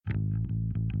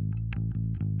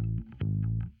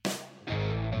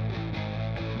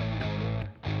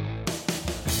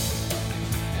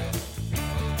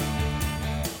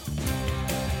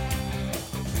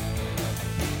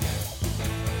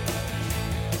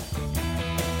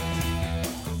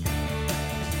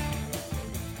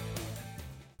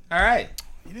All right.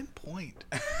 You didn't point.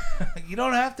 You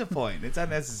don't have to point. It's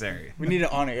unnecessary. We need an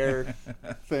on-air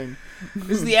thing.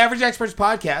 This is the Average Experts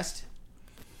Podcast,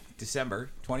 December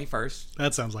 21st,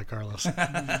 That sounds like Carlos.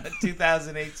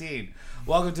 2018.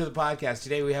 Welcome to the podcast.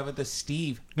 Today we have with us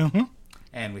Steve, Mm-hmm.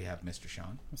 and we have Mr.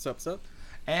 Sean, What's up?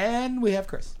 and we have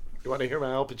Chris. You want to hear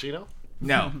my Al Pacino?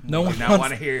 No, No we one do not wants-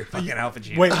 want to hear your fucking Al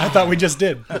Pacino. Wait, I thought we just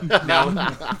did. No.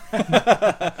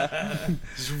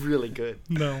 It's really good.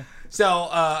 No. So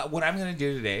what I'm going to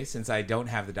do today, since I don't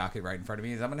have the docket right in front of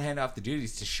me, is I'm going to hand off the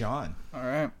duties to Sean. All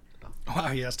right. Wow,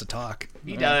 he has to talk.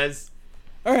 He does.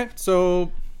 All right.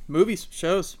 So, movies,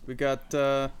 shows. We got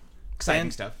Exciting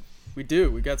And- stuff. We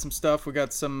do. We got some stuff. We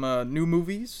got some new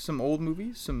movies, some old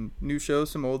movies, some new shows,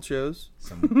 some old shows.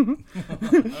 Some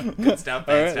good stuff,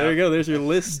 All bad right, stuff. there you go. There's your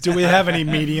list. Do we have any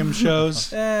medium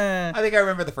shows? I think I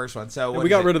remember the first one. So we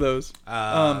got rid of those.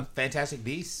 Fantastic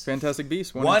Beasts. Fantastic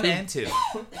Beasts. 1 and and 2.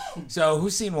 So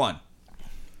who's seen 1?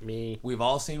 Me. We've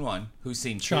all seen 1. Who's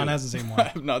seen 2? Sean hasn't seen I one.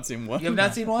 have not seen one. You have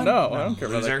not seen 1? No, I don't care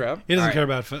about that Loser. crap. He doesn't All right. care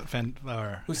about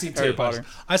or Who's seen 2? Harry Potter.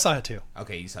 I saw it too.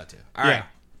 Okay, you saw 2. All right.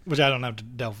 Which I don't have to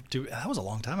delve to. That was a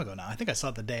long time ago now. I think I saw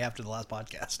it the day after the last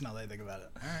podcast, now that I think about it.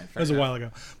 All right. It was a while ago.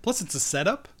 Plus, it's a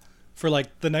setup for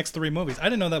like the next 3 movies. I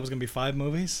didn't know that was going to be 5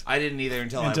 movies. I didn't either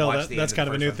until I watched the that's end kind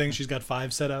of a the new first thing. She's got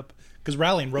 5 set up. Because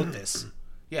Rowling wrote this. one.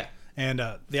 Yeah. And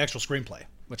the actual screenplay,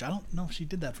 which I don't know if she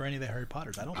did that for any of the Harry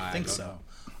Potters. I don't think don't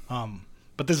so.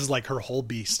 But this is like her whole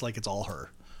beast. Like it's all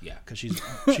her. Yeah. Because she's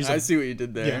I see what you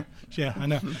did there. yeah, I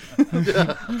know.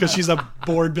 Because she's a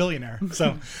bored billionaire.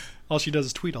 So all she does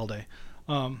is tweet all day.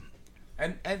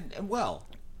 And well,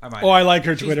 I might. Oh, I like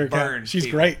her she's Twitter account. burned She's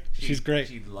people. great. She's great.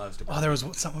 She loves to burn. Oh, there was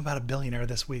something about a billionaire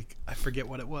this week. I forget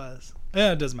what it was.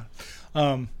 Yeah, it doesn't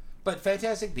matter. But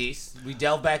Fantastic Beasts, we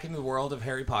delve back into the world of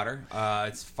Harry Potter.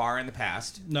 It's far in the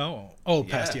past. No. Oh, Yeah,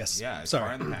 past, yes. yeah, it's Sorry.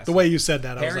 far in the past. The way you said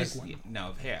that, I Harry's was like,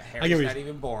 no, get Harry's what not you-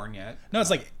 even born yet. no, it's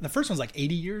like, the first one's like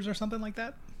 80 years or something like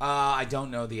that. I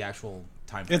don't know the actual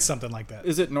time frame. It's something like that.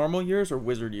 Is it normal years or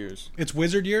wizard years? It's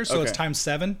wizard years, so it's Okay. times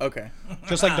 7. Okay.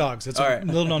 Just like dogs. It's All a right.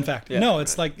 little known fact. Yeah. No,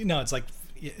 it's like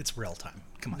it's real time.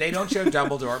 Come on. They don't show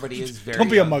Dumbledore, but he is very. Don't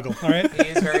be a young. muggle, all right? He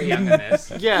is very young in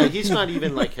this. Yeah, he's not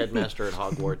even like headmaster at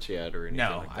Hogwarts yet or anything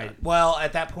No, like that. well,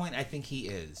 at that point, I think he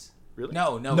is. Really?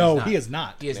 No, No, he's not. he is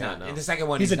not. He is Yeah, not. no. In the second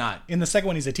one, He's he's not. In the second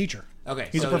one, he's a teacher. Okay,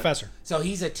 He's a professor. So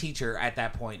he's a teacher at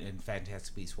that point in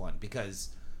Fantastic Beasts 1 because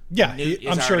Yeah, Newt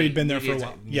I'm is sure already- he'd been there Newt for a is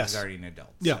while. Newt Yes. is already an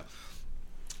adult. Yeah.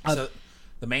 So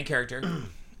the main character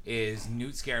is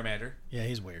Newt Scamander. Yeah,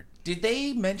 he's weird. Did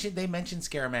they mention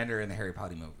Scamander in the Harry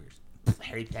Potter movies?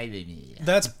 Harry Potter.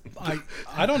 That's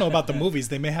I don't know about the movies.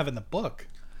 They may have in the book.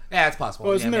 Yeah, it's possible.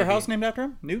 Well, isn't yeah, there a maybe. house named after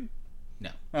him? Newt? No.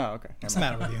 Oh, okay. What's the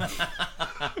matter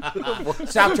with you?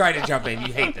 Stop trying to jump in.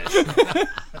 You hate this.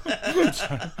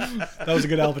 That was a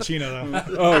good Al Pacino,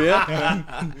 though. Oh,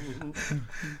 yeah?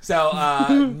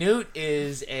 So Newt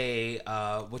is a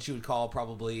what you would call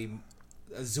probably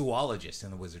a zoologist in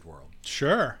the wizard world.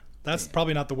 Sure. That's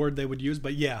probably not the word they would use,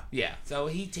 but yeah. Yeah, so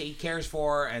he cares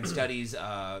for and studies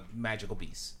magical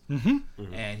beasts.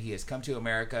 Mm-hmm. And he has come to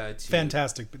America to...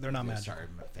 Fantastic, but they're not Yeah, magic. sorry,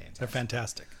 fantastic. They're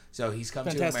fantastic. So he's come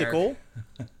to Fantastical?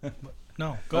 America...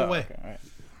 No, go away. Okay, all right.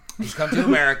 He's come to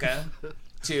America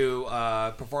to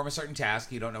perform a certain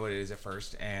task. You don't know what it is at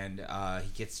first. And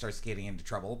he starts getting into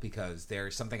trouble because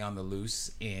there's something on the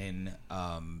loose in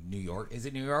New York. Is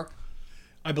it New York?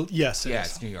 Yes, it Yeah, is.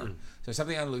 it's New York. So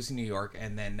something on loose in New York,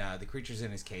 and then the creatures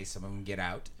in his case, some of them get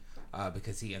out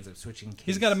because he ends up switching case.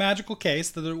 He's got a magical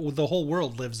case that the whole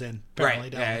world lives in. Apparently,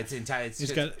 right. down Yeah, there. it's entire.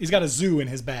 He's got a zoo in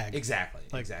his bag. Exactly.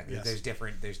 Like, Exactly. yes. There's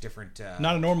different.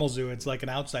 Not a normal zoo. It's like an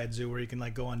outside zoo where you can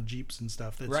like go on jeeps and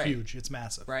stuff. That's Right. huge. It's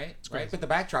massive. right. It's Right. crazy. But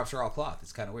the backdrops are all cloth.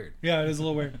 It's kind of weird. Yeah, it is a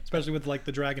little weird, especially with like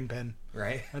the dragon pen.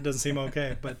 Right. That doesn't seem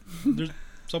okay, but there's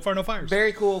so far no fires.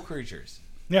 Very cool creatures.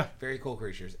 Yeah, Very cool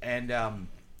creatures. And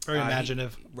very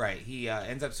imaginative. He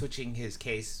ends up switching his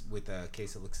case with a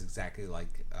case that looks exactly like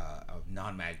a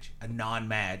non-mage. A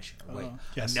non-mage.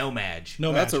 Yes. A no-mage.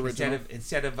 No That's magic. original.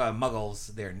 Instead of muggles,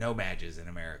 they're no-mages in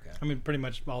America. I mean, pretty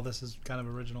much all this is kind of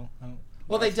original.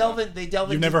 Well, they delve You've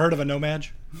into... never heard of a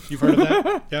no-mage? You've heard of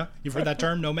that? Yeah? You've heard that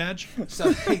term, no-mage? So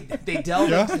they delve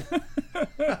Yeah? into...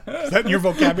 Is that in your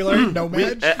vocabulary,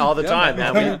 no-mage? All the time,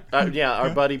 man. man.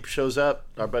 Our buddy shows up.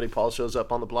 Our buddy Paul shows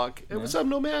up on the block. Hey, what's up,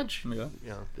 no match? Yeah.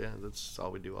 Yeah. That's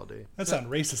all we do all day. That sounds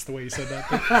racist the way you said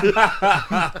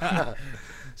that.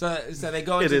 So they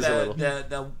go It into is a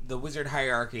little. the wizard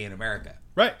hierarchy in America.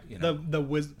 Right. You know.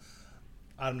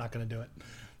 I'm not going to do it.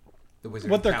 The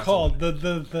wizard What they're council. called,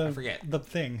 the I forget. the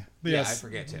thing. Yeah, Yes. I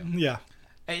forget too. Yeah.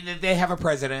 They have a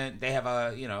president. They have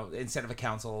instead of a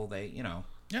council, they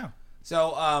Yeah.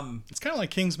 So, It's kind of like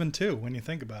Kingsman 2 when you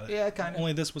think about it. Yeah, kind of.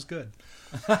 Only this was good.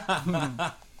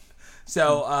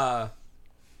 So, oh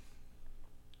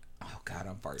God,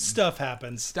 I'm farting. Stuff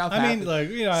happens. Stuff I happens. mean, like,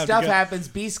 you know, Stuff happens.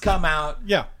 Beasts come out.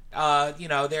 Yeah.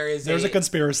 There's a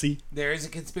conspiracy. There is a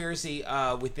conspiracy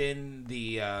within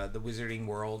the wizarding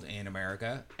world in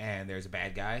America, and there's a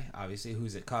bad guy. Obviously,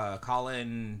 who's it?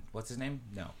 Colin. What's his name?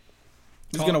 No.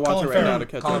 He's going to watch Colin it right Farrell. now to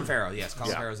catch Colin up. Farrell. Yes,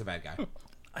 Colin Farrell's a bad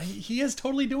guy. He is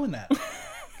totally doing that.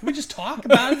 Can we just talk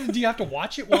about it? Do you have to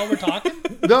watch it while we're talking?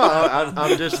 No,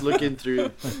 I'm just looking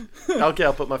through. Okay,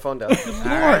 I'll put my phone down. All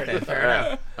right, then, fair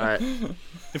enough. All right.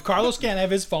 If Carlos can't have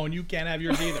his phone, you can't have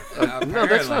yours either. No,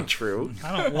 that's not true.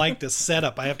 I don't like this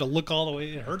setup. I have to look all the way.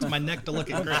 It hurts my neck to look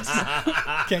at Chris.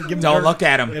 Can't give him Don't dirty- look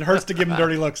at him. It hurts to give him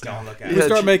dirty looks. Now. Don't look at If him. you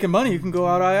start making money, you can go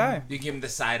out eye. You give him the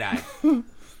side eye.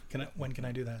 When can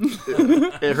I do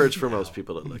that? It hurts for most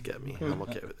people to look at me. I'm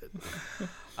okay with it.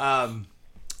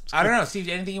 I don't know, Steve.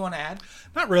 Anything you want to add?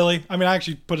 Not really. I mean, I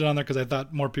actually put it on there because I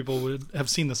thought more people would have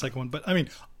seen the second one. But I mean,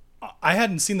 I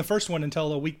hadn't seen the first one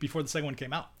until a week before the second one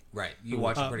came out. Right, you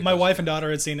watched it pretty. My close. wife and daughter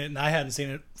had seen it, and I hadn't seen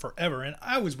it forever. And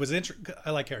I was interested.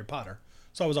 I like Harry Potter,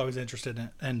 so I was always interested in it.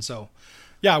 And so,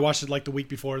 yeah, I watched it like the week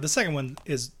before. The second one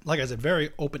is, like I said,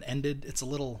 very open ended. It's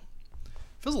feels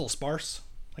a little sparse.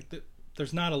 Like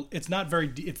there's not a. It's not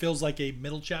very. It feels like a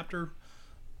middle chapter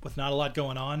with not a lot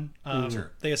going on.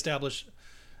 Sure. They establish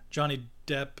Johnny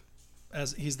Depp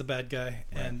as he's the bad guy,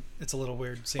 and it's a little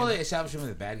weird. Seeing Well, they established him as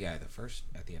the bad guy at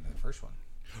the end of the first one.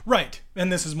 right,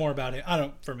 and this is more about it. I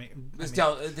don't. For me, This is the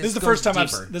goes first time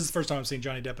deeper. this is the first time I've seen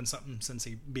Johnny Depp in something since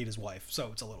he beat his wife. So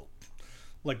it's a little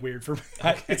like weird for me.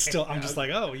 It's still. I'm just like,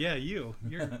 oh yeah, you're. I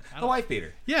The don't- wife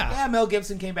beater. Yeah. Yeah, Mel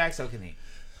Gibson came back, so can he.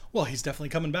 Well, he's definitely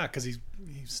coming back because he's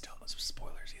still.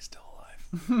 Spoilers. He's still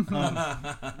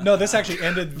alive. No, this actually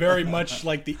ended very much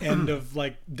like the end of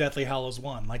like Deathly Hallows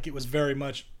 1. Like it was very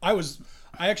much. I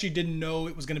actually didn't know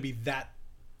it was going to be that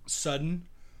sudden.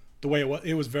 The way it was.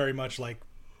 It was very much like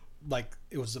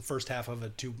it was the first half of a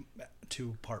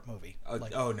two-part movie.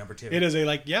 Like, Number 2. it is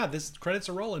this credits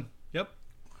are rolling. Yep.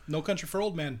 No Country for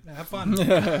Old Men. Have fun.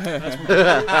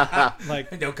 That's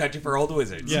like No Country for Old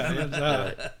Wizards.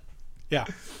 yeah. Yeah.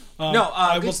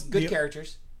 Good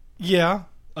characters. Yeah.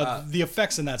 The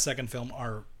effects in that second film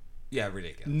are Yeah,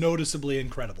 ridiculous. noticeably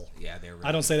incredible. Yeah, they're.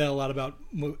 I don't say that a lot about.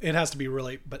 It has to be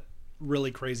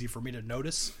really crazy for me to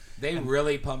notice. They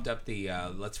really pumped up the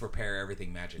let's repair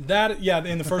everything magic. That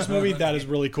in the first movie that is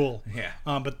really cool. Yeah.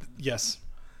 But yes,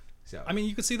 So I mean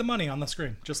you can see the money on the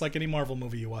screen just like any Marvel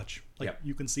movie you watch. Like Yep.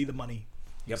 you can see the money.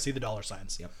 You Yep. see the dollar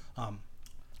signs. Yep.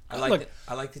 I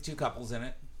like the two couples in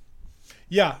it.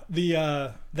 Yeah, the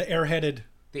airheaded.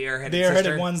 The airheaded. The airheaded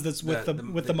sister, ones that's with the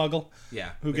Muggle.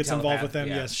 Yeah. Who the gets involved with telepath, them?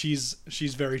 yeah. Yes,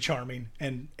 she's very charming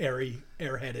and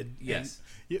airheaded. Yes.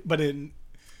 But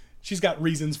she's got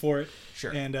reasons for it.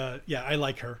 Sure. And I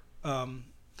like her. And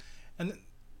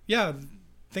yeah,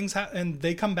 and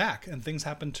they come back, and things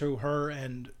happen to her,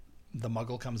 and the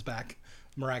Muggle comes back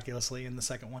miraculously in the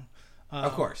second one.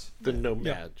 Of course. The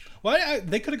nomad. Well,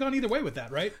 they could have gone either way with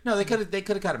that, right? No, they could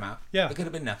have cut him out. Yeah. It could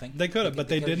have been nothing. They could have, but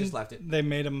they could have didn't. Just left it. They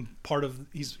made him part of.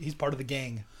 He's part of the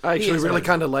gang. I He actually is really right.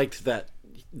 kind of liked that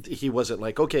he wasn't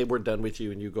like, okay, we're done with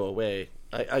you and you go away.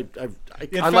 I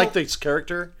felt- like this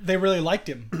character. They really liked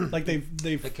him. Like they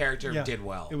The character yeah. did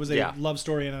well. It was a Yeah. love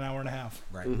story in an hour and a half,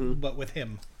 right. but with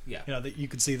him. Yeah. You know that you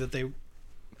could see that they,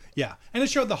 yeah, and it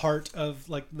showed the heart of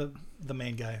like the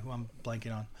main guy who I'm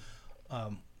blanking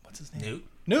on. What's his name?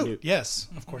 Newt. Yes,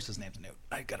 of course his name's Newt.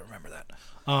 I gotta remember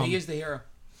that. He is the hero.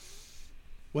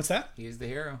 What's that? He is the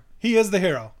hero. He is the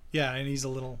hero. Yeah, and he's a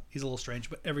little strange,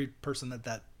 but every person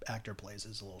that actor plays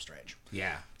is a little strange.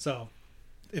 Yeah. So,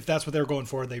 if that's what they were going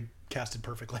for, they casted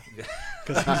perfectly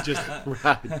because he's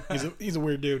just he's a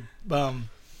weird dude. And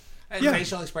Yeah.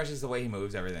 facial expressions, the way he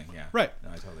moves, everything. Yeah. Right. No,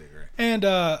 I totally agree. And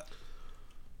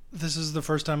this is the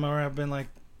first time I've been like,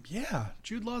 yeah,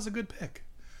 Jude Law's a good pick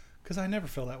because I never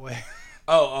feel that way.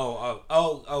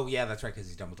 Oh, yeah, that's right, because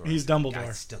he's Dumbledore. He's Dumbledore.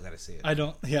 I still got to see it. I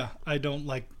don't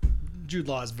like Jude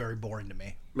Law is very boring to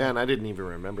me. Man, I didn't even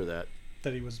remember that.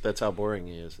 That he was. That's how boring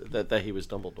he is. That he was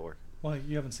Dumbledore. Well,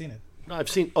 you haven't seen it. No, I've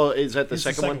seen. Oh, is that the It's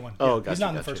the second second one? one. Oh, Yeah, gotcha. he's not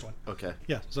in the gotcha. first one. Okay.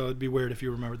 Yeah, so it'd be weird if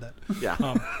you remembered that.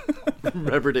 Yeah.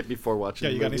 Remembered it before watching.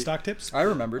 Yeah, you the got any movie. stock tips? I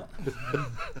remembered.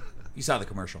 You saw the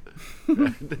commercial.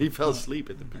 He fell asleep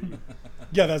at the beginning.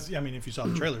 Yeah, that's. I mean, if you saw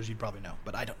the trailers, you'd probably know,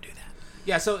 but I don't do that.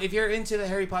 Yeah, so if you're into the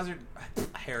Harry Potter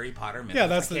mythos, Yeah,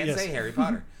 that's I can't yes. say Harry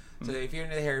Potter. So if you're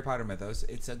into the Harry Potter mythos,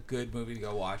 it's a good movie to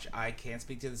go watch. I can't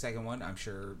speak to the second one. I'm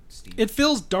sure Steve. It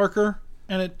feels darker,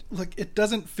 and it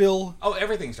doesn't feel.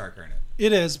 Everything's darker in it.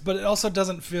 It is, but it also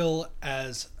doesn't feel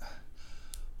as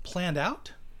planned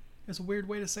out. It's a weird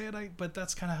way to say it, but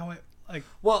that's kind of how it like.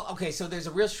 Well, okay, so there's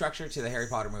a real structure to the Harry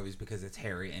Potter movies because it's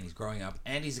Harry and he's growing up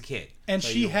and he's a kid. And So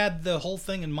she had the whole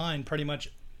thing in mind, pretty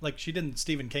much. Like she didn't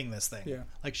Stephen King this thing. Yeah.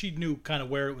 Like she knew kind of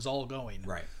where it was all going.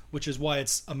 Right. Which is why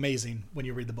it's amazing when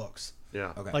you read the books.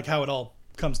 Yeah. Okay. Like how it all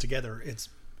comes together.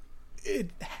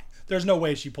 There's no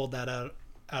way she pulled that out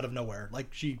of nowhere. Like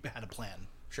she had a plan.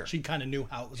 Sure. She kind of knew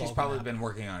how it was She's all probably gonna happen. been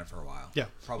working on it for a while. Yeah.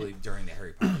 Probably during the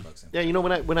Harry Potter books. Yeah, you know,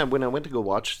 when I went to go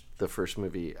watch the first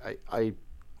movie, I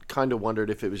kind of wondered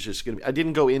if it was just going to be... I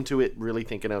didn't go into it really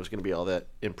thinking I was going to be all that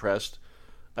impressed.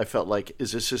 I felt like,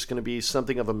 is this just going to be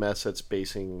something of a mess that's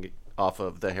basing off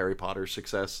of the Harry Potter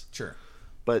success? Sure.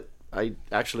 But I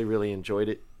actually really enjoyed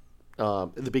it.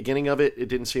 The beginning of it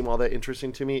didn't seem all that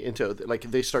interesting to me until like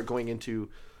they start going into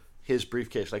his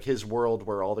briefcase, like his world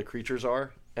where all the creatures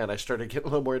are, and I started getting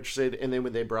a little more interested. And then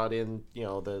when they brought in, you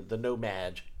know, the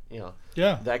nomad, you know,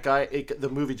 Yeah. that guy, the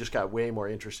movie just got way more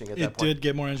interesting at that It point. did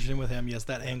get more interesting with him. Yes,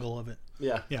 that angle of it.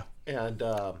 Yeah, Yeah. and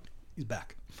He's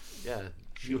back. yeah,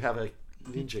 you have a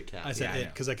ninja cat. I said Yeah,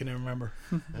 it because I can remember.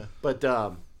 But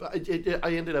I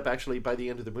ended up actually by the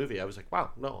end of the movie, I was like, wow,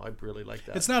 no, I really like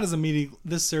that. It's not as immediate.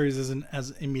 This series isn't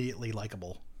as immediately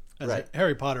likable as Right.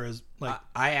 Harry Potter is. Like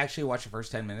I actually watched the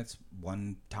first 10 minutes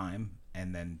one time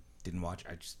and then didn't watch.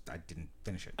 I didn't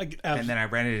finish it. And then I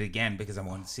rented it again because I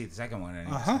wanted to see the second one and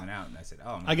it was coming out. And I said,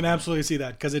 oh, I can absolutely see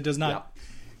that because it does not. Yeah.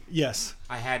 Yes.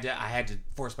 I had to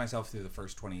force myself through the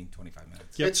first 20, 25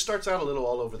 minutes. Yep. It starts out a little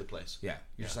all over the place. Yeah.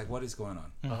 You're just like, what is going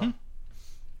on? Mm-hmm.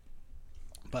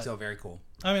 But So very cool.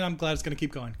 I mean, I'm glad it's going to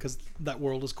keep going because that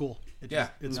world is cool. Yeah.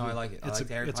 It's I like it. I it's like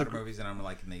the Harry it's a Potter gr- movies and I'm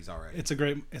liking these already. It's a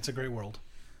great world.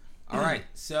 All right.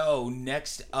 So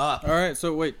next up. All right,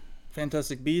 so wait,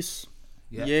 Fantastic Beasts,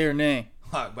 Yeah. yay or nay?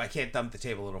 I can't thump the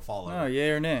table. It'll fall Oh, over.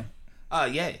 yay or nay?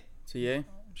 Yay. It's a yay.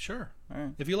 Sure. All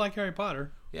right. If you like Harry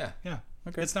Potter, Yeah. yeah.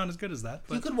 Okay. It's not as good as that.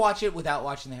 But You could watch it without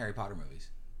watching the Harry Potter movies.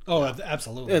 oh,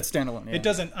 absolutely. It's standalone. Yeah. It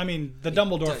doesn't. I mean, the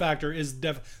Dumbledore does- factor is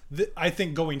I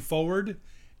think going forward,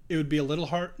 it would be a little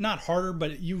hard. Not harder,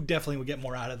 but you definitely would get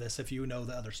more out of this if you know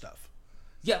the other stuff.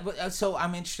 Yeah, but so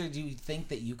I'm interested. Do you think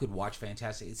that you could watch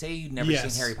Fantastic? Say you've never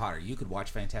Yes. seen Harry Potter, you could watch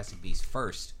Fantastic Beasts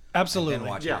first, Absolutely. and then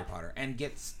watch Yeah. Harry Potter, and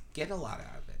get a lot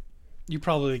out of it. You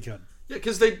probably could. Yeah,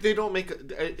 because they don't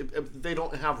they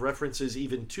don't have references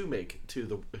even to make to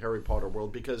the Harry Potter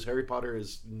world because Harry Potter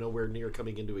is nowhere near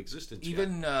coming into existence yet.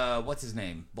 Even what's his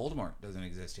name? Voldemort doesn't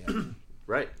exist yet.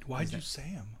 Right. Why'd you say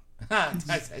him? I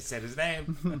said his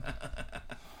name.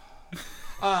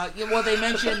 Yeah, well, they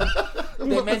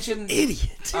mentioned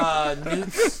Idiot.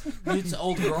 Newt's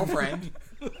old girlfriend,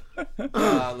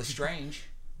 Lestrange.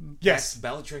 Yes. That's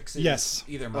Bellatrix's Yes.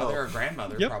 either mother or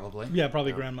grandmother, Yep. probably. Yeah,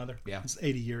 probably grandmother. Yeah. It's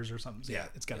 80 years or something. So yeah, Yeah.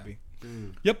 it's got to Yeah.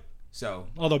 be. Yep. So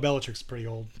Although Bellatrix is pretty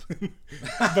old, but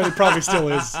it probably still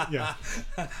is. Yeah.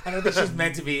 I don't think she's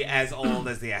meant to be as old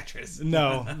as the actress.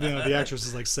 No, the actress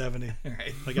is like 70,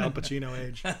 Right. like Al Pacino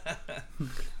age.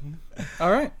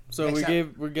 All right, so Next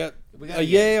we got got a a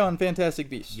yay on Fantastic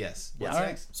Beasts. Yes. All What's right.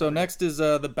 next? So next is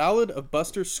the Ballad of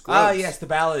Buster Scruggs. Ah, yes, the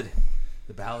ballad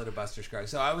of Buster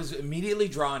Scruggs. So I was immediately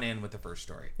drawn in with the first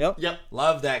story. Yep. Yep.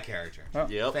 Love that character.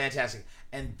 Yep. Fantastic.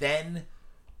 And then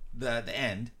the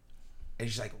end, and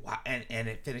she's like, wow, and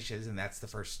it finishes, and that's the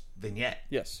first vignette.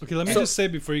 Yes. Okay, let me just say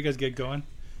before you guys get going,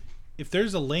 if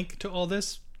there's a link to all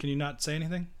this, can you not say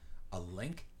anything? A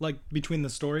link? Like between the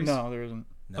stories? No, there isn't.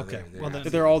 No, Okay, they're well not.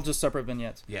 then- They're all just separate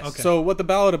vignettes. Yes. Okay. So what the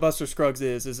Ballad of Buster Scruggs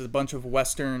is a bunch of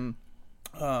Western,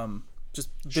 just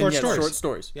Short vignettes, stories. short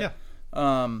stories. Yeah.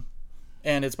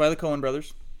 And it's by the Coen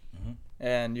brothers, Mm-hmm.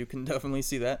 and you can definitely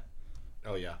see that.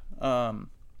 Oh yeah.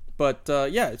 But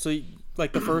yeah, so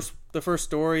like the first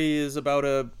story is about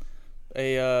a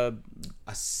A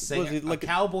singer, Was he like a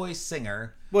cowboy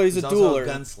singer. well, he's who's a also dueler.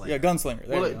 gunslinger. Yeah, gunslinger.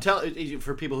 There Well, you go.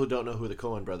 for people who don't know who the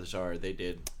Coen brothers are, they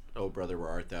did "Oh Brother, Where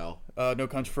Art Thou?" No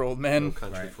Country for Old Men. No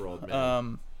Country Right. for Old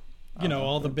Men. You know,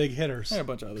 all the big hitters. And a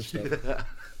bunch of other stuff.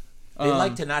 They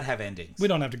like to not have endings. We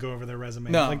don't have to go over their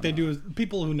resumes. No, Like they do.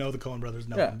 People who know the Coen brothers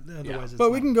know Yeah. them. Otherwise, it's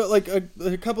But we not. can go like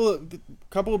a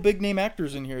couple of big name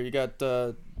actors in here. You got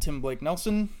Tim Blake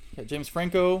Nelson, you got James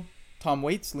Franco, Tom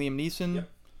Waits, Liam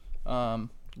Neeson,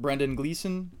 Brendan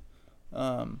Gleeson.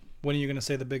 When are you going to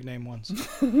say the big name ones?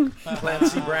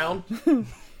 Clancy Brown.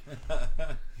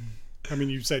 I mean,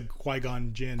 you said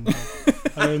Qui-Gon Jinn.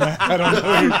 Other than that, I don't know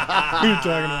who you're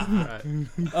talking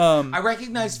about. I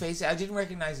recognize faces. I didn't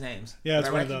recognize names. Yeah, it's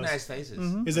but I one of those. recognize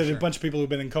faces. Is it a bunch of people who've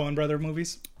been in Coen brother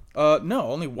movies? No,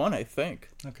 only one I think.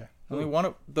 Okay. Only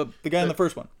one. The guy in the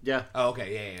first one. Yeah. Oh,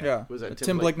 okay, yeah. Yeah. Was that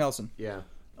Tim Blake? Blake Nelson. Yeah.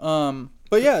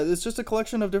 But yeah, it's just a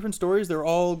collection of different stories. They're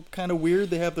all kind of weird.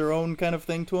 They have their own kind of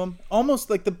thing to them. Almost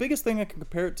like the biggest thing I can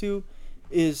compare it to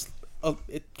is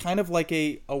it kind of like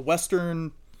a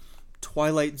Western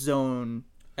Twilight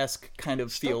Zone-esque kind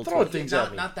of feel to throwing it. things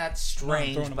at me. Not that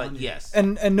strange, throwing them but on you. yes.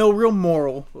 And no real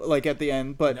moral like at the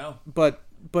end, but No. but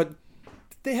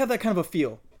they have that kind of a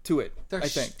feel to it. They're I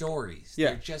think. stories. Yeah.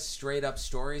 They're just straight up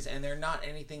stories, and they're not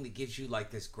anything that gives you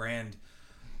like this grand,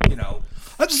 you know.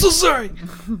 I'm so sorry.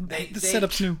 They The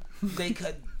setup's new.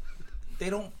 They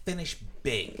don't finish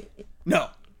big, No.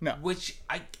 which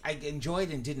I enjoyed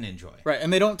and didn't enjoy. Right,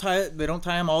 and they don't tie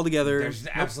them all together. There's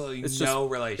absolutely It's no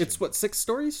just- relation. It's what, 6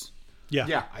 stories? Yeah.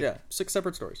 Yeah. Yeah, 6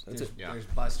 separate stories. That's There's, it. Yeah. there's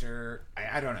Buster.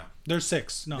 I don't know. There's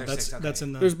 6. No, There's that's 6, okay. that's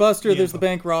in the. There's Buster. the There's the info.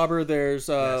 bank robber. There's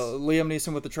Liam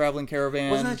Neeson with the traveling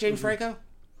caravan. Wasn't that James Franco?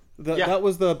 Yeah. That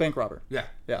was the bank robber. Yeah.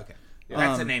 Yeah. Okay.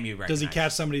 That's a name you recognize. Does he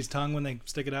catch somebody's tongue when they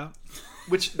stick it out?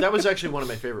 Which that was actually one of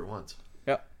my favorite ones.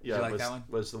 Yeah. Yeah, you like was, that one?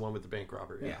 was the one with the bank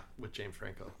robber. Yeah. With James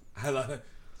Franco. I love it.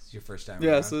 It's your first time.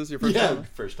 Yeah. around. So this is your first Yeah, time.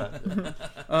 first time.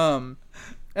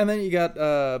 And then you got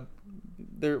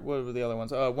there. What were the other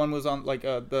ones? One was on like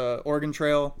the Oregon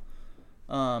Trail.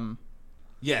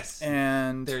 Yes.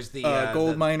 And There's the,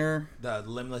 gold the- miner. the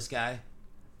limbless guy.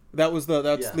 That's Yeah.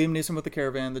 Liam Neeson with the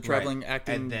caravan, the traveling Right.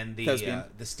 acting and then thespian.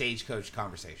 the stagecoach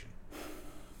conversation.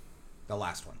 The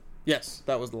last one, Yes,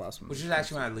 that was the last one. which is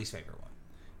actually my least favorite one.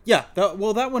 Yeah. That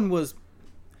one was.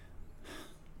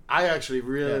 I actually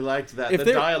really Yeah. liked that. If The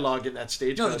there- dialogue in that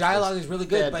stage. No, the dialogue is really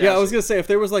good, but Yeah, I was gonna say if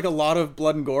there was like a lot of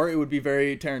blood and gore, it would be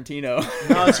very Tarantino.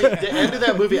 No, see, the end of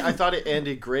that movie, I thought it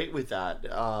ended great with that.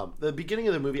 The beginning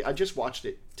of the movie, I just watched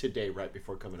it today, right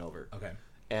before coming over, Okay.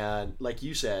 and like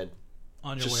you said,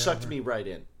 On your just way sucked over. me right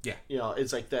in. Yeah. You know,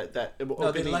 it's like that No, they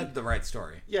opening. led the right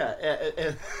story. Yeah,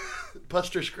 and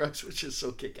Buster Scruggs was just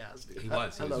so kick-ass, dude. He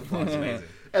was. I He love was amazing.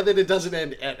 And then it doesn't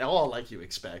end at all like you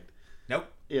expect. Nope.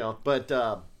 You know, but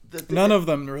None of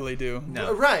them really do.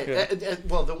 No. right. Yeah. And,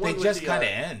 well, the one They with just the, kind of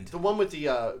end. the one with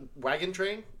the wagon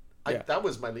train. Yeah. That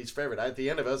was my least favorite. At the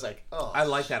end of it, I was like, oh, I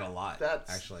like that a lot.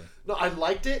 That's Actually, no, I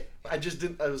liked it. I just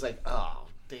didn't. I was like, oh,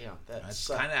 damn, that that's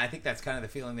sucked. kind of. I think that's kind of the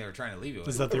feeling they were trying to leave you with.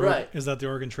 Is that the Right. Is that the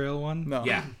Oregon Trail one? No.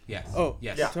 Yeah. Yes. Oh.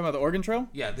 Yes. You talking about the Oregon Trail?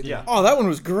 Yeah. The, Yeah. Oh, that one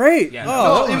was great. Yeah, oh, no,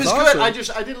 No, that it was awesome. good.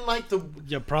 I didn't like the.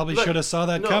 You probably Look, should have saw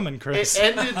that no, coming, Chris.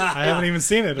 It ended. I haven't even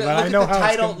seen it, but Look I at know the how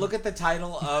title. it's Look at the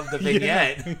title of the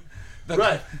vignette. The,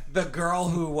 Right. The girl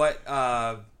who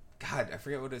God, I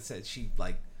forget what it said. She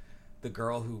like the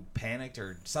girl who panicked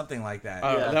or something like that.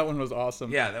 Yeah. That one was awesome.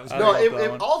 Yeah, that was I No, loved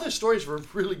that one. all the stories were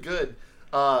really good.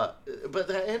 But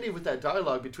the ending with that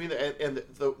dialogue between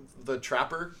the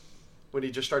trapper when he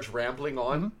just starts rambling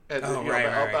on and Oh, you know, right,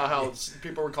 about right. how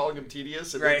people were calling him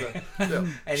tedious and Right.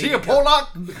 then And see he a Pollock?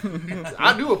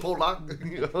 I knew a Pollock.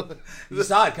 You know? You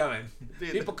saw it coming.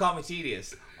 The- People call me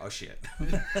tedious. Oh shit.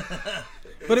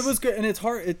 But it was good, and it's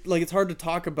hard. It's hard to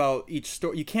talk about each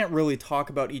story. You can't really talk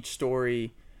about each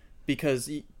story because,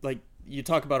 you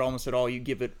talk about almost it all. You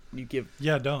give it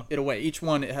Yeah, don't. it away. Each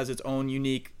one it has its own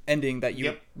unique ending that you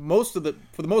Yep.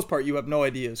 for the most part you have no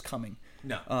idea is coming.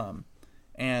 No.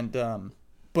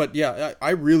 But yeah, I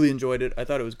really enjoyed it. I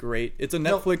thought it was great. It's a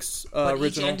No, Netflix but original.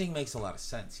 each ending makes a lot of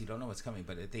sense. You don't know what's coming,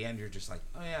 but at the end you're just like,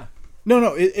 oh yeah,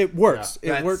 No, it works.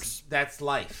 Yeah. It works, That's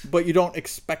life. but you don't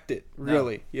expect it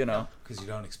really. You know. Because you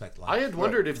don't expect life. I had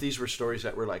wondered if these were stories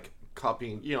that were like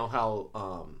copying, you know,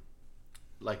 how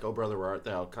like Oh Brother Where Art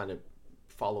Thou kind of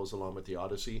follows along with the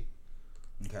Odyssey.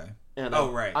 Okay. And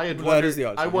Oh, right. I had That wondered, is the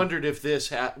Odyssey, I yeah. wondered if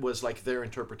this was like their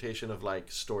interpretation of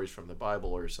like stories from the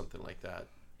Bible or something like that.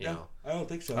 You know? I don't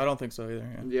think so. I don't think so either.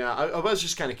 Yeah. Yeah, I was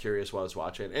just kind of curious while I was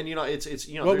watching, and you know, it's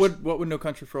you know, What there's- would No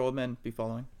Country for Old Men be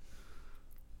following?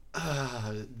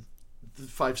 the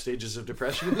 5 stages of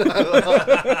depression.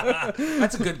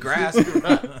 That's a good grasp.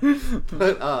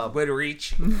 but Way to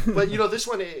reach. but you know, this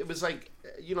one it was like,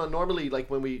 you know, normally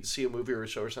like when we see a movie or a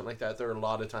show or something like that, there are a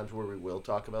lot of times where we will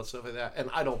talk about stuff like that,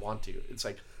 and I don't want to. It's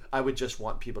like I would just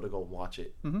want people to go watch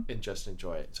it and just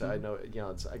enjoy it. So I know, you know,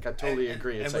 it's like I totally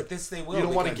agree. It's And like with this, they will. you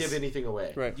don't want to because give anything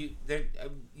away. Right.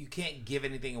 You can't give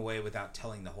anything away without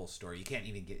telling the whole story. You can't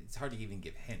even get. It's hard to even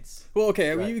give hints. Well,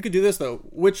 okay, Right. you could do this though.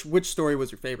 Which story was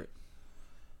your favorite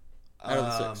out of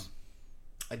the 6?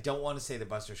 I don't want to say the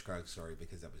Buster Scruggs story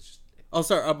because that was just. Oh,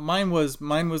 sorry. Mine was the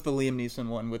Liam Neeson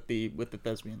one with the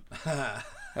thespian.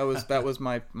 That was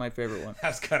my favorite one.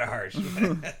 That's kind of harsh.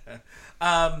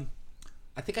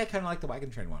 I think I kind of like the Wagon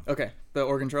Train one. Okay, the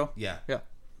Oregon Trail. Yeah. Yeah.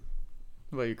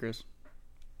 What about you, Chris?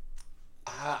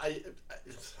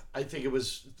 I think it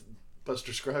was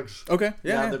Buster Scruggs. Okay.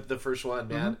 Yeah. The first one,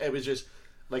 man. It was just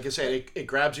Like I said, it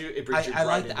grabs you. It brings you. I right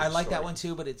like into I the like that story. one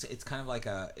too, but it's kind of like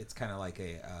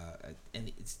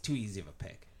and it's too easy of a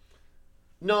pick.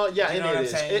 No, yeah, Do you know and what it I'm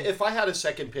is. saying? If I had a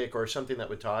second pick or something that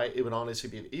would tie, it would honestly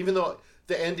be. Even though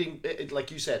the ending,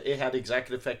 like you said, it had the exact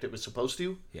effect it was supposed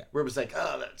to. Yeah. Where it was like,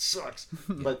 oh, that sucks.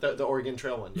 But the Oregon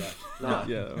Trail one, yeah. No.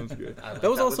 Yeah, that was good. I like That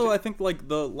was that one also, too. I think, like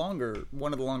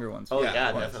one of the longer ones. Oh, Yeah, yeah,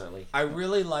 it was. definitely. I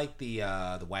really like the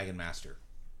Wagon Master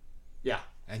Yeah.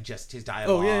 and just his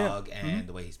dialogue Oh, yeah. and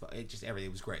the way he spoke. It just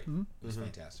everything was great. It was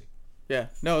fantastic. Yeah,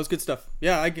 no, it was good stuff.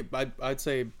 Yeah, I'd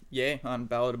say yay on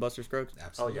Ballad of Buster Scruggs. Oh,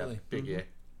 Absolutely. yeah. Big yeah.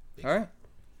 All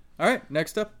right.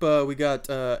 Next up, we got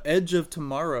Edge of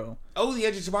Tomorrow, Oh, The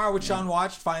Edge of Tomorrow, which Sean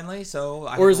watched finally. So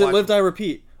I or had is to it watch Live Die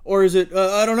Repeat, or is it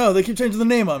I don't know. They keep changing the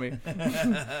name on me.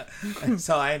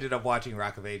 So I ended up watching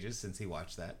Rock of Ages since he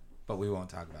watched that, but we won't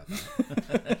talk about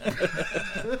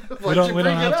that. We don't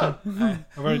have to.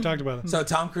 I've already talked about it. So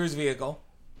Tom Cruise vehicle,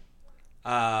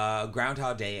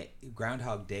 Groundhog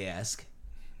Day-esque.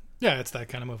 Yeah, it's that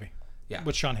kind of movie. Yeah.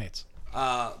 Which Sean hates.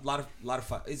 Lot of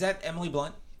fun. Is that Emily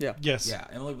Blunt? Yeah, Yes. Yeah,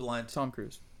 Emily Blunt, Tom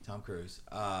Cruise. Tom Cruise.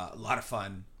 A lot of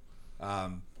fun.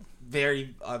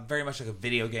 Very much like a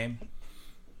video game.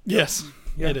 Yes.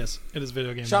 It is. It is a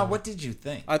video game. Sean, movie. what did you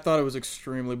think? I thought it was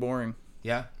extremely boring.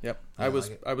 Yeah. Yep, Yeah, I was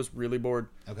like it. I was really bored.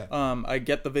 Okay. I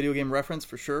get the video game reference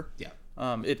for sure. Yeah.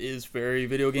 It is very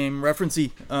video game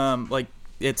referencey. Like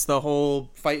it's the whole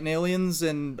fighting aliens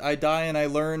and I die and I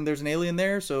learn there's an alien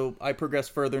there, so I progress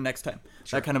further next time.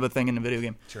 That kind of a thing in a video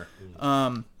game. Sure. It's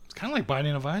kind of like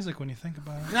Binding of Isaac when you think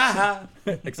about it.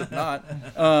 No, Except not.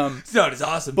 it's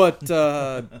awesome. But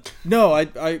no,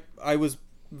 I was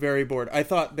very bored. I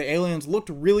thought the aliens looked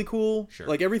really cool. Sure.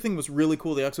 Like everything was really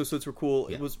cool. The exosuits were cool.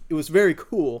 Yeah. It was very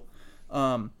cool.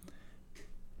 But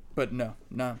no,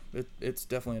 it's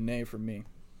definitely a nay from me.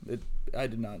 I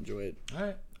did not enjoy it. All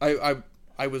right.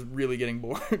 I was really getting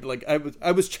bored. Like I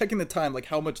was checking the time. Like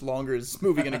how much longer is this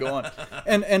movie going to go on?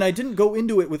 And I didn't go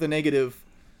into it with a negative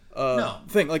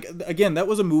thing. Like again, that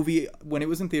was a movie when it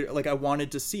was in theater. Like I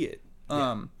wanted to see it.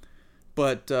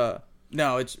 But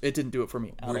no, it didn't do it for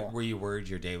me at all. Were you worried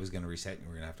your day was going to reset and you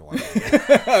were going to have to watch it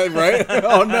again? Right?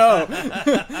 Oh no.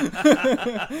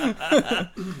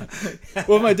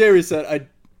 Well, my day reset.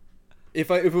 If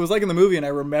it was like in the movie and I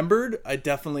remembered, I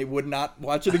definitely would not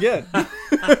watch it again.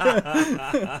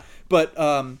 But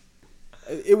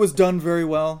it was done very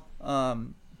well.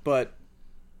 But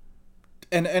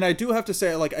and I do have to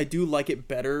say, like, I do like it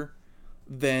better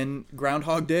than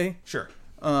Groundhog Day. Sure.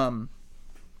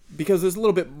 Because there's a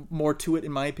little bit more to it,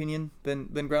 in my opinion, than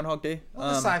Groundhog Day. Well,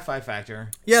 the sci-fi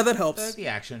factor, Yeah, that helps. the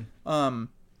action.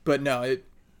 But no, it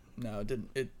didn't.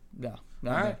 No,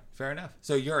 not All a right, nay. fair enough.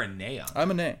 So you're a nay on it. I'm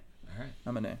a nay. All right.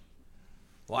 I'm a nay.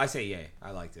 Well, I say yay.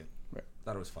 I liked it. Right.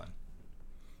 Thought it was fun.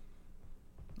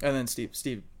 And then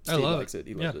Steve I love likes it.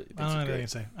 He Yeah. loves it. He I thinks don't have it's anything great. to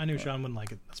say. I knew Sean wouldn't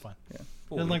like it. That's fine. Yeah.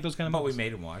 Doesn't like those kind of But we movies.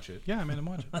 made him watch it. Yeah, I made him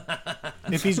watch it.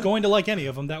 If he's going to like any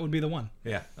of them, that would be the one.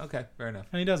 Yeah. Okay. Fair enough.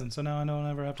 And he doesn't, so now I don't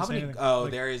ever have to How say many? anything. Oh,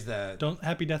 Like, there is the. Don't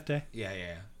Happy Death Day.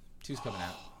 Yeah. 2's coming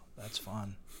out. That's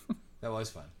fun. That was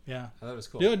fun. Yeah. I thought it was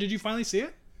cool. Yo, did you finally see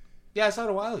it? Yeah, I saw it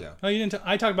a while ago. Oh, you didn't.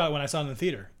 I talked about it when I saw it in the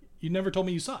theater. You never told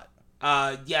me you saw it.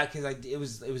 Yeah, because it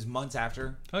was months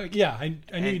after, Oh, yeah, I knew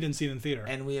And- you didn't see it in the theater.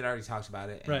 and we had already talked about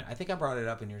it. And Right. I think I brought it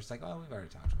up, and you're just like, "Oh, we've already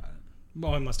talked about it."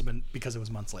 Well, it must have been because it was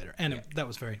months later, and Yeah. that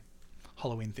was very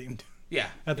Halloween themed. Yeah.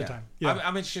 At the yeah. time. Yeah.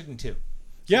 I'm interested in 2.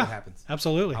 Yeah, what happens.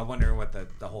 absolutely. I wonder what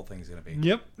the whole thing's gonna be.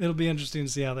 Yep, it'll be interesting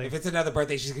to see how they. If it's another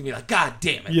birthday, she's gonna be like, "God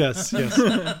damn it!" Yes.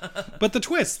 But the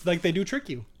twist, like they do trick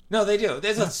you. No, they do.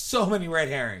 There's so many red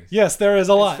herrings. Yes, there is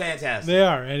a lot. fantastic. They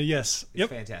are, and yes, yep,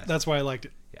 fantastic. That's why I liked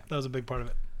it. Yeah. That was a big part of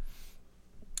it.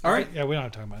 All right. Yeah, we don't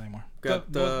have to talk about it anymore. Got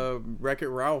Wreck-It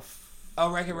Ralph.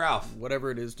 Oh, Wreck-It Ralph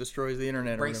Whatever it is, destroys the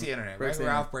internet. or breaks the whatever. internet. Breaks Wreck-It the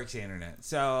Ralph breaks the internet.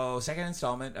 So, second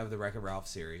installment of the Wreck-It Ralph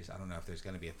series. I don't know if there's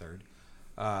going to be a third.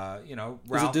 Is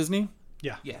Ralph. it Disney?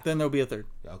 Yeah. Yeah. Then there'll be a third.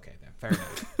 Okay, then fair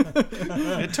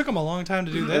enough. It took them a long time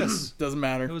to do this. Doesn't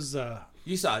matter. It was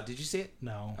You saw it? Did you see it?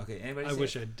 no. Okay. Anybody? I see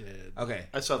wish it? I did. Okay.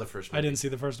 I saw the first one. I didn't see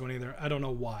the first one either. I don't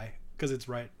know why, because it's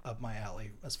right up my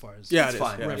alley as far as Yeah, It's it is,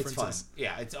 fun. yeah. It's fun. References.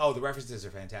 Yeah. The references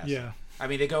are fantastic. Yeah. I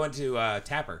mean, they go into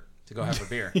Tapper to go have a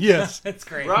beer. Yes. It's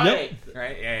great. Right.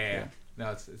 Right? Yeah.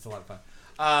 No, it's a lot of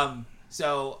fun.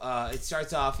 So it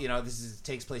starts off.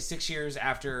 Takes place 6 years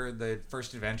after the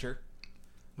first adventure.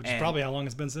 Which is And- probably how long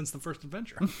it's been since the first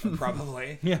adventure.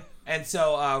 Probably. Yeah. And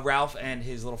so Ralph and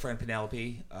his little friend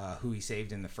Penelope, who he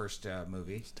saved in the first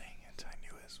movie. Dang it! I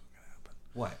knew this was gonna happen.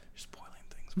 What? You're spoiling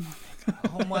things.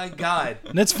 Oh my God.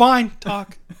 And it's fine.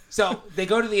 Talk. So they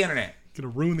go to the internet. Gonna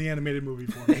ruin the animated movie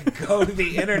for me. Go to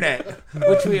the internet,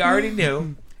 which we already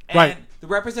knew. And Right. the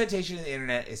representation of the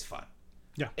internet is fun.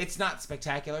 Yeah. It's not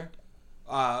spectacular.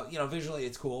 Visually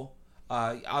it's cool.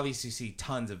 Obviously you see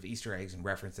tons of Easter eggs and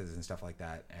references and stuff like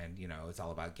that. And, it's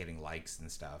all about getting likes and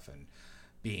stuff and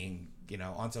being,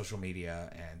 on social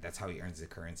media. And that's how he earns the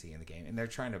currency in the game. And they're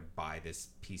trying to buy this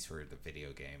piece for the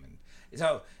video game. And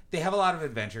so they have a lot of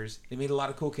adventures. They meet a lot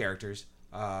of cool characters.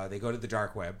 They go to the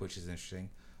dark web, which is interesting.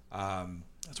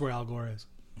 That's where Al Gore is.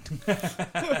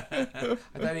 I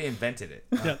thought he invented it.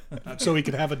 Yeah. So he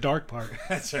could have a dark part.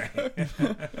 That's right.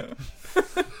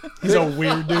 He's a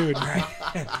weird dude.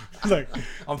 He's like,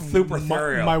 I'm super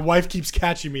thorough. my wife keeps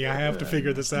catching me. I have to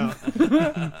figure this out.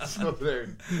 So they're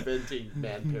inventing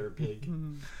Man Bear Pig.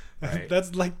 Right.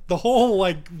 That's like the whole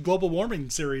like global warming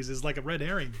series is like a red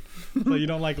herring. So you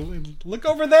don't like look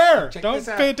over there. Check Don't this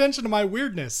out. pay attention to my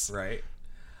weirdness. Right.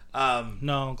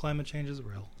 No, climate change is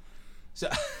real. So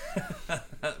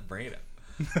bring it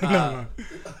up. No,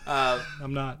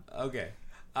 I'm not. Okay.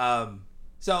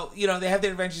 So they have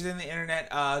their adventures in the internet.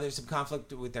 There's some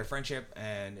conflict with their friendship,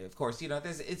 and of course,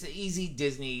 it's an easy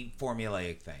Disney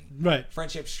formulaic thing. Right.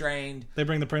 Friendship strained. They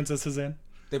bring the princesses in.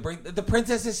 They bring the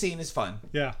princesses scene is fun.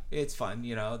 Yeah. It's fun.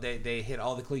 They hit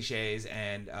all the cliches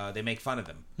and they make fun of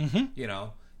them. Mm-hmm.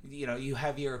 You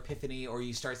have your epiphany, or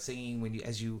you start singing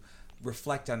as you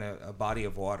reflect on a body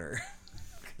of water.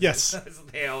 Yes. That's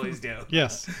what they always do.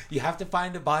 Yes. You have to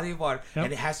find a body of water, Yep.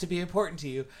 and it has to be important to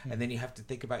you, and then you have to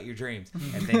think about your dreams,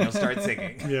 and then you'll start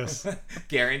singing. Yes.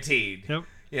 Guaranteed. Yep.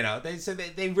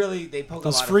 They really poke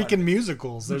Those a lot freaking of fun.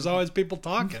 musicals. There's always people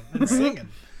talking and singing.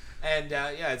 And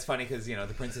it's funny because the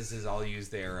princesses all use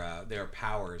their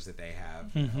powers that they have.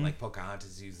 Mm-hmm. Like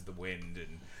Pocahontas uses the wind,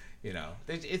 and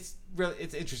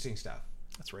it's interesting stuff.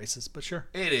 That's racist, but sure.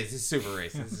 It is. It's super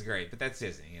racist. This is great, but that's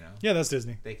Disney. Yeah, that's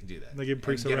Disney. They can do that. They give And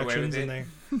priests get away erections with and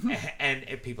it. they and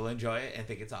if people enjoy it and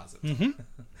think it's awesome.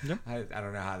 Mm-hmm. Yep. I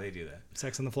don't know how they do that.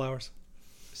 Sex and the Flowers.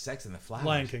 Sex in the Flowers.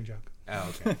 Lion King joke.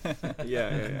 Oh, okay.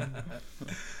 Yeah.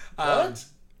 What?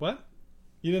 What?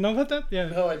 You didn't know about that? Yeah.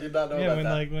 No, I did not know Yeah,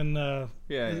 about when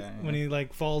that. when he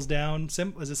like falls down.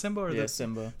 Was it Simba or Yeah,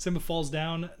 Simba. Simba falls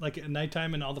down like at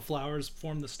nighttime and all the flowers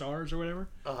form the stars or whatever.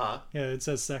 Uh-huh. Yeah, it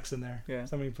says sex in there. Yeah.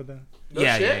 Somebody put that. No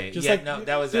yeah, shit? yeah. Just Yeah, like- no,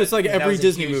 that was Just like that every was a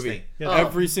Disney huge movie. thing. Yeah, Oh.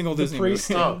 Every single The Disney priest,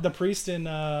 movie. Oh. the priest in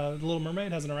The Little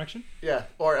Mermaid has an erection. Yeah,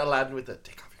 or Aladdin with the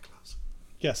take off your clothes.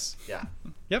 Yes. Yeah.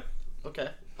 Yep. Okay.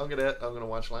 I'm gonna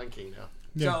watch Lion King now.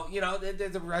 So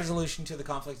there's a resolution to the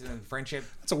conflict and the friendship.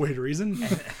 That's a weird reason.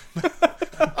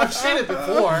 I've seen it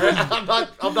before.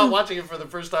 I'm not watching it for the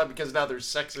first time because now there's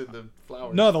sex in the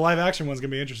flowers. No, the live action one's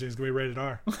gonna be interesting. It's gonna be rated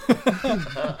R.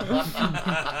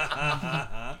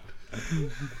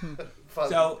 Fun.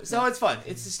 So it's fun.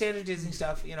 It's the standard Disney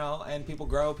stuff, and people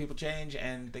grow, people change,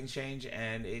 and things change,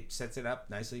 and it sets it up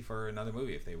nicely for another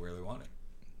movie if they really want it.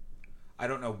 I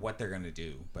don't know what they're gonna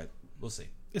do, but we'll see.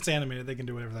 It's animated. They can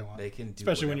do whatever they want. They can do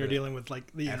Especially when you're whatever dealing with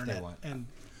like the F they internet want. and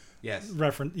Yes.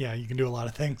 reference. Yeah, you can do a lot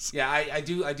of things. Yeah, I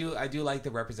do like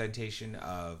the representation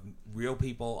of real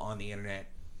people on the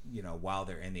internet, while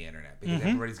they're in the internet, because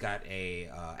everybody's got a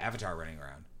avatar running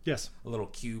around, Yes. a little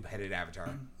cube-headed avatar,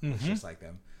 looks just like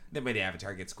them. Then when the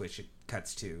avatar gets squished, it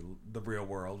cuts to the real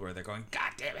world where they're going,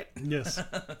 "God damn it!" Yes.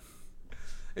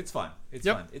 It's fun. It's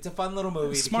Yep. fun. It's a fun little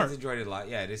movie. It's The smart. kids enjoyed it a lot.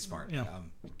 Yeah, it is smart. Yeah.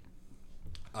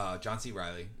 John C.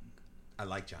 Reilly. I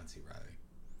like John C. Reilly.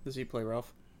 Does he play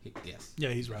Ralph? Yes. Yeah,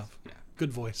 he's Ralph. Yeah.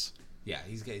 Good voice. Yeah,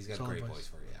 he's got a Solid great voice. voice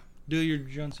for it. Yeah. Do your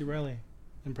John C. Reilly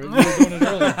impression. You were doing it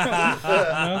earlier.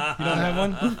 No? You don't have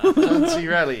one? John C.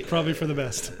 Reilly. Probably for the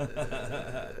best.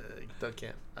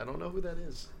 I don't know who that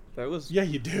is. That was Yeah,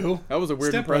 you do. that was a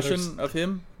weird Step impression Brothers. of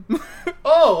him.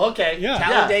 Oh, okay. Yeah.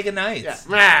 Talladega Nights.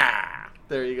 Yeah.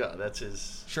 There you go. That's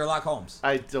his. Sherlock Holmes.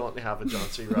 I don't have a John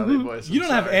C. Reilly voice. You don't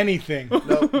have anything.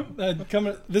 Nope.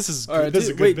 This is All right, this is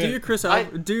a good wait. bit.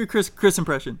 Do your Chris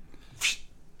impression.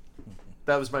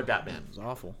 That was my Batman. It was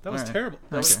awful. That was All right. terrible.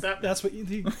 That was Okay. Batman. That's what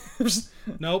you.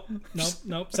 Nope.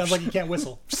 Sounds like you can't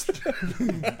whistle.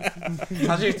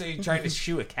 Sounds like you're trying to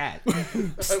shoo a cat.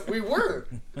 We were.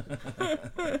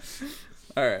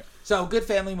 All right. So, good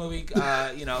family movie.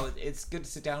 It's good to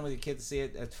sit down with your kids to see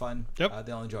it. It's fun. Yep.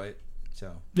 They'll enjoy it.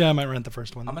 So, Yeah, I might rent the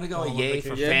first one. I'm going to go While a on yay for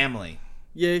vacation. family.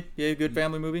 Yay, good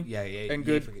family movie. Yeah, yay. And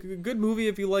yay good movie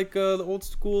if you like the old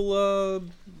school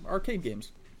arcade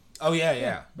games. Oh,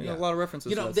 yeah. They got a lot of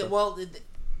references. to that stuff.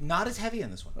 Not as heavy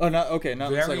in this one. Oh, not okay. Not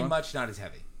the Very second one. much not as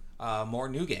heavy. More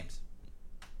new games.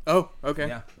 Oh, okay.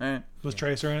 Yeah. All right. Was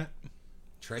Tracer in it?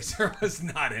 Tracer was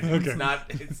not in it. Okay.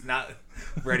 It's not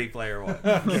Ready Player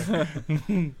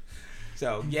One.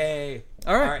 So, yay.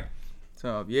 All right.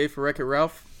 So, yay for Wreck-It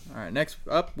Ralph. All right. Next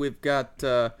up, we've got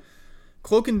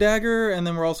Cloak and Dagger, and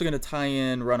then we're also going to tie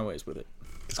in Runaways with it.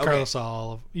 Because Okay. Carlos saw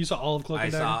all of. You saw all of Cloak I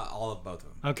and Dagger? saw all of both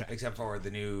of them. Okay. Except for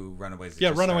the new Runaways. that Yeah,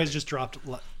 just Runaways started. just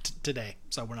dropped today,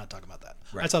 so we're not talking about that.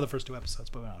 I Right. saw the first 2 episodes,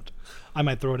 but I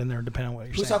might throw it in there depending on what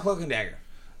you're Who saying. saw Cloak and Dagger?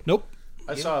 Nope.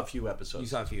 I saw a few episodes. You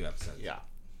saw a few episodes. Yeah.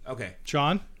 Okay.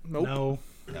 Sean? Nope. No.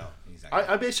 No. He's not.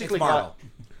 I basically it's Marvel.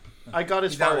 I got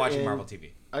as He's far not watching in, Marvel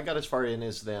TV. I got as far in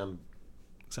as them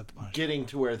Except the Punisher. getting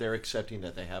to where they're accepting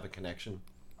that they have a connection.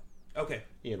 Okay.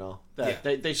 You know, that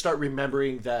Yeah. they start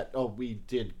remembering that, we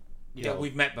did. You Yeah, know,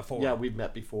 we've met before. Yeah, we've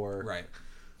met before. Right.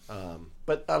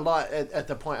 But a lot at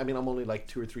the point. I mean, I'm only like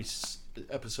 2 or 3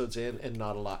 episodes in, and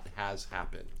not a lot has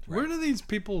happened. Where do these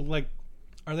people, like,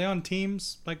 are they on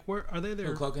teams? Like, where are they there?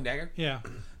 Who, Cloak and Dagger? Yeah.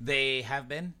 They have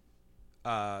been.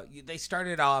 They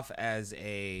started off as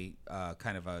a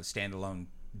kind of a standalone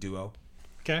duo,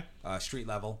 Okay. street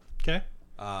level. Okay.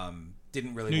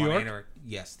 Didn't really New want to York? interact.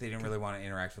 Yes, they didn't really want to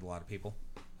interact with a lot of people.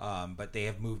 But they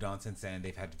have moved on since then.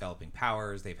 They've had developing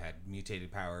powers. They've had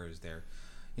mutated powers.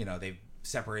 They've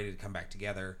separated, come back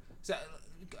together. So,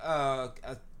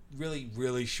 a really,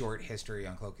 really short history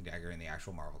on Cloak and Dagger in the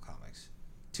actual Marvel comics.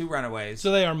 2 Runaways.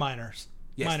 So they are minors.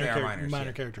 Yes, they are minors, Minor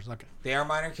yeah. characters. Okay. They are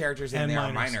minor characters and they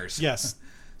are minors. Yes.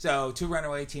 So 2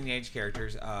 runaway teenage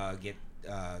characters get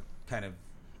kind of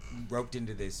roped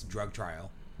into this drug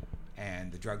trial,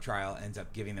 and the drug trial ends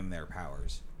up giving them their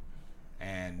powers.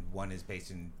 And one is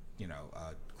based in,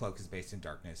 Cloak is based in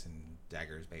darkness, and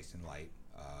Dagger is based in light.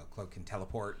 Cloak can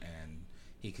teleport, and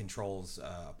he controls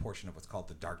a portion of what's called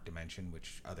the Dark Dimension,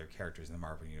 which other characters in the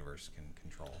Marvel Universe can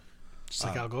control. Just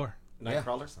like Al Gore.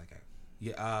 Nightcrawler. Just like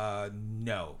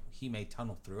no, he may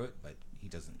tunnel through it, but he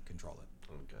doesn't control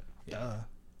it. Okay.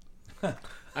 Duh.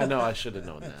 I know. I should have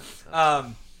known that.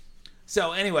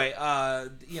 So anyway,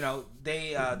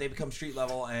 they become street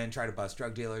level and try to bust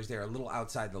drug dealers. They're a little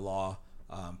outside the law.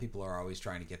 People are always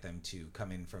trying to get them to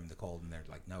come in from the cold, and they're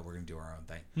like, no, we're going to do our own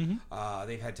thing.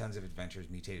 They've had tons of adventures,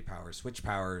 mutated powers, switch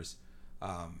powers.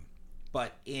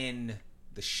 But in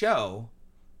the show,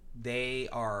 they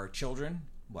are children,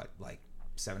 like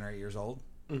 7 or 8 years old,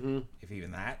 if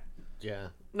even that. Yeah.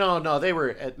 No, they were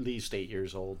at least 8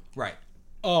 years old. Right.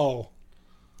 Oh.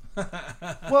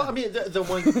 Well, I mean, the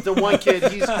one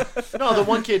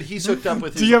kid he's hooked up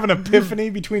with. Do you have an epiphany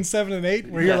between 7 and 8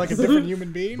 where you're like a different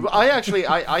human being? I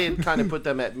had kind of put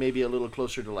them at maybe a little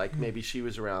closer to like maybe she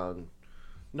was around.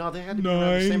 No, they had to be around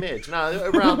the 9. same age. No,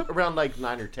 around like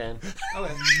 9 or 10.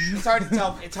 Okay. It's hard to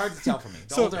tell. It's hard to tell for me.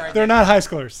 The So older I they're get- not high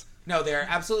schoolers. No, they're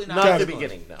absolutely not. Not at the high schoolers.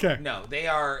 beginning. No. Okay. No, they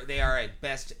are at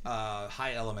best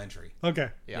high elementary. Okay.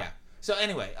 Yeah. So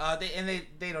anyway,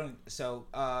 they don't. So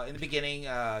in the beginning,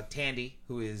 Tandy,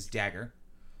 who is Dagger,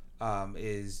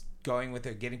 is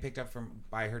getting picked up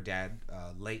by her dad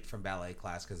late from ballet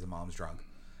class because the mom's drunk,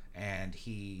 and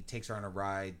he takes her on a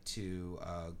ride to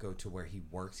go to where he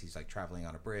works. He's like traveling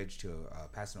on a bridge to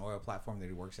past an oil platform that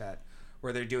he works at,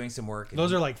 where they're doing some work. And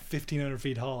Those are like 1,500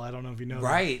 feet tall. I don't know if you know that.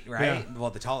 right. Yeah. Well,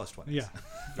 the tallest one. Is.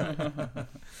 Yeah.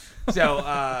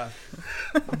 So,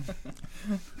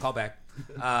 call back.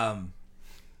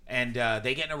 And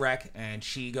they get in a wreck, and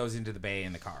she goes into the bay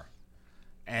in the car.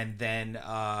 And then,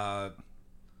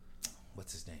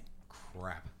 what's his name?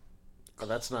 Crap. Oh,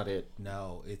 that's not it.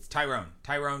 No, it's Tyrone.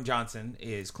 Tyrone Johnson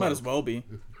is Cloak. Might as well be.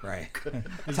 Right.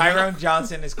 Tyrone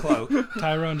Johnson is Cloak.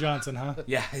 Tyrone Johnson, huh?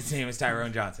 Yeah, his name is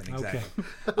Tyrone Johnson. Exactly.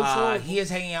 Okay. He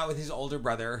is hanging out with his older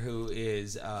brother, who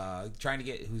is trying to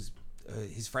get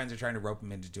his friends are trying to rope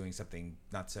him into doing something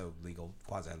not so legal,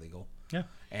 quasi-legal. Yeah.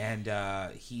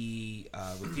 And he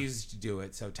refuses to do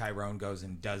it, so Tyrone goes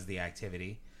and does the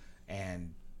activity,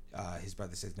 and his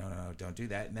brother says, no, don't do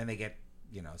that. And then they get,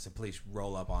 some police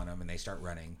roll up on him, and they start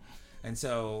running. And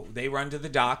so they run to the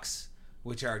docks,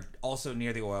 which are also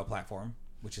near the oil platform,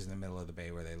 which is in the middle of the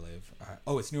bay where they live.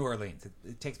 It's New Orleans.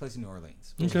 It takes place in New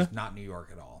Orleans, which is not New York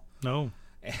at all. No.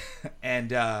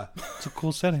 And It's a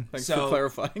cool setting. Thanks So, for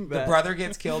clarifying that. the brother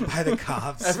gets killed by the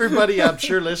cops. Everybody, I'm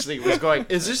sure, listening was going,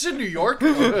 "Is this in New York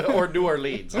or New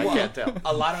Orleans?" I can't tell.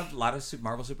 A lot of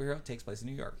Marvel superhero takes place in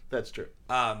New York. That's true.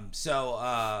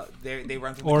 So they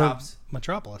run from the Or cops.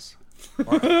 Metropolis.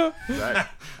 Right.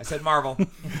 I said Marvel.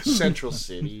 Central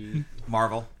City.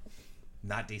 Marvel,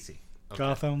 not DC.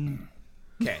 Gotham.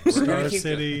 Okay, we're Star gonna keep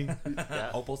City.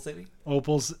 Opal City.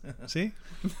 Opals. See?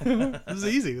 This is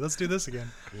easy. Let's do this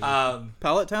again.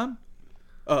 Pallet Town?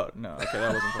 Oh, no. Okay,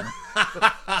 that wasn't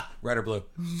funny. Red or blue.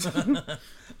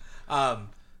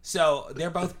 So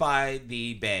they're both by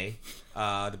the bay.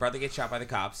 The brother gets shot by the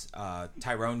cops.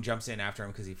 Tyrone jumps in after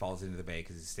him because he falls into the bay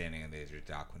because he's standing on the edge of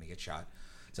the dock when he gets shot.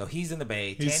 So he's in the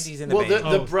bay. He's- Tandy's in the Well, bay.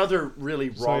 the brother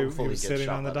really So he wrongfully was gets sitting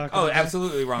shot on the by dock. Oh,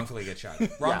 absolutely wrongfully gets shot.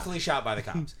 Wrongfully shot by the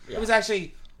cops. Yeah. It was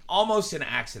actually almost an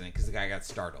accident because the guy got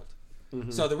startled.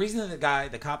 Mm-hmm. So the reason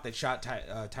that the cop that shot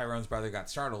Tyrone's brother got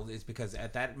startled is because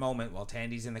at that moment, while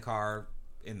Tandy's in the car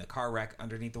wreck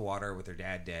underneath the water with her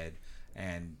dad dead,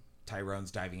 and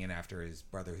Tyrone's diving in after his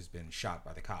brother who's been shot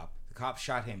by the cop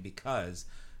shot him because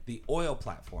the oil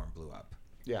platform blew up.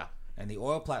 Yeah. And the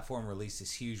oil platform released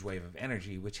this huge wave of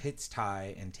energy, which hits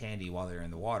Ty and Tandy while they're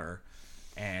in the water.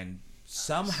 And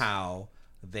somehow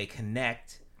they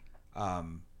connect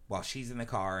while she's in the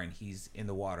car and he's in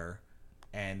the water.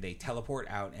 And they teleport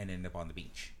out and end up on the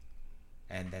beach.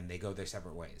 And then they go their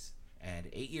separate ways. And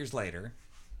 8 years later...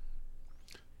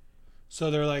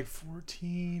 So they're like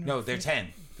 14? No, they're 10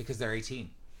 because they're 18.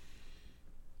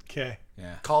 Okay.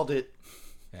 Yeah. Called it.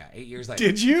 Yeah, 8 years later.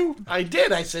 Did you? I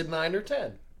did. I said 9 or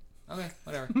 10. Okay,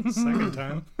 whatever. Second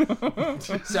time.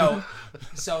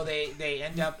 So they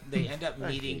end up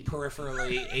meeting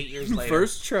peripherally 8 years later.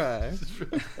 First try.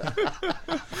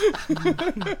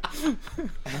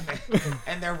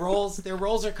 And their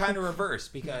roles are kind of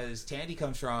reversed because Tandy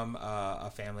comes from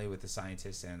a family with a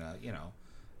scientist and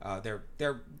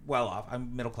they're well off.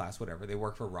 I'm middle class, whatever. They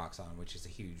work for Roxxon, which is a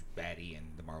huge baddie in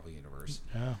the Marvel universe.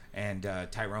 Yeah. And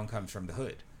Tyrone comes from the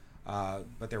hood.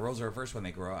 But their roles are reversed when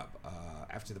they grow up.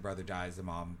 After the brother dies, the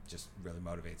mom just really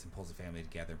motivates and pulls the family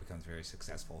together and becomes very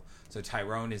successful. So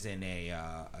Tyrone is in a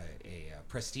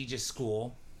prestigious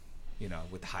school,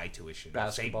 with high tuition.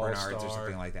 Basketball St. Bernard's star. or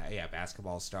something like that. Yeah,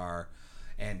 basketball star.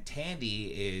 And Tandy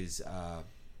is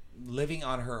living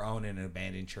on her own in an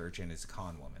abandoned church and is a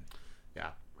con woman.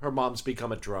 Yeah. Her mom's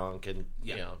become a drunk and,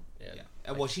 Yeah.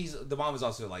 Well, the mom is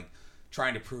also like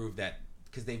trying to prove that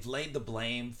because they've laid the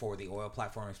blame for the oil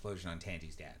platform explosion on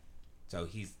Tandy's dad. So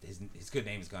his good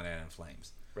name has gone out in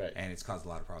flames. Right. And it's caused a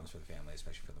lot of problems for the family,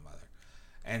 especially for the mother.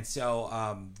 And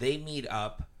so they meet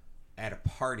up at a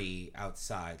party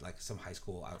outside, like some high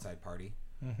school outside party.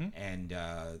 Mm-hmm.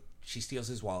 And she steals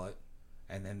his wallet.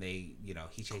 And then he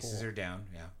chases her down.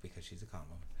 Yeah, because she's a con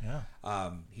woman.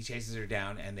 Yeah. He chases her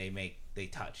down and they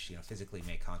touch, physically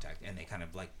make contact. And they kind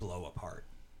of like blow apart.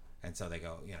 And so they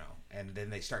go, and then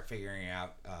they start figuring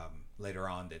out later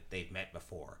on that they've met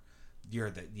before.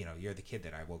 You're the kid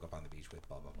that I woke up on the beach with,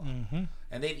 blah, blah, blah. Mm-hmm.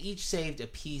 And they've each saved a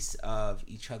piece of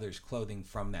each other's clothing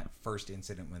from that first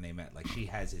incident when they met. Like she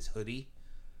has his hoodie,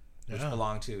 which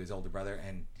belonged to his older brother,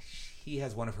 and he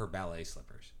has one of her ballet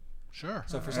slippers. Sure.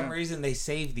 So for some reason, they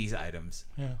saved these items.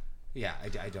 Yeah. Yeah, I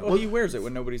don't Well, he wears it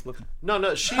when nobody's looking.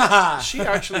 No, she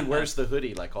actually wears the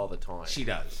hoodie like all the time. She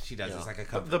does. She does. Yeah. It's like a But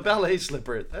comfort. the ballet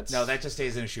slipper, No, that just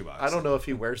stays in a shoebox. I don't know if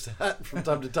he wears that from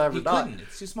time to time or He not. couldn't.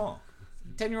 It's too small.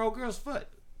 10-year-old girl's foot.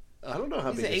 I don't know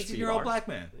how He's big an his feet 18-year-old are. black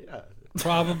man. Yeah.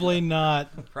 Probably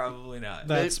not Probably not.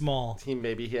 that small.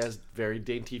 Maybe he has very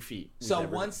dainty feet. We So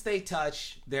never know. once they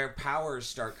touch, their powers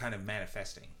start kind of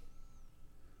manifesting.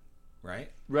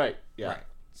 Right? Right. Yeah. Right.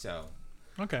 So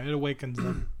Okay, it awakens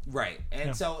them. right. And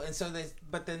Yeah. so they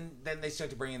but then they start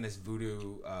to bring in this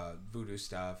voodoo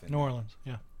stuff and New Orleans.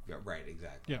 Yeah. Yeah, right,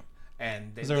 exactly. Yeah.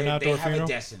 And Is there an outdoor have funeral? a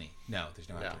destiny. No, there's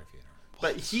no outdoor funeral.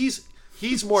 But he's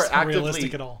more It's not actively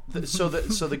realistic at all. So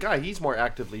the guy, he's more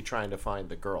actively trying to find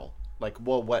the girl. Like,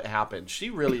 well, what happened? She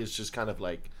really is just kind of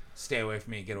like, Stay away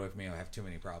from me, get away from me, I have too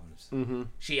many problems. Mm-hmm.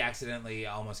 She accidentally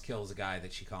almost kills a guy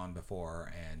that she conned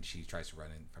before, and she tries to run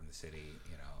in from the city,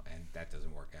 and that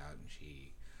doesn't work out, and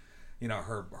she,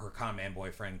 her con man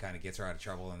boyfriend kind of gets her out of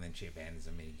trouble, and then she abandons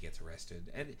him, and he gets arrested.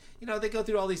 And, they go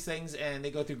through all these things, and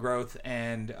they go through growth,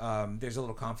 and there's a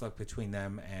little conflict between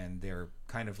them, and they're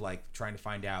kind of like trying to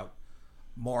find out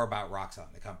more about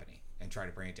Roxxon, the company, and try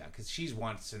to bring it down, because she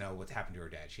wants to know what's happened to her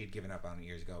dad. She had given up on it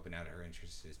years ago, but now her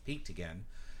interest is peaked again.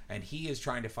 And he is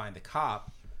trying to find the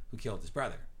cop who killed his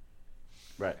brother.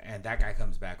 right. And that guy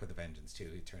comes back with a vengeance, too.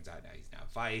 It turns out now he's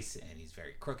Vice, and he's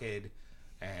very crooked.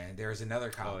 And there's another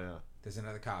cop. Oh, yeah. There's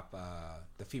another cop,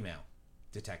 the female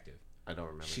detective. I don't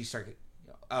remember. She starts...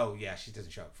 Oh, yeah, she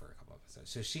doesn't show up for a couple episodes.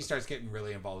 So she starts getting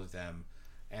really involved with them.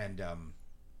 And,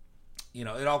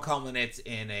 it all culminates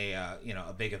in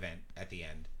a big event at the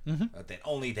end that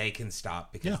only they can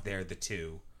stop because they're the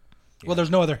two. Well,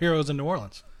 there's no other heroes in New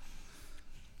Orleans.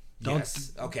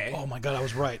 Yes. Okay. Oh my God, I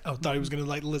was right. I thought he was going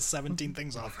to list 17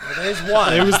 things off. There's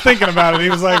one. He was thinking about it. He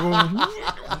was like, well,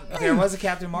 There was a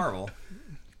Captain Marvel.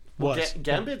 what?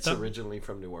 Gambit's originally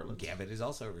from New Orleans. Gambit is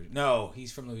also no.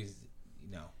 He's from Louisiana.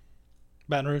 No,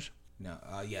 Baton Rouge. no.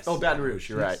 Yes. Oh, Baton Rouge.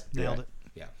 You're right. You're Nailed right.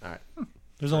 it. Yeah. All right.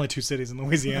 There's only 2 cities in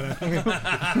Louisiana.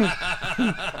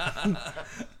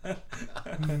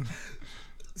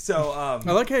 So I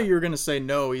like how you were gonna say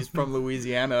no. He's from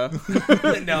Louisiana.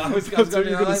 no, I was going to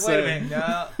you were gonna like, wait a say. minute.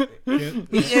 No,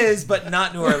 he is, but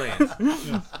not New Orleans.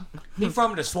 He's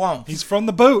from the swamp. He's from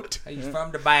the boot. He's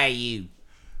from the bayou.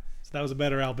 So that was a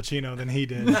better Al Pacino than he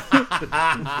did.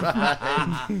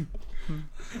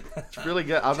 It's really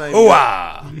good. I'm not even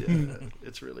Ooh-ah. Yeah,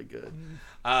 it's really good.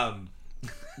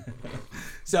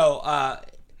 So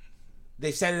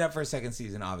they've set it up for a second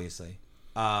season. Obviously,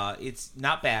 it's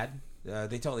not bad.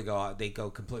 They totally go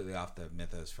completely off the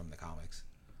mythos from the comics.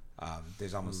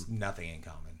 There's almost nothing in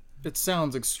common. It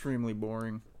sounds extremely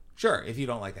boring. Sure, if you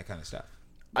don't like that kind of stuff.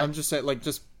 I'm just saying, like,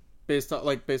 just based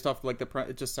off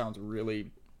it just sounds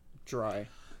really dry.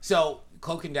 So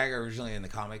Cloak and Dagger originally in the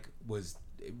comic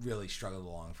it really struggled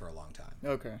along for a long time.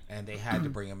 Okay. And they had to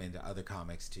bring them into other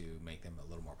comics to make them a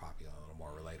little more popular, a little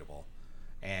more relatable.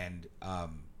 And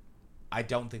I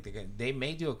don't think they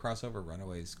may do a crossover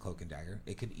Runaways Cloak and Dagger.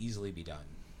 It could easily be done.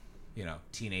 You know,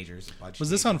 teenagers. Was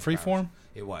this on Freeform?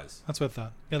 It was. That's what I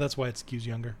thought. Yeah, that's why it skews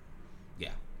younger. Yeah.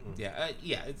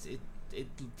 Yeah. It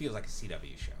feels like a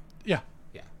CW show. Yeah.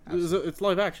 Yeah. It's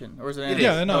live action, or is it? It animated? is.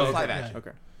 Yeah, no, It's okay. live action.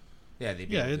 Okay. Yeah, they'd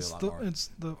be Yeah, able to it's do a lot the more. it's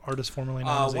the artist formerly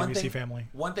known as ABC Family.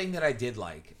 One thing that I did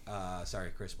like, sorry,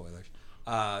 Chris, spoilers.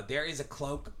 There is a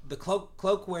cloak. The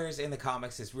cloak wears in the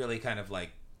comics is really kind of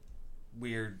like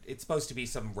weird. It's supposed to be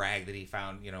some rag that he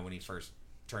found, you know, when he first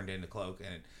turned into Cloak,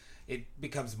 and it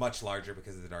becomes much larger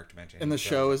because of the Dark Dimension. In the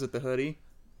show, is it the hoodie?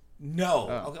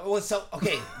 No. Oh.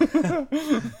 Okay. Well,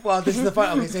 well, this is the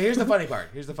fun. Okay, so here's the funny part.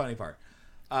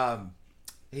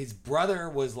 His brother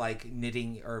was like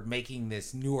knitting or making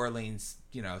this New Orleans,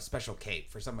 you know, special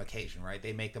cape for some occasion, right?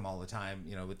 They make them all the time,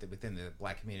 you know, within the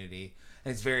black community,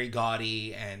 and it's very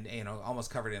gaudy and, you know,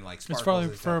 almost covered in like sparkles. It's probably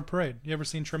and for a stuff. parade. You ever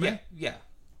seen Treme? Yeah.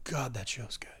 God, that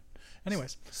show's good.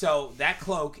 Anyways, So that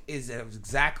cloak is an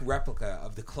exact replica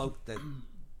of the cloak that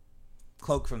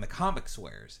Cloak from the comics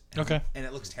wears. And, Okay. And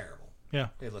it looks terrible. yeah.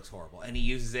 It looks horrible. And he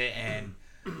uses it, and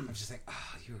I'm just like,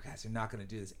 oh, you guys are not going to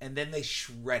do this. And then they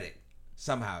shred it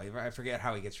somehow. I forget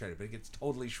how he gets shredded, but it gets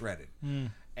totally shredded.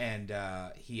 And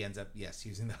he ends up,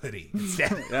 using the hoodie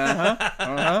instead.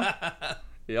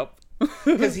 Yep.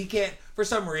 Because he can't, for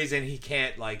some reason, he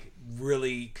can't, like,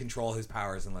 really control his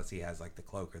powers unless he has, like, the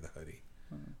cloak or the hoodie.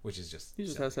 Which is just... He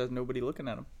just has nobody looking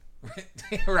at him.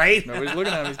 right? Nobody's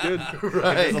looking at him. He's good.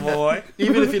 Right. Invisible boy.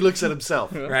 Even if he looks at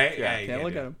himself. Right? Yeah, you Can't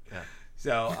look do at it. him.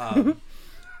 So,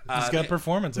 He's got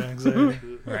performance anxiety.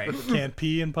 right. Can't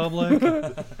pee in public.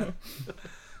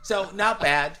 So not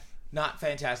bad, not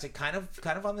fantastic. Kind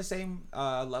of on the same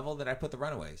level that I put the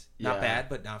Runaways. Not Yeah. bad,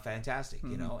 but not fantastic.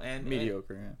 You know, and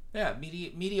Mediocre. Yeah.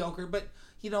 mediocre. But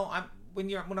you know,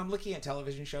 when I'm looking at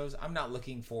television shows, I'm not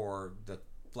looking for the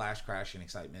flash crash and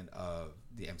excitement of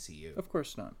the MCU. Of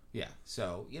course not. Yeah.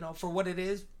 So you know, for what it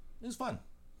is, it was fun.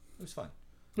 It was fun.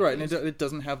 Right, and it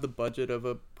doesn't have the budget of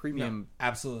a premium.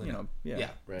 Absolutely. You not. know, yeah.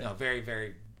 Right. No, very,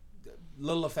 very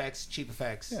little effects, cheap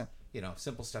effects. Yeah. You know,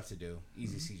 simple stuff to do,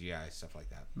 easy CGI, stuff like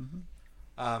that.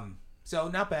 So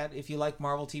not bad. If you like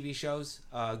Marvel TV shows,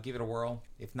 give it a whirl.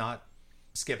 If not,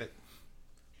 skip it,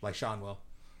 like Sean will.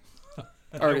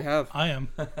 I already have. I am.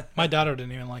 My daughter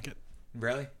didn't even like it.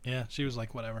 Really? Yeah, she was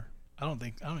like, whatever. I don't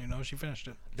even know if she finished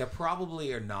it. They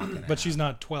probably are not going to. But she's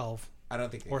not 12 I don't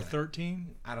think. or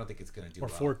 13 I don't think it's going to do. or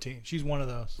well. 14. She's one of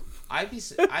those. I'd be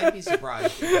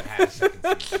surprised if it had a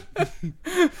second season.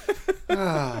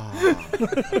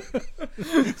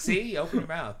 See, you open your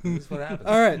mouth. This is what happens.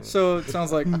 All right, so it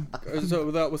sounds like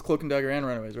that was Cloak and Dagger and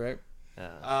Runaways, right?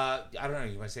 I don't know.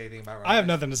 You want to say anything about? I have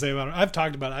nothing to say about it. I've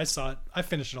talked about it. I saw it. I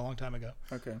finished it a long time ago.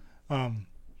 Okay.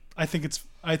 I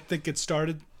think it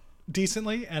started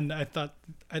decently, and I thought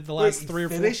the last three or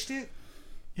four. Finished it?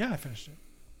 Yeah, I finished it.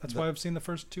 That's why I've seen the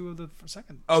first two of the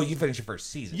second. Oh, you finished your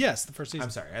first season. Yes, the first season. I'm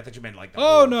sorry. I thought you meant like. The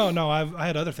Oh whole- no, I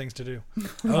had other things to do.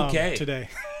 Okay. Today,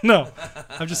 no,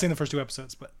 I've just seen the first two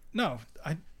episodes, but no,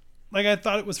 I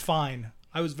thought it was fine.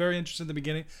 I was very interested in the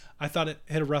beginning. I thought it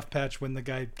hit a rough patch when the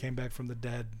guy came back from the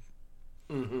dead.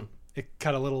 Mm-hmm. It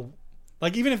got a little,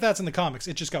 like, even if that's in the comics,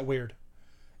 it just got weird,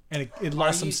 and it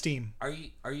lost some steam. Are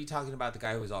you talking about the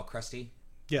guy who was all crusty?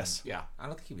 Yes, Yeah. I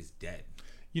don't think he was dead.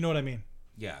 you know what I mean.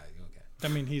 Yeah. Okay. I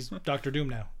mean, he's Doctor Doom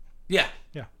now. Yeah.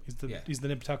 Yeah, Yeah. he's the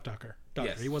Nip Tuck Doctor.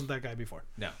 Yes. He wasn't that guy before.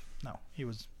 No. No, he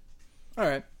was. All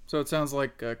right. So it sounds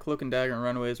like Cloak and Dagger and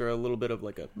Runaways are a little bit of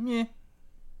like a meh.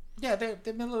 Yeah, they're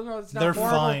middle of the road. It's not They're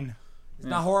horrible. fine. It's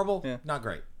not horrible. Yeah. Not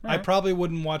great. I probably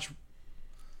wouldn't watch.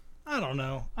 I don't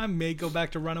know. I may go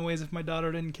back to Runaways if my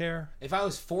daughter didn't care. If I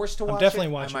was forced to watch definitely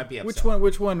it, watching. I might be upset.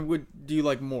 Which one do you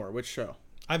like more? Which show?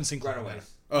 I haven't seen Cloak and Runaways.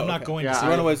 Dagger. Oh, I'm not okay. going Yeah, to see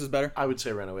Runaways is better. I would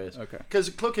say Runaways. Okay. Because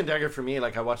Cloak and Dagger for me,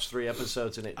 like I watched 3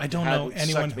 episodes and it. I don't know hadn't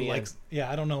anyone sucked who me in. likes.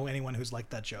 Yeah, I don't know anyone who's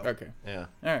liked that show. Okay. Yeah. All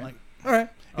right. Like- All right.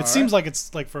 It seems like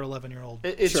it's like for 11-year-old.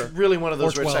 It's Sure. really one of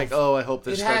those Or where it's like, 12. oh, I hope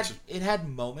this starts. It had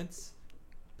moments,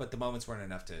 but the moments weren't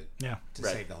enough to Yeah.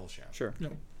 Right. save the whole show. Sure.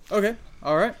 Yep. Okay.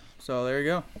 All right. So there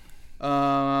you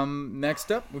go.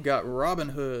 Next up, we got Robin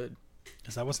Hood.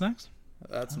 Is that what's next?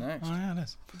 That's next. Oh yeah, it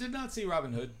is. Did not see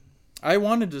Robin Hood. I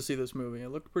wanted to see this movie. It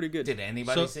looked pretty good. Did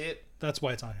anybody So- see it? That's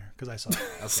why it's on here because I saw it.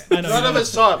 Okay. I know None you of know us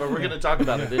saw it, but we're going to talk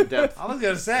about it in depth. I was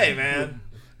gonna say, man,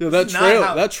 Yo, that This is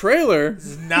not how- trailer. this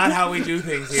is not how we do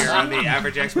things here on the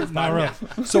Average Experts Not real.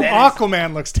 podcast. So That is-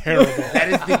 Aquaman looks terrible. That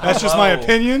is the That's just my below.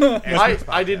 opinion.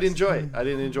 I didn't enjoy it. I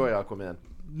didn't enjoy Aquaman.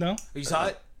 No. You saw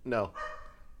it? No.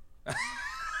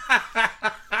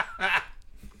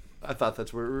 I thought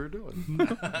that's what we were doing.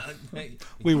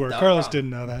 We were. No Carlos problem. didn't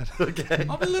know that. Okay.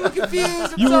 I'm a little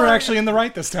confused. I'm You were sorry. actually in the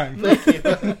right this time.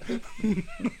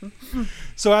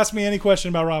 So ask me any question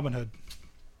about Robin Hood.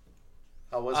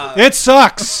 How was It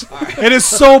sucks. It is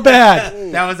so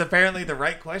bad. That was apparently the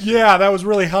right question. Yeah, that was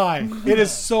really high. It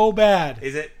is so bad.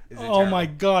 Is it? Is it Oh my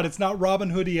god, it's not Robin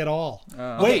Hoodie at all.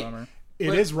 Wait, bummer.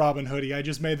 it is Robin Hoodie. I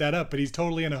just made that up, but he's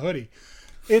totally in a hoodie.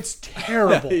 It's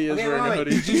terrible. He is Okay, wearing a wait.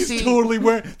 hoodie. Did you see? Totally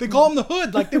wear. They call him the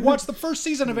Hood. Like they watched the first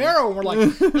season of Arrow and we're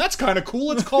like, that's kind of cool.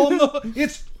 Let's call him the Hood.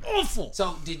 It's awful.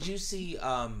 So, did you see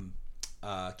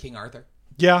King Arthur?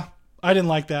 Yeah, I didn't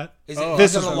like that. Is it,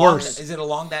 This it is along, worse. Is it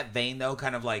along that vein though?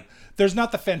 Kind of like, There's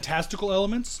not the fantastical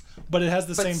elements, but it has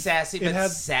the but same. sassy, It but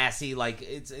has. sassy. Like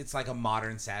it's like a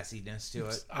modern sassiness to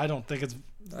it. I don't think it's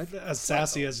as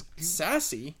sassy as.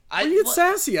 Sassy? I- Where do you get well,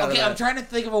 sassy out Okay, of that? I'm trying to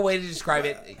think of a way to describe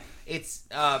it. It's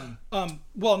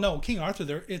Well, no, King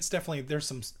Arthur. It's definitely there's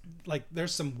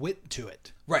some wit to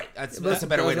it. right. That's a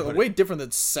better way to put way it. different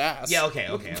than sass. Yeah. Okay.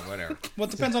 Whatever. Well,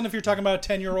 it depends on if you're talking about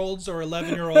 10-year-olds or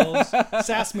 11-year-olds.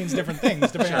 Sass means different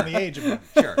things depending on the age of them.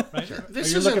 Sure. Right? Sure. This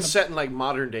Are you isn't looking- set in like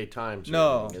modern day times. Or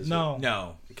No. anything, is No.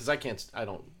 No. it? Because I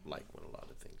don't like when a lot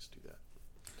of things do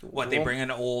that. What they bring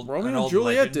an old Romeo an and old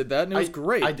Juliet legend? did that, and it was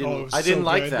great. Oh, I it didn't. was I didn't so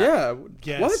like good. that. Yeah.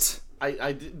 Yes. What?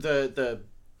 I did the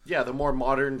more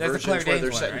modern That's the versions Claire where they're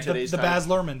Danes set one, in right? today's The time. Baz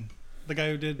Luhrmann, the guy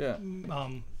who did. Yeah.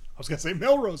 I was gonna say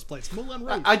Melrose Place, Moulin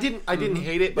Rouge. I didn't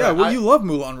hate it. But Yeah. Well, I- you love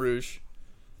Moulin Rouge.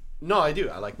 No, I do.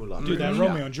 I like Mulan. Dude, that Yeah.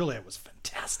 Romeo and Juliet was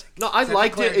fantastic. No, I that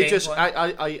liked the Claire it. It Danes just one?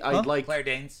 I like. Claire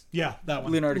Danes. Yeah, that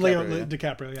one. Leonardo DiCaprio,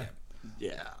 DiCaprio, yeah.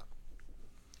 Yeah.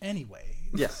 Anyway,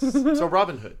 Yes. So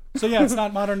Robin Hood. so yeah, it's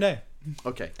not modern day.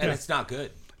 Okay. And it's not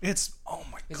good. It's oh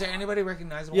my Is god. there anybody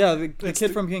recognizable? Yeah, the It's kid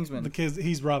the- from Kingsman. The kids,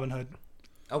 he's Robin Hood,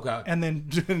 Okay. and then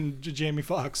Jamie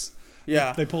Foxx.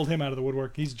 yeah. They pulled him out of the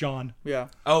woodwork. He's John. Yeah.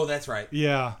 Oh, that's right.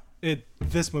 Yeah,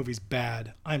 this movie's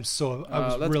bad. I was that's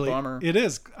a really. bummer. It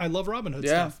is. I love Robin Hood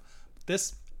Yeah.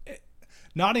 stuff.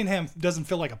 Nottingham doesn't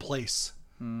feel like a place.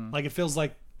 Hmm. Like it feels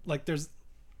like there's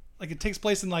like it takes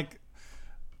place in like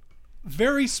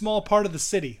very small part of the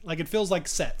city. Like it feels like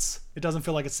sets. It doesn't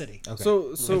feel like a city. Okay.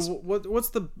 So what's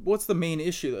the main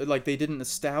issue? Like they didn't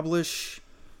establish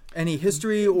any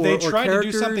history or They or tried to do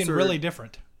characters, something or- really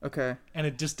different, Okay. and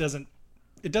it just doesn't.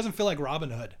 It doesn't feel like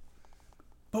Robin Hood.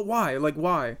 But why? Like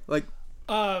why? Like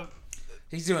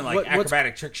He's doing like what's-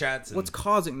 acrobatic trick shots. And, what's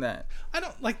causing that? I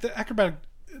don't like the acrobatic.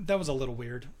 That was a little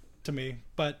weird to me,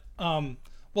 but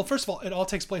well, first of all, it all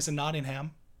takes place in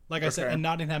Nottingham. Like I said, Okay. and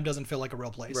Nottingham doesn't feel like a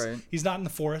real place. Right. He's not in the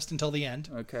forest until the end.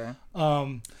 Okay.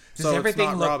 does so it's everything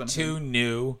not look Robin too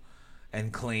new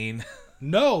and clean?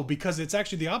 No, because it's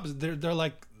actually the opposite. They're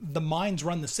like the mines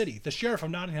run the city. The sheriff of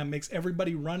Nottingham makes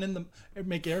everybody run in the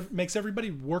makes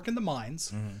everybody work in the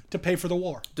mines to pay for the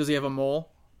war. Does he have a mole?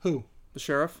 Who? The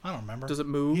sheriff? I don't remember. Does it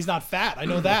move? He's not fat. I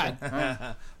know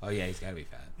that. Oh yeah, he's got to be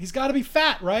fat. He's got to be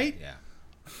fat, right? Yeah,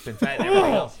 been fat in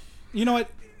everything else. You know what?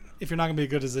 If you're not gonna be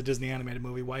good as a Disney animated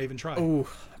movie, why even try? Ooh,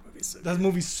 that movie's so That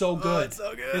movie's so good. it's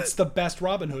so good. It's the best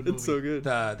Robin Hood movie. It's so good.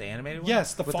 The animated one.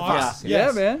 Yes, the With fox. fox.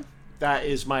 Yes. Yeah, man. That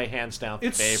is my hands down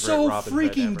It's favorite so Robin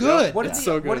Hood freaking ever. good. What are It's the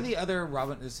so What are good. the other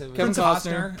Robin? Kevin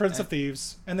Costner, Prince of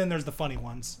Thieves, and then there's the funny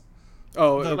ones.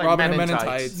 Oh, The- like Robin Men Hood in Men in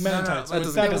Tights. Tights. Men in No, Tights. that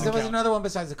doesn't That count. doesn't there was count. another one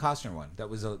besides the Costner one that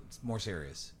was more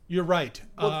serious. You're right,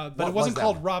 but what it was wasn't that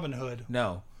called one? Robin Hood.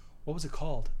 No, What was it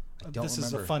called? don't This is a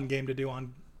remember. fun game to do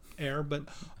on air, but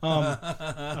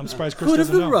I'm surprised Chris What are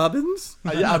doesn't the know. Robins?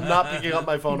 I'm not picking up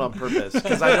my phone on purpose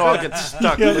because I know I'll get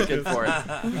stuck Yeah. looking for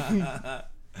it.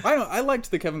 I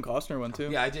liked the Kevin Costner one too.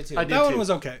 yeah, I did too. I did. That one too.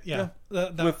 was okay. Yeah,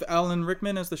 With Alan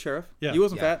Rickman as the sheriff. Yeah. He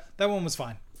wasn't Yeah. fat. that one was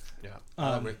fine. Yeah.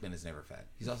 Alan Rickman is never fat.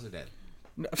 He's also dead.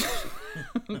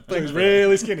 He was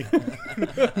really skinny.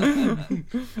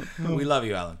 We love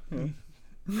you, Alan.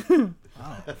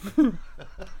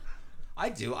 I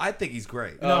do. I think he's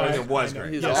great. No, it was I know.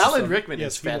 great. He's Yes. awesome. Alan Rickman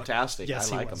Yes, is he was. fantastic. Yes,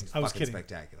 I he like was. him. I was Fucking kidding.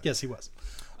 spectacular. Yes, he was.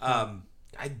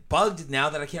 I bugged now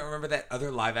that I can't remember that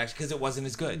other live action because it wasn't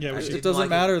as good. Yeah, I it just It didn't doesn't like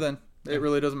matter then. It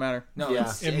really doesn't matter. No,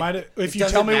 Yeah. It might. If you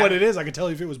doesn't tell me what matter. it is, I can tell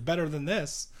you if it was better than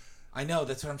this. I know.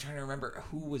 That's what I'm trying to remember.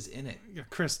 Who was in it? Yeah,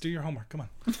 Chris, do your homework. Come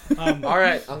on. All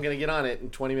right, I'm gonna get on it in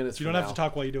 20 minutes. You don't have to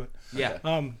talk while you do it. Yeah.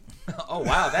 Um, Oh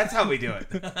wow, that's how we do it.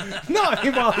 no,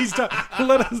 while he's talking,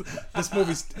 let us. This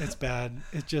movie's it's bad.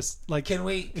 It's just like Can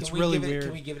we? It's Can we really give it, weird.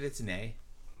 Can we give it its nay?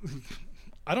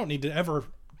 I don't need to ever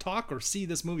talk or see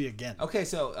this movie again. Okay,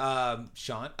 so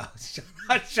Sean. Oh,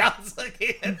 Sean's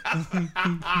looking. Yeah,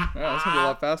 that's gonna be a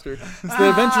lot faster. It's the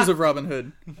Adventures of Robin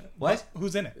Hood. What?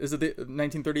 Who's in it? Is it the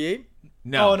 1938?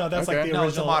 No. Oh no, that's like Okay. the No,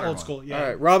 it's a original modern old one. school. Yeah. All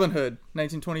right, Robin Hood,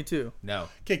 1922. No.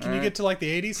 Okay, can you get to like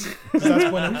the 80s? 'Cause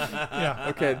that's when. Yeah.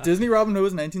 Okay, Disney Robin Hood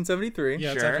was 1973.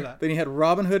 Yeah, it's Sure. after that. Then you had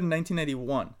Robin Hood in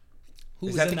 1981. Who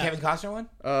Is was that in the Kevin Costner one?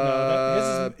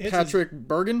 his is- Patrick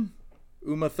Bergen,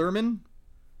 Uma Thurman.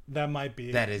 That might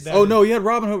be. That is- Oh no, you had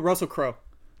Robin Hood, Russell Crowe.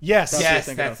 Yes. That's Yes,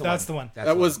 what that's the one. That's the one. That's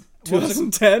That the was one.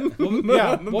 2010.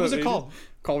 Yeah. What was it called?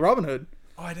 Called Robin Hood.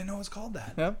 Oh, I didn't know it was called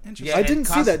that. Yeah. Interesting. Yeah, I and didn't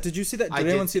see Cost- that. Did you see that? Did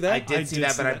anyone see that? I did I see did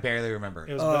that, see but I that. barely remember.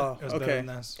 It was, Oh, it was better okay. than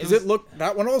this. Because it looked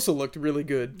that one also looked really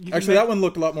good. can Actually, make- that one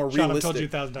looked a lot more Sean, I've realistic. told you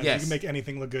 1,000 times. Yes. You can make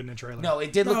anything look good in a trailer. No,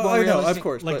 it did look No, more I know, realistic. of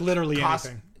course, like but, literally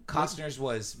anything. Costner's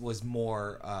was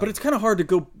more. but it's kind of hard to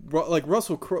go like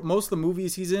Russell Crowe. Most of the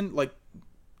movies he's in, like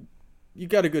you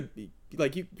got a good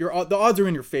like the odds are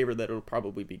in your favor that it'll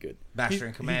probably be good. Master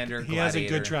and Commander. He has a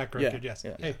Gladiator. good track record. Yeah, Yes.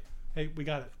 yeah. Hey, we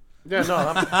got it. Yeah,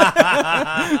 no.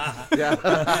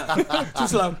 Yeah. Too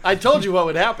slow. I told you what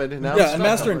would happen, and now Yeah, it's and not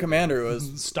Master and over. Commander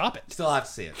was Stop it. Still have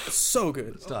to see it. so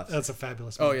good. Still have to see it. That's a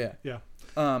fabulous Oh movie. yeah.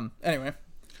 Yeah. Anyway,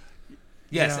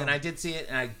 Yes, Yeah. and I did see it,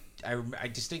 and I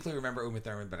distinctly remember Uma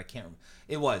Thurman, but I can't remember.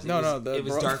 It was. It was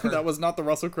bro- darker. That was not the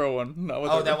Russell Crowe one. No,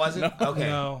 Oh, that wasn't? No. Okay.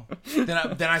 No.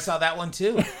 Then I saw that one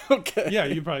too. Okay. Yeah,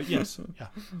 you probably yes. Yeah.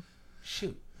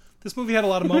 Shoot. This movie had a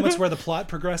lot of moments where the plot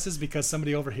progresses because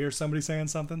somebody overhears somebody saying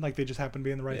something, like they just happen to be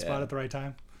in the right Yeah. spot at the right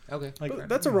time. Okay. Like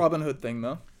That's a Robin Hood thing,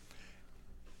 though.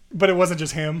 but it wasn't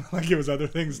just him. Like it was other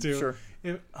things too. Sure.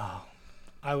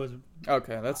 I was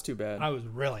Okay, that's too bad.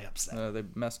 really upset. They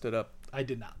messed it up. I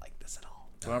did not like this at all.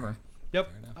 Bummer. Yep.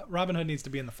 Robin Hood needs to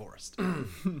be in the forest.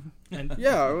 And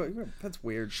Yeah, that's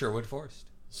weird. Sherwood Forest.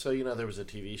 So there was a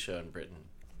TV show in Britain,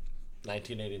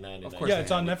 1989. Of course yeah, they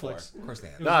it's had on it Netflix. Of course they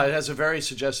have. No, it has a very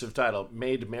suggestive title: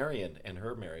 "Maid Marian and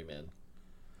Her Merry Men."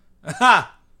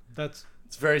 Ha! That's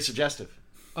It's very suggestive.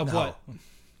 of No. what?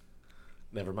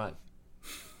 Never mind.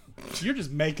 You're just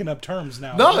making up terms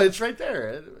now. No, it's right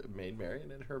there. Maid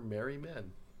Marian and Her Merry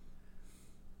Men.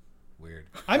 Weird.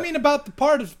 I mean about the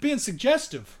part of being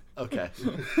suggestive. Okay.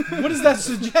 What does that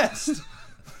suggest?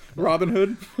 Robin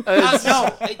Hood.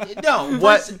 No.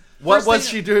 What First was thing-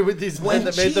 she doing with these men When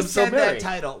that she made them so said merry? that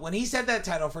title, when he said that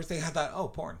title, first thing I thought, oh,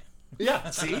 porn. Yeah,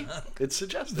 see, it's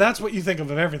suggestive. That's what you think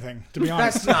of everything, to be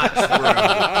honest. That's not true.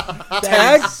 That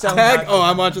Tag. is so Tag. not Oh,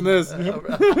 I'm watching this. What?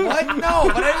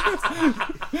 No, but I,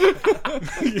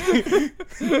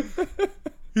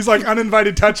 He's like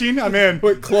uninvited touching. I'm in.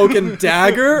 Wait, Cloak and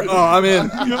Dagger. Oh, I'm in.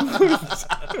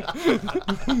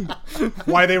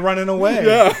 Why they running away?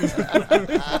 Yeah.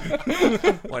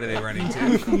 what are they running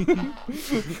to?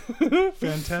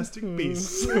 Fantastic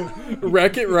Beasts.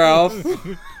 Wreck It Ralph.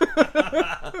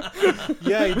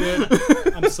 Yeah, he did.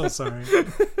 I'm so sorry.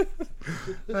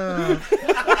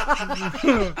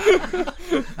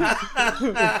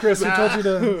 Chris, who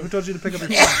told you to pick up your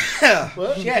phone?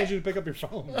 What? Who told you to pick up your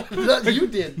phone? You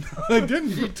did. I didn't.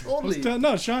 You told me.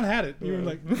 No, Sean had it. You were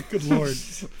like, good lord.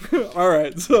 All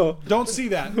right, so Don't see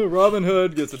that. Robin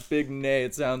Hood gets a big nay.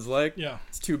 It sounds like. Yeah.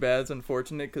 It's too bad. It's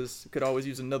unfortunate because could always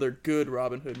use another good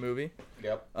Robin Hood movie.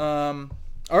 Yep.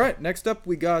 All right, next up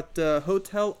we got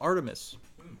Hotel Artemis,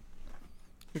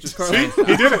 which is Carl. See?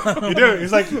 He did it. He did it.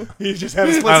 He's like, he just had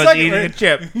a split I was second. eating a right?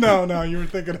 chip. No, you were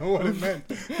thinking of what it meant.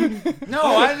 No,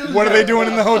 I didn't. What are they doing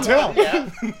in the hotel?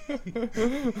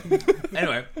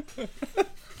 Anyway,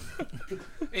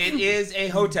 it is a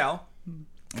hotel,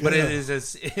 but it is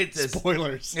it's a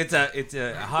Spoilers. it's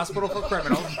a hospital for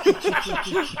criminals.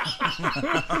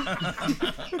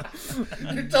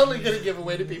 You're totally gonna give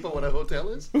away to people what a hotel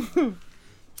is.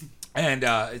 And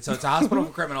so it's a hospital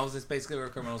for criminals. It's basically where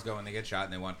criminals go when they get shot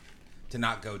and they want to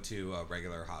not go to a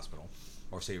regular hospital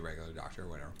or see a regular doctor or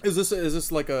whatever. Is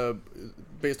this like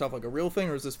based off like a real thing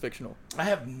or is this fictional?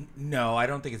 I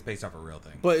don't think it's based off a real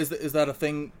thing. But is that a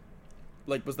thing?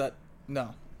 Like, was that?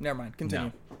 No, never mind.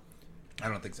 Continue. No, I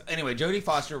don't think so. Anyway, Jodie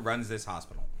Foster runs this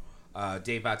hospital.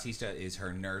 Dave Bautista is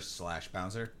her nurse /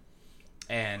 bouncer,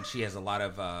 and she has a lot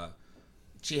of.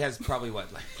 She has probably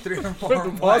what, like 3 or 4.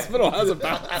 The hospital has a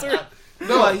bouncer.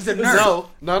 No, he's a nurse. No,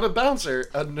 not a bouncer.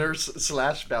 A nurse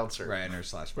 / bouncer. Right, a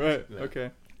nurse / bouncer. Right. Okay.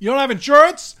 You don't have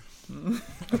insurance?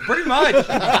 Pretty much.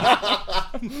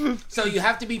 So you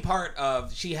have to be part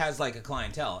of. She has like a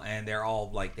clientele, and they're all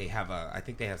like they have a. I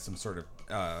think they have some sort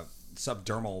of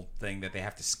subdermal thing that they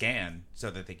have to scan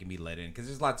so that they can be let in because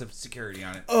there's lots of security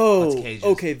on it. Lots of Oh, cages.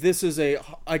 okay. This is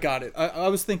I got it. I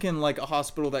was thinking like a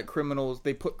hospital that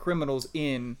they put criminals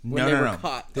in when they were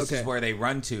caught. This okay. is where they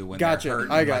run to when Gotcha. they're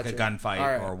hurt I in like a gotcha. gunfight All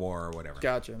right. or a war or whatever.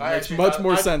 Gotcha. I Makes actually much thought-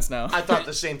 more I- sense now. I thought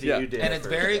the same thing Yeah. you did. And at it's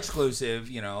first. very exclusive,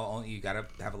 you know. You got to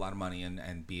have a lot of money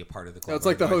and be a part of the club. It's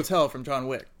like the Otherwise- hotel from John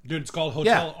Wick. Dude, it's called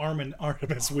Hotel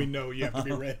Artemis. We know you have to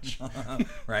be rich.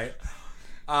 right?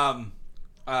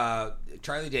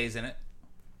 Charlie Day's in it.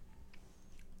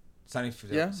 Sunny I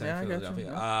Philadelphia.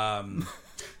 got you,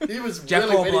 He was Jeff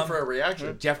really waiting Goldblum. for a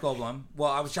reaction. Jeff Goldblum.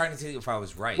 Well, I was trying to see if I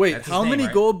was right. Wait, That's his how name, many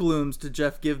right? Goldblums did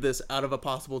Jeff give this out of a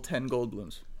possible 10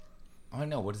 Goldblums? Oh, I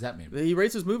know. What does that mean? He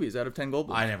rates his movies out of 10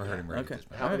 Goldblums. I never heard him rate Okay. this.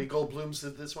 How many gold blooms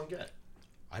did this one get?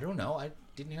 I don't know. I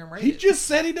didn't hear him rate He it. just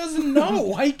said he doesn't know.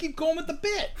 Why you keep going with the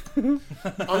bit?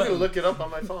 I'm going to look it up on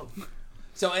my phone.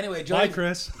 So anyway, Bye, Jodie,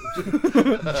 Chris.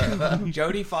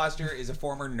 Jodie Foster is a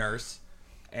former nurse,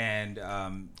 and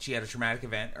she had a traumatic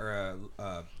event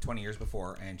 20 years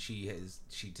before, and she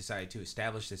decided to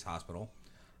establish this hospital,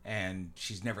 and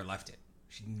she's never left it.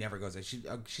 She never goes there.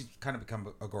 She's kind of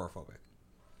become agoraphobic.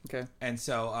 Okay. And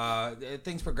so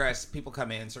things progress. People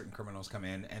come in, certain criminals come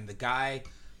in, and the guy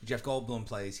Jeff Goldblum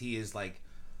plays, he is like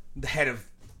the head of,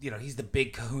 he's the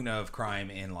big kahuna of crime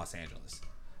in Los Angeles.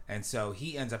 And so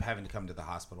he ends up having to come to the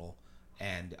hospital,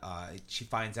 and she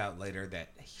finds out later that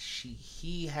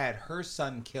he had her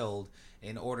son killed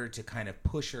in order to kind of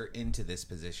push her into this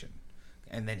position.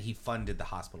 And then he funded the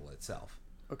hospital itself.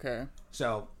 Okay.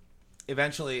 So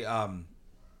eventually,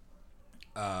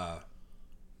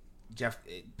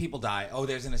 people die. Oh,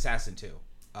 there's an assassin too,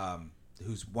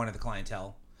 who's one of the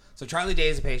clientele. So Charlie Day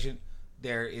is a patient.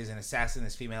 There is an assassin,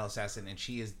 this female assassin, and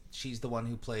she's the one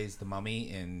who plays the mummy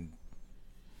in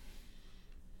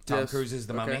Tom Yes. Cruise's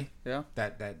The Okay. Mummy. Yeah.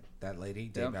 That lady,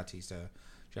 Dave Yeah. Bautista,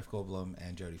 Jeff Goldblum,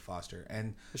 and Jodie Foster.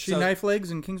 And Is she Knife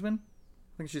Legs in Kingsman?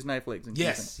 I think she's Knife Legs in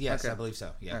Kingsman. Yes, Okay. I believe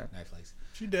so. Yeah, Alright. knife legs.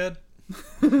 She dead.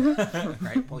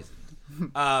 Right, poisoned.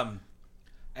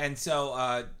 And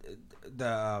so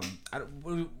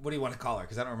what do you want to call her?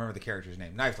 Because I don't remember the character's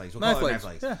name. Knife Legs. We'll call her Knife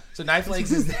Legs. Yeah. So Knife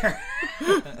Legs is there.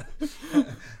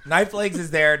 Knife Legs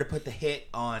is there to put the hit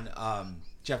on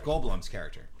Jeff Goldblum's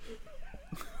character.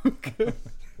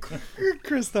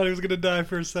 Chris thought he was gonna die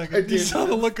for a second. I You did. saw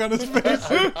the look on his face.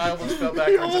 I almost fell He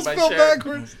backwards almost in my fell chair.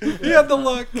 backwards. He had the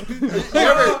luck.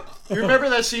 You remember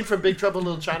that scene from Big Trouble in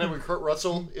Little China where Kurt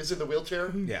Russell is in the wheelchair?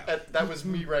 Yeah. That was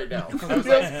me right now. I was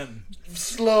like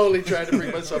slowly trying to bring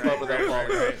myself up without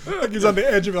falling. Like he's on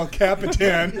the edge of El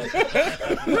Capitan. He's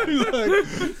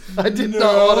like, I did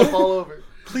not want to fall over.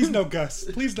 please no Gus.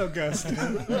 Please no Gus.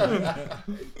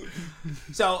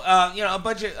 So a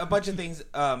bunch of things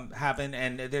happen,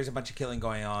 and there's a bunch of killing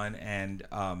going on, and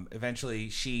eventually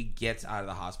she gets out of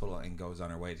the hospital and goes on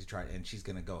her way to try, and she's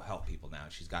gonna go help people now.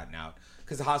 She's gotten out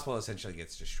because the hospital essentially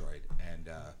gets destroyed, and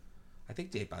I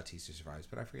think Dave Bautista survives,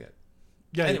 but I forget.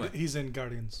 Yeah, Anyway. he's in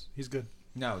Guardians. He's good.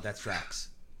 No, that's Drax,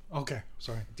 Okay,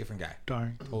 sorry. different guy.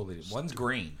 Darn. Totally, one's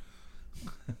green,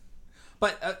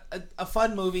 but a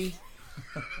fun movie.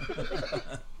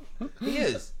 He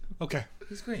is. Okay.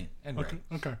 He's green and Okay.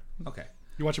 red. Okay. Okay.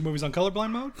 You watching movies on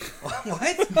colorblind mode?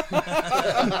 What?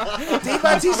 Dave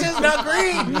Bautista is not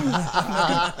green.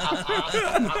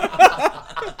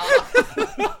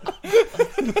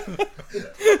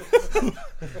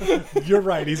 You're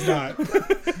right. He's not.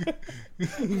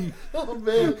 Oh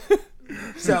man.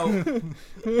 So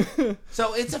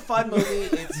it's a fun movie.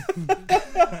 It's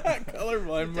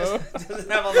Colorblind mode. doesn't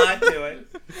have a lot to it.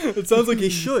 It sounds like he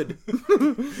should.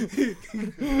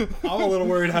 I'm a little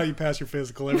worried how you pass your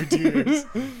physical every 2 years.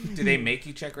 Do they make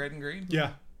you check red and green?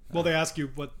 Yeah. Well, they ask you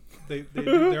what they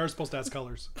are supposed to ask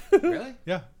colors. Really?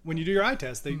 Yeah. When you do your eye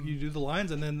test, you do the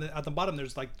lines, and then at the bottom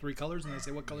there's like 3 colors, and they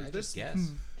say what color is this.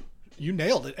 Yes. You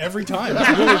nailed it every time.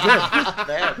 That's really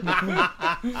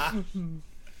good.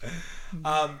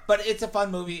 But it's a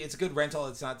fun movie. It's a good rental.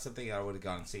 It's not something I would have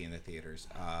gone and see in the theaters.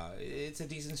 It's a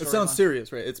decent It story. sounds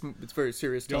serious, right? It's very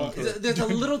serious tone. Yeah. There's a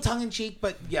little tongue in cheek,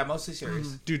 but yeah, mostly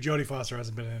serious. Dude, Jodie Foster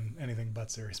hasn't been in anything but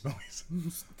serious movies.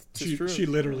 true. She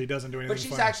literally doesn't do anything. But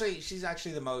she's funny.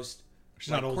 actually the most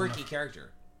not old quirky enough. character.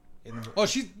 In the, Oh,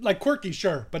 she's like quirky,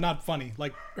 sure, but not funny.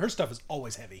 Like her stuff is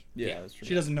always heavy. Yeah, that's true.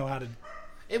 She doesn't know how to.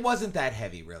 It wasn't that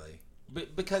heavy, really,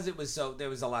 but because it was there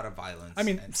was a lot of violence. I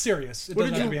mean, and, serious. It What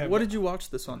doesn't did have to be you heavy. What did you watch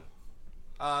this on?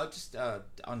 just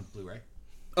on Blu-ray.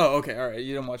 Oh, okay, all right.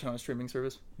 You didn't watch it on a streaming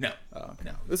service? No, Oh,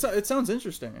 no, It sounds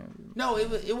interesting. no. It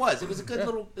was a good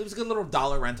little. It was a good little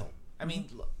dollar rental. I mean,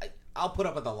 I'll put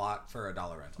up with a lot for a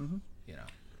dollar rental. You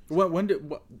know, When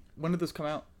did this come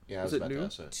out? Yeah, I Was was it about new? to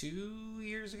ask that. 2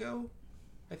 years ago,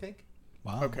 I think.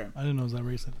 Wow. Okay. I didn't know it was that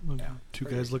recent. Look, two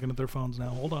guys looking at their phones now.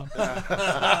 Hold on.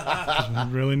 'Cause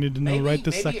we really need to know right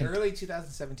this maybe second. early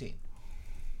 2017.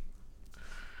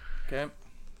 Okay.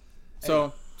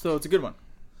 So it's a good one.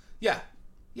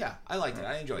 Yeah, I liked it.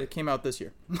 I enjoyed It it. came out this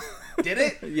year. Did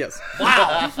it? Yes.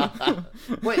 Wow.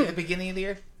 Wait, at the beginning of the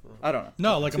year? I don't know.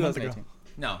 No, like a month ago. 2018.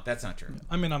 No, that's not true.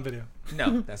 I'm in on video.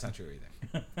 No, that's not true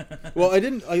either. Well, I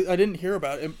didn't hear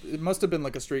about it. It must have been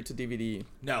like a straight to DVD.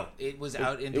 No, it was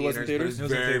out in It was in theaters, but theaters? it was It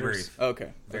was in very theaters. brief.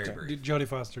 Okay. Very okay. brief. Dude, Jodie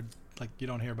Foster, like, you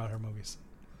don't hear about her movies.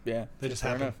 Yeah. They just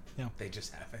fair happen. enough. Yeah. They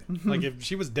just happened. Like, if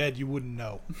she was dead, you wouldn't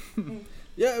know.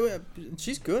 Yeah,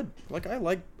 she's good. Like I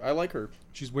like her.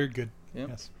 She's weird good. Yeah.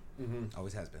 Yes.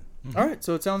 Always has been. All right,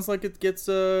 so it sounds like it gets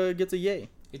a yay.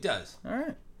 It does. All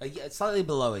right. It's slightly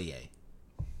below a yay.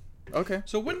 Okay.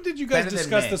 So when did you guys Better than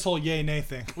discuss May. this whole yay nay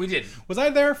thing? We did. Was I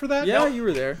there for that? Yeah, you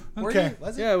were there. Were Okay. you?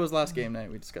 Was it? Yeah, it was last game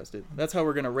night. We discussed it. That's how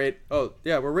we're gonna rate. Oh,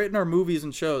 yeah, we're rating our movies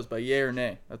and shows by yay or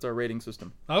nay. That's our rating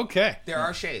system. Okay. There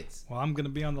are shades. Well, I'm going to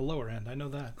be on the lower end. I know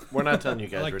that. We're not telling you I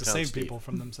guys. like we're to telling save Steve. people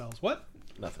from themselves. What?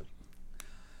 Nothing.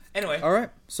 Anyway. All right.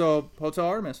 So Hotel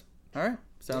Artemis. All right.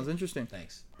 Sounds interesting.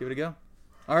 Thanks. Give it a go.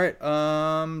 All right.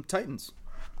 Titans.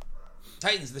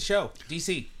 Titans, the show.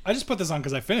 DC. I just put this on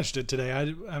because I finished it today. I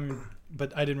mean,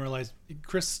 but I didn't realize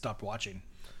Chris stopped watching.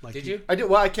 Like, Did he you? I did.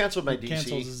 Well, I canceled my DC.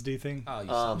 cancels his D thing. Oh, you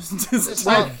Um, Just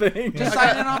sign one thing. Just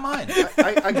sign in on mine.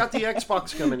 I got the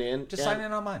Xbox coming in. Just sign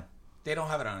in on mine. They don't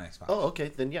have it on Xbox. Oh, okay.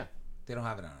 Then yeah. They don't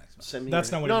have it on Xbox. Send me. That's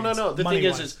your- not what No, it no, means. no. The thing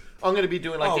Money-wise. is I'm going to be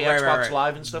doing like Oh, the right, Xbox right, right.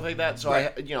 Live and stuff like that. So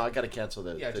Right. I got to cancel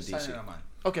the Yeah, just DC. sign in on mine.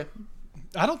 Okay.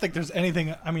 I don't think there's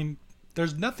anything. I mean,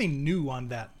 there's nothing new on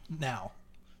that now.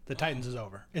 The Titans is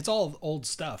over. It's all old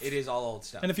stuff. It is all old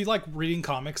stuff. And if you like reading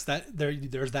comics,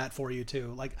 there's that for you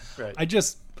too. Like, Right. I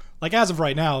just like as of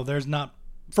right now, there's not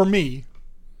for me.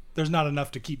 There's not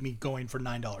enough to keep me going for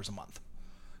 $9 a month.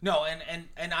 No,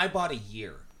 and I bought a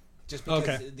year. Just because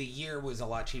Okay. the year was a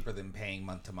lot cheaper than paying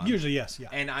month to month. Usually, yes, yeah.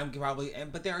 And I'm probably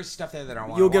but there is stuff there that I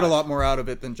want. You'll get a lot more out of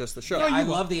it than just the show. No, you I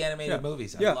will. love the animated Yeah.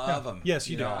 movies. Yeah. I love them. Yes,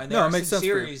 you do. know, and No, there it are makes some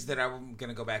sense for you. series that I'm going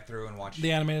to go back through and watch.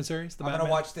 The animated series. The I'm going to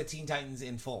Batman? watch the Teen Titans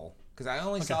in full because I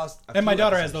only saw. A And my few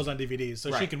daughter has episodes. those on DVDs, so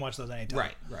she Right. can watch those anytime.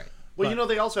 Right, right. Well, But- you know,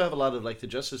 they also have a lot of like the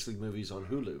Justice League movies on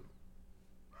Hulu.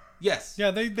 Yes.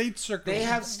 Yeah, they circle. They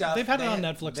have stuff. They've had it they- on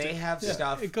Netflix. They too. have Yeah,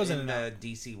 stuff It goes in in and the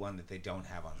DC one that they don't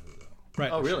have on Hulu. Right.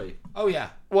 Oh, really? Oh yeah.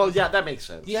 Well, yeah, that makes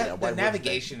sense. Yeah, why the wouldn't they?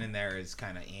 navigation in there is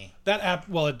kind of That app,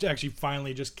 well, it actually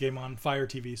finally just came on Fire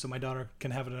TV, so my daughter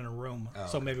can have it in her room.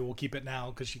 So okay. maybe we'll keep it now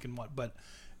because she can watch. But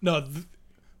no,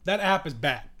 that app is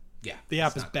bad. Yeah. The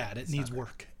app it's is not- bad. It it's needs not great.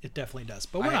 work. It definitely does.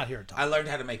 But we're not here to talk. I learned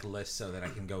how to make lists so that I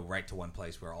can go right to one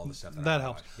place where all the stuff that I That wanna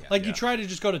helps. watch. Yeah. Like you try to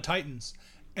just go to Titans,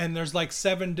 and there's like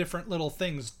 7 different little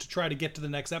things to try to get to the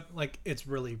next app. Like it's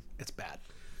bad.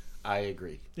 I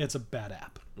agree. It's a bad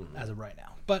app as of right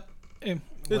now. But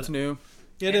It's new.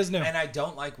 It is new. And I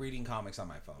don't like reading comics on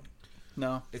my phone.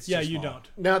 No. It's Yeah, too you small. don't.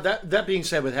 Now that being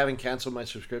said, with having canceled my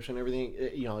subscription and everything,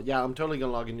 yeah, I'm totally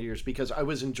gonna log into yours because I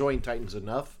was enjoying Titans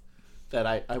enough that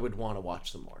I would want to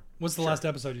watch them more. What's the last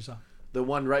episode you saw? The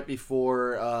one right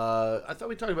before, I thought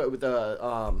we talked about it with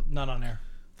Not on air.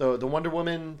 the Wonder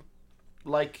Woman,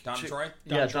 like Don Troy?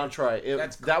 Yeah, Don Don Troy.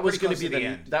 That's that was pretty going to be close to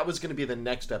the the end. that was going to be the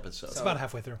next episode. It's about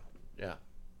halfway through. Yeah.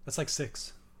 That's like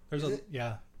 6. There's Is a it?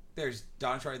 yeah. There's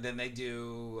Don Troy. Then they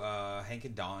do Hank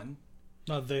and Dawn.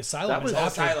 No, the Asylum That was- is Oh,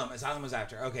 after. Asylum. Asylum was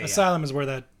after. Okay, yeah. Asylum is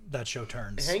where that show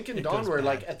turns. Hank and It Dawn goes were bad.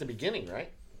 like at the beginning,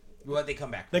 right? Well, they come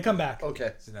back. They come back. Okay.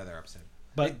 It's another episode.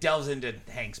 But- it delves into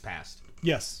Hank's past.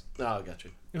 Yes. Oh, I got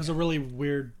you. It was a really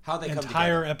weird How they come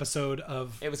entire together. episode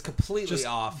of It was completely just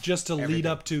off. just to lead everything.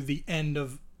 up to the end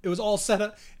of it was all set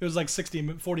up. It was like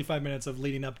 45 minutes of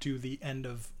leading up to the end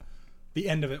of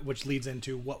it, which leads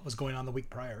into what was going on the week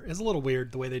prior. It's a little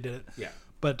weird the way they did it. Yeah.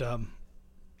 But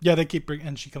yeah, they keep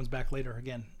and she comes back later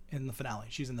again in the finale.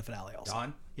 She's in the finale also.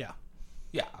 Dawn? Yeah.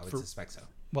 Yeah, I would suspect so.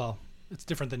 Well, it's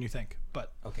different than you think,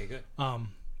 but Okay, good.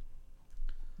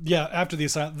 yeah, after the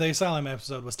Asylum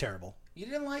episode was terrible. You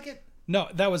didn't like it? No,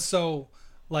 that was so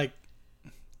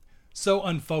so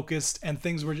unfocused, and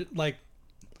things were just, like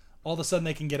all of a sudden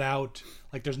they can get out,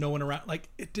 like there's no one around. Like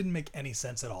it didn't make any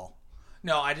sense at all.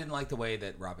 No, I didn't like the way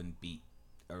that Robin beat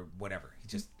or whatever. He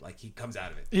just like he comes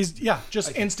out of it. He's just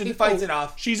Like, instant. he fights it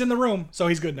off. She's in the room, so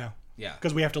he's good now. Yeah.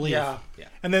 Because we have to leave. Yeah. Yeah.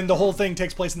 And then the whole thing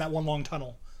takes place in that one long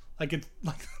tunnel.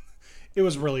 It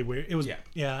was really weird. It was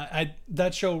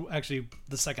that show actually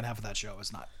the second half of that show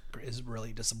is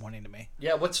really disappointing to me.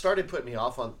 Yeah, what started putting me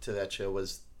off onto that show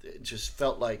was it just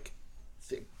felt like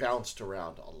it bounced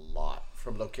around a lot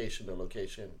from location to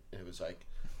location. It was like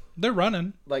They're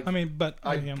running. Like, I mean, but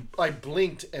I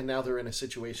blinked and now they're in a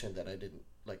situation that I didn't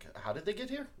like. How did they get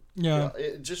here? yeah.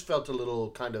 It just felt a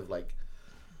little kind of like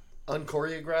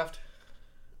unchoreographed,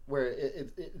 where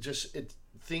it just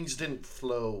things didn't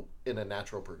flow in a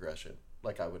natural progression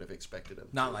like I would have expected them.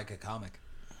 Not like a comic.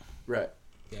 Right.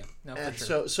 Yeah. No, And for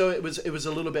sure. so it was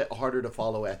a little bit harder to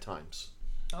follow at times.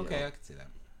 Okay, know. I can see that.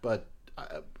 But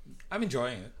I'm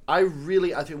enjoying it. I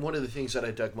think one of the things that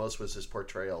I dug most was his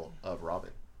portrayal of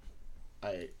Robin.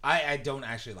 I don't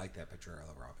actually like that portrayal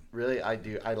of Robin. Really, I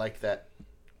do. I like that.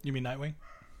 You mean Nightwing?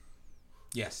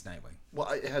 Yes, Nightwing.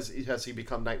 Well, has he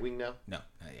become Nightwing now? No,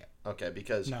 not yet. Okay,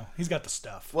 because No, he's got the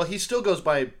stuff. well, he still goes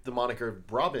by the moniker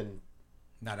Robin.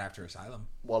 Not after Asylum.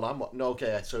 Well,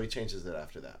 okay, so he changes it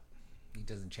after that. He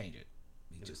doesn't change it.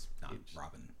 He's just not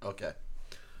Robin. Okay,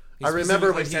 He I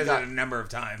remember specifically when he says got- it a number of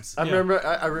times. I remember.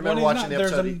 I remember Well, watching the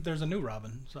episode. There's a new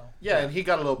Robin, so Yeah, and he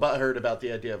got a little butthurt about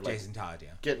the idea of like Jason Todd,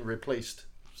 yeah. getting replaced.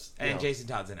 And Jason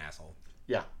Todd's an asshole.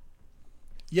 Yeah,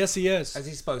 yes, he is. As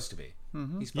he's supposed to be.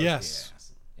 He's supposed Yes. to be an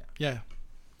asshole. Yeah. Yeah,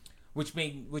 Which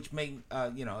may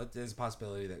there's a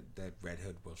possibility that Red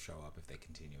Hood will show up if they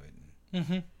continue it.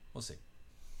 And we'll see.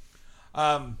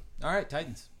 All right,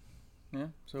 Titans. Yeah.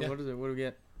 So Yeah. what is it? What do we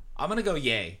get? I'm gonna go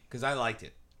yay because I liked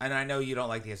it, and I know you don't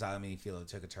like the Asylum and you feel it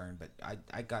took a turn, but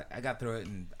I got through it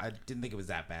and I didn't think it was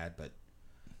that bad,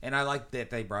 and I like that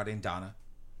they brought in Donna.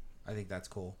 I think that's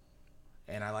cool,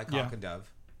 and I like Hawk and Dove.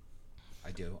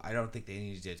 I do. I don't think they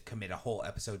needed to commit a whole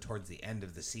episode towards the end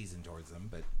of the season towards them,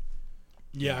 but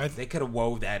yeah, they could have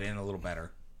wove that in a little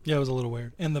better. yeah. It was a little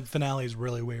weird, and the finale is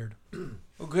really weird.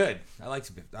 Well, good. I like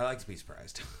to be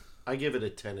surprised. I give it a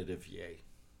tentative yay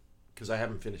because I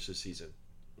haven't finished the season.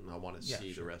 And I want to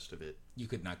see sure. the rest of it. You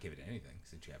could not give it anything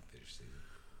since you haven't finished the season.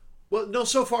 Well, no,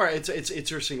 so far it's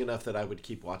interesting enough that I would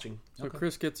keep watching. So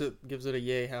Chris gives it a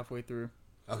yay halfway through.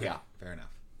 Okay, Yeah. fair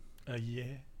enough. Yeah. A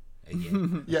yay.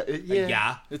 Yeah, A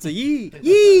yeah. It's a yee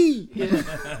yee.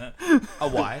 A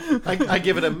why? I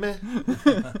give it a meh.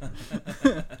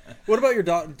 What about your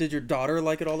daughter? Did your daughter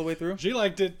like it all the way through? She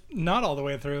liked it not all the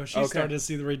way through. She Okay. started to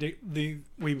see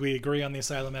we agree on the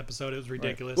Asylum episode. It was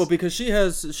ridiculous. Well, because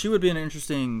she would be an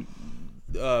interesting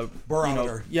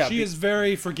Barometer. Yeah, she is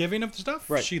very forgiving of stuff.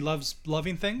 Right. She loves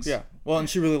loving things. Yeah. Well, and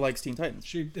she really likes Teen Titans.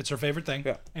 It's her favorite thing.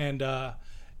 Yeah. And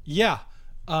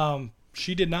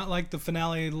she did not like the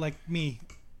finale like me.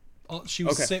 She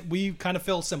was Okay. we kind of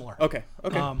feel similar. Okay.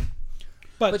 Okay.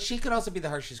 But she could also be the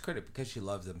harshest critic because she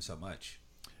loves them so much.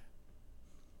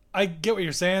 I get what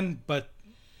you're saying, but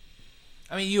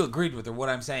I mean, you agreed with her. What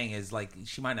I'm saying is, like,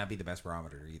 she might not be the best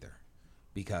barometer either,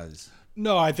 because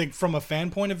no, I think from a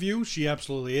fan point of view, she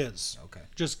absolutely is. okay,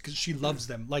 Just because she loves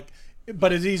them,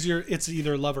 but it's easier. It's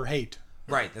either love or hate.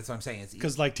 right? That's what I'm saying. It's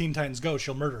Because like Teen Titans Go,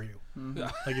 she'll murder you.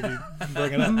 Like if you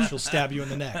bring it up, she'll stab you in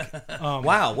the neck.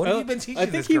 wow. What have you been teaching I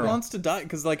think this he girl? wants to die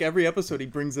because like every episode he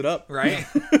brings it up. right?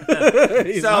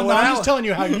 He's- So when I'm just telling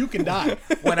you how you can die.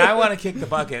 when I want to kick the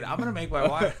bucket, I'm gonna make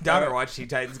my daughter watch Teen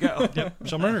Titans Go. Yep,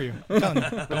 she'll murder you. I'm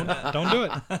telling you. Don't do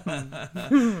it.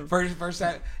 First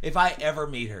time, if I ever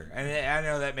meet her, and I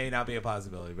know that may not be a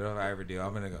possibility, but if I ever do,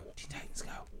 I'm gonna go Teen Titans Go.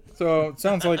 So it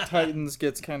sounds like Titans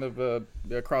gets kind of a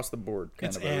across the board kind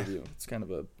It's of a review. It's kind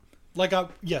of a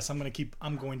Yes, I'm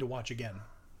going to watch again.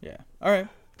 yeah. All right.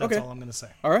 That's okay. all I'm gonna say.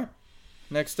 All right.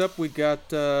 Next up, we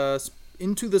got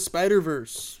Into the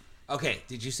Spider-Verse. Okay,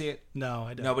 did you see it? No, I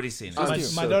didn't. Nobody's seen it. I'm My,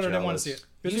 so my daughter didn't want to see it.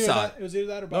 You either saw that, it was either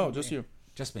that or No, Bob just me. you.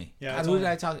 Just me. Yeah, Who it's did only-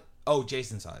 I talk? Oh,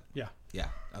 Jason saw it. Yeah. Yeah.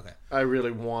 Okay. I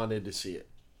really wanted to see it,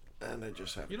 and I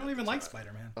just haven't. You don't even like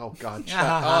Spider-Man. Oh God, shut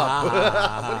up! What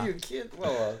are you kidding?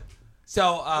 Well,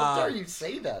 So how dare you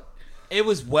say that? it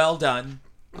was well done.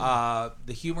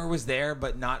 The humor was there,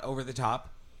 but not over the top.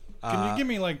 Can you give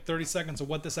me like 30 seconds of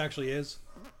what this actually is?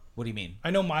 What do you mean?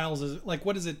 I know Miles is like,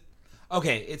 what is it?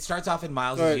 Okay, it starts off in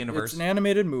Miles' All right, universe. it's an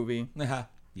animated movie.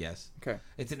 Yes. Okay.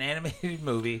 It's an animated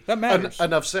movie. That matters.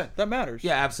 Enough said. That matters.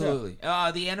 Yeah, absolutely.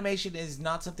 The animation is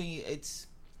not something. It's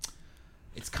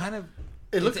kind of.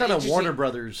 It looked it's kind of interesting- Warner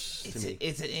Brothers to me.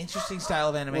 It's an interesting style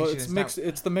of animation. Well, it's not- mixed.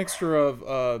 It's the mixture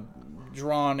of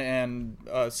drawn and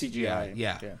CGI.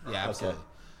 Yeah, absolutely.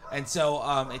 And so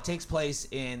it takes place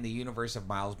in the universe of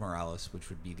Miles Morales, which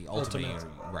would be the ultimate,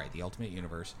 Ultimate. right? The ultimate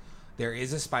universe. There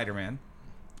is a Spider-Man.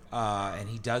 and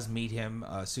he does meet him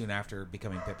soon after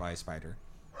becoming bit by a spider.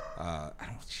 I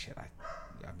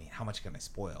mean, how much can I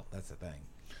spoil? That's the thing.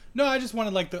 No, I just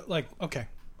wanted okay.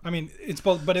 I mean, it's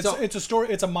both, but it's a story.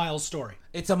 It's a Miles story.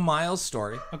 It's a Miles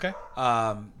story. Okay.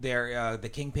 The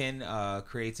Kingpin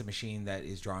creates a machine that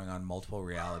is drawing on multiple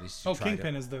realities.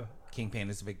 Kingpin is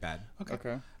the big bad.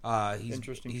 Okay.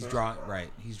 Interesting. He's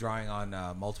drawing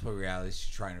on multiple realities,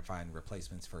 trying to find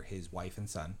replacements for his wife and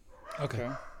son. Okay.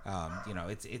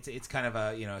 It's kind of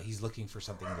a he's looking for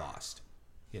something lost.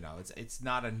 It's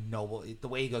not a noble. The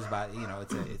way he goes about it,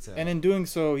 it's a. And in doing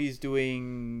so, he's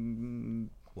doing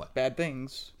what? Bad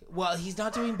things. Well, he's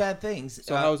not doing bad things.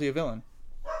 So how is he a villain?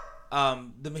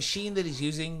 The machine that he's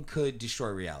using could destroy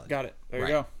reality. Got it. There you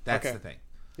go. That's okay. the thing.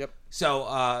 Yep. So,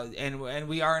 and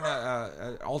we are in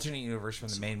an alternate universe from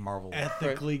the main Marvel.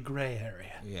 Ethically gray area.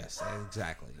 Yes,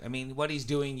 exactly. I mean, what he's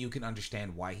doing, you can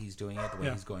understand why he's doing it, the way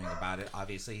he's going about it.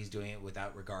 Obviously, he's doing it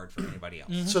without regard for anybody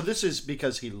else. Mm-hmm. So this is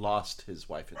because he lost his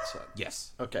wife and son.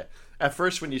 Yes. Okay. At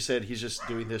first, when you said he's just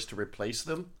doing this to replace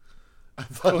them, I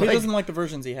thought He doesn't like the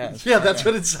versions he has. Yeah, that's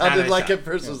what it sounded like suck. at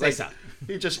first. It was They like suck.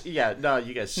 he just you guys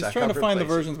suck. He's trying to I'm find the replacing.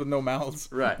 versions with no mouths.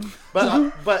 Right.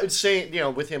 But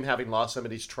saying, with him having lost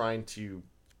somebody, he's trying to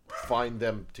find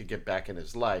them to get back in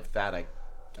his life. That I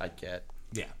get.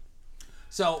 Yeah.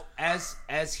 So as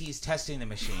he's testing the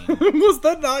machine, Was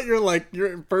that not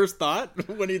your first thought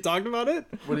when you talked about it?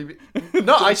 What do you mean?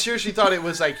 No, I seriously thought it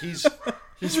was like he's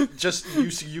just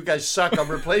you guys suck. I'm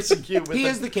replacing you with he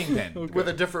is the Kingpin. with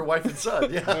a different wife and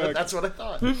son. Yeah, that's what I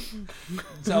thought.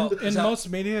 So In most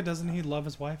media, doesn't he love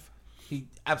his wife? he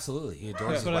adores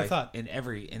That's his what I wife thought. in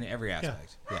every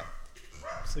aspect. Yeah.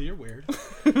 So you're weird.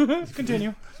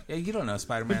 Continue. Yeah, you don't know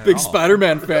Spider-Man Big at all.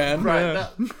 Spider-Man fan. Right.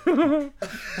 Yeah.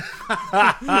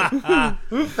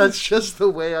 That's just the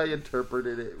way I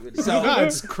interpreted it. When he- So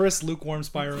It's Chris Lukewarm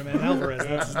Spider-Man Alvarez.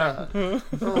 That's his name.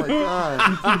 oh my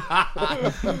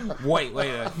god. wait,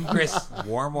 Chris,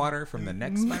 warm water from the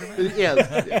next Spider-Man?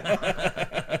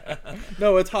 Yeah.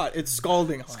 No, it's hot. It's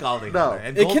scalding hot. Scalding. No, water.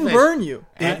 And It can goldfish- burn you.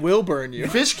 It will burn you.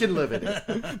 Fish can live in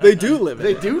it. They do live in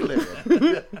They it. do live in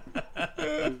it.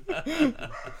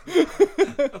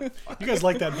 You guys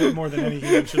like that bit more than any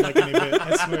human should like any bit.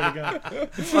 I swear to God.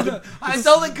 It's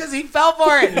only because he fell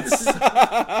for it.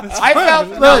 I fell.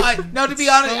 No, to be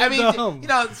honest, I mean,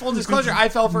 dumb. full disclosure, I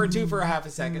fell for it too for a half a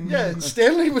second. Yeah,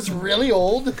 Stanley was really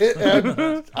old,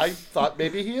 and I thought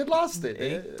maybe he had lost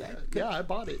it. Yeah, I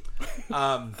bought it.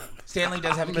 Stanley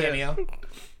does have a cameo.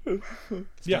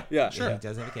 Yeah. Yeah, He sure.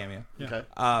 does have a cameo. Okay.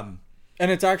 And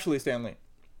it's actually Stanley.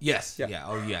 Yes. Yeah. Yeah.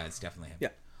 Oh, yeah. It's definitely him.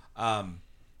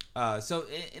 Yeah. So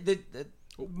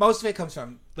most of it comes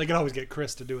from. They could always get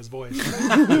Chris to do his voice.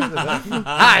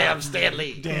 Hi, I'm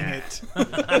Stanley. Dang it.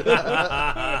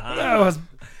 That was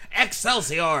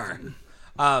Excelsior.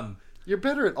 You're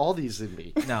better at all these than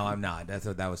me. No, I'm not. That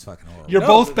was fucking horrible. You're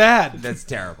both bad. That's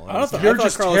terrible. I thought You're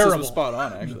just Carlos's terrible. was spot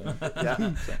on, actually.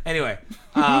 Yeah. Anyway,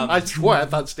 I swore I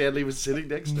thought Stanley was sitting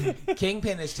next to me.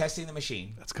 Kingpin is testing the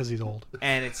machine, That's because he's old.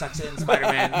 and it sucks in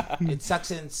Spider-Man. It sucks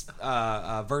in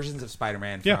versions of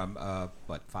Spider-Man Yeah. from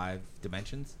 5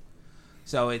 dimensions.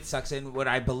 So it sucks in what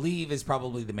I believe is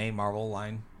probably the main Marvel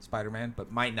line Spider-Man,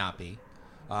 but might not be.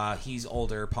 He's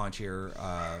older, paunchier,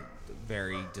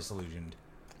 very disillusioned,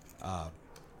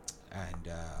 and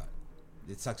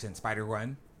it sucks in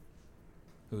Spider-Gwen,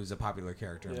 who's a popular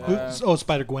character. in Marvel. Oh,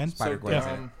 Spider-Gwen. Spider-Gwen's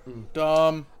Yeah. in it.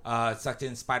 Dumb. It sucked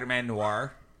in Spider-Man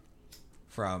Noir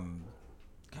from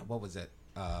God, what was it?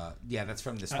 Yeah, that's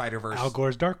from the Spider-Verse, Al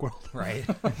Gore's Dark World. right?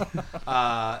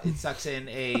 It sucks in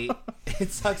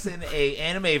a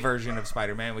anime version of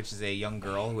Spider-Man, which is a young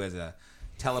girl who has a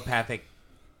telepathic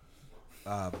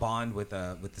bond with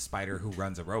the spider who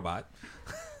runs a robot.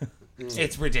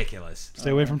 It's ridiculous, Stay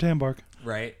away from Tambark.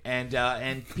 right?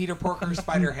 And Peter Porker's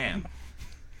Spider-Ham,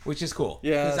 which is cool.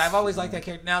 Yes. because I've always liked that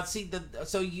character. Now, see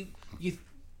so you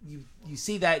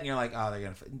see that and you're like, oh, they're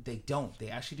gonna. They don't. They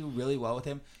actually do really well with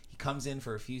him. He comes in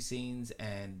for a few scenes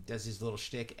and does his little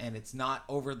shtick, and it's not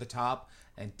over the top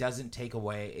and doesn't take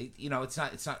away. It's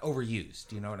not overused.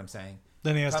 Do you know what I'm saying?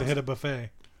 Then he has to Comes- hit a buffet.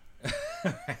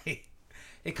 Right.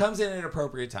 It comes in at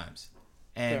appropriate times,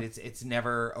 and Yeah. it's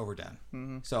never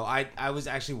overdone. So I was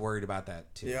actually worried about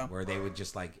that too, Yeah. where they would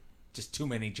just too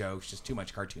many jokes, just too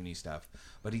much cartoony stuff.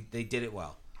 But they did it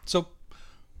well. So,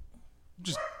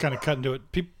 just kind of cut into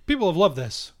it. People have loved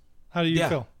this. How do you Yeah.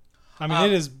 feel? I mean,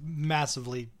 it is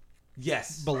massively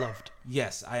Yes, beloved.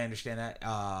 yes, I understand that.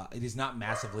 It is not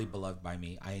massively beloved by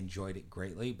me. I enjoyed it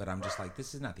greatly, but I'm just like,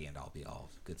 this is not the end all be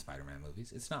all of good Spider-Man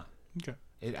movies. It's not. Okay.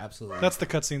 It absolutely. That's the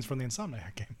cutscenes from the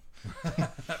Insomniac game.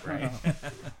 right.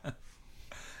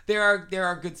 there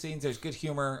are good scenes. There's good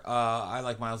humor. I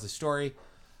like Miles' story.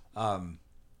 The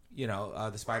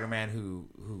Spider-Man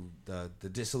who the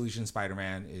disillusioned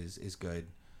Spider-Man is good.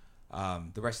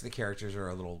 The rest of the characters are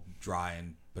a little dry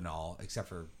and banal, except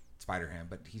for Spider-Ham,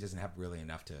 but he doesn't have really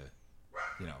enough to,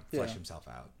 flesh himself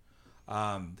out.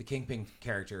 The Kingpin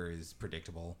character is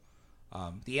predictable.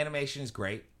 The animation is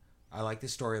great. I like the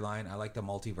storyline. I like the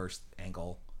multiverse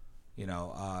angle.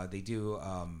 They do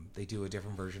a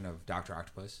different version of Dr.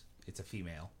 Octopus. It's a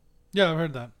female. Yeah, I've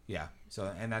heard that. Yeah. So,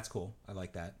 and that's cool. I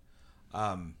like that.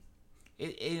 And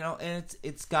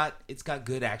it's got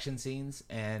good action scenes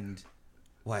and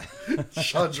what?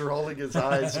 Sean's rolling his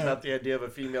eyes about the idea of a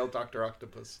female Dr.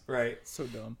 Octopus. Right. So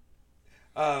dumb.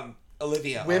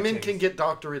 Olivia. Women Hutchins. can get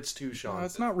doctorates too, Sean. No,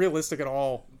 it's not realistic at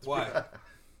all. Why?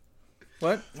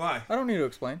 What? Why? I don't need to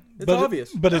explain. It's But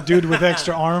obvious. But a dude with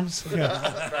extra arms,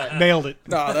 yeah, nailed it.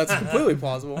 No, that's completely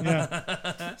plausible.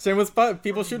 Yeah, Same with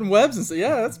people shooting webs and say,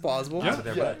 yeah, that's plausible. Out of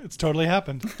their butt. it's totally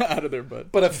happened. Out of their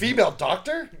butt. But a female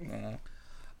doctor?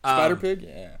 Spider Pig?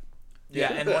 Yeah.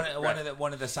 Yeah, and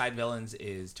one of the side villains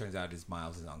turns out is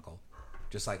Miles' uncle,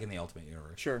 just like in the Ultimate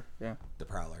Universe. Sure, yeah. The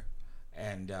Prowler.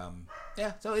 And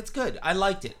so it's good. I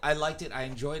liked it. I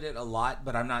enjoyed it a lot,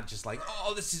 but I'm not just like,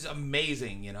 oh, this is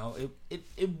amazing.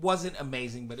 It wasn't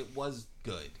amazing, but it was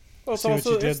good. Well, it's See what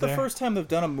also you did it's the there? first time they've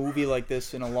done a movie like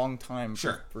this in a long time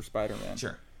Sure. for Spider-Man.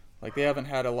 Sure. Like they haven't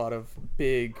had a lot of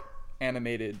big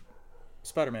animated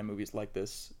Spider-Man movies like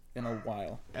this in a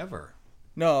while. Ever.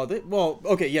 No,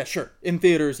 okay, yeah, sure. In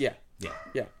theaters, yeah. Yeah.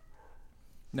 Yeah.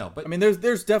 No, but I mean, there's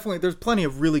plenty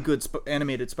of really good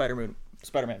animated Spider-Man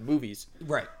movies.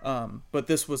 right. But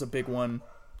this was a big one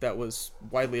that was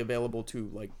widely available to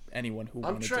like anyone who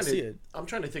wanted to see it. I'm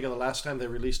trying to think of the last time they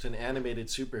released an animated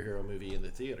superhero movie in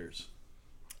the theaters.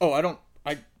 Oh, I don't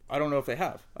know if they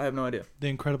have. I have no idea.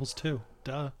 The Incredibles 2.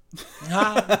 Duh.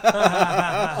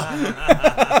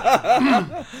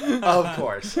 Of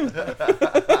course.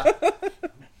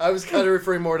 I was kind of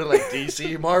referring more to like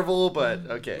DC Marvel, but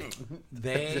okay.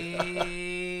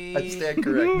 They I stand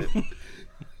corrected.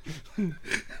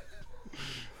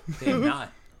 they have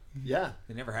not. Yeah.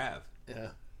 They never have. Yeah.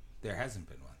 There hasn't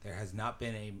been one. There has not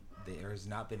been a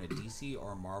DC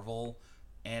or Marvel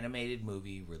animated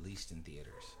movie released in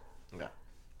theaters. Yeah.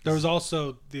 There was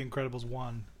also The Incredibles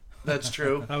 1. That's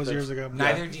true. That was years ago.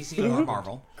 Neither DC nor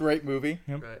Marvel. Great movie.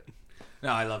 Right. No,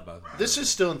 I love both. This is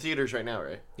still in theaters right now,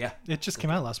 right? Yeah. It just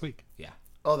came out last week. Yeah.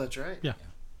 Oh, that's right. Yeah.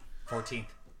 14th.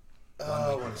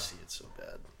 Oh, I want to see it so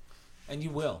bad. And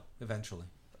you will eventually.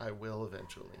 I will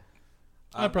eventually.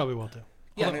 I probably will too.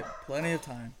 Yeah. Plenty of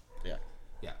time. Yeah.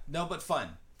 Yeah. No, but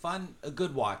fun. Fun, a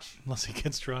good watch. Unless he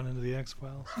gets drawn into the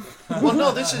X-Files. Well,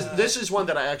 no, this is one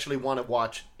that I actually want to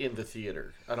watch in the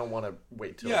theater. I don't want to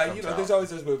wait till it comes out. there's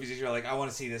always those movies that you're like, I want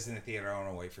to see this in the theater. I want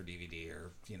to wait for DVD or,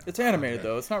 It's animated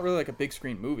though. It's not really like a big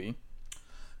screen movie.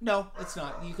 No, it's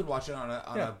not. You could watch it on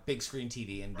a big screen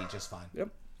TV and be just fine. Yep.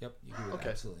 Yep. You could Okay,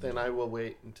 absolutely. then I will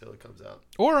wait until it comes out.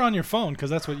 Or on your phone, because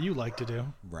that's what you like to do.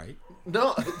 Right.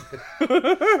 No,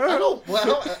 I don't.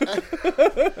 Well,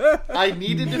 I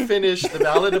needed to finish the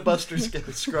Ballad of Buster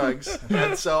Scruggs,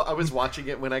 and so I was watching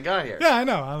it when I got here. Yeah, I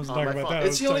know. I was on talking my about phone. that.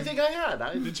 It's the only thing I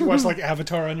had. Did you watch like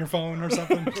Avatar on your phone or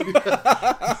something?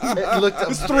 It looked.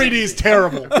 This 3D is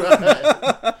terrible.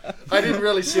 I didn't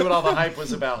really see what all the hype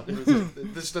was about.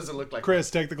 This doesn't look like. Chris,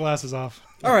 take the glasses off.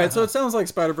 All right, so it sounds like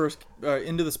Spider-Verse,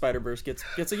 Into the Spider-Verse gets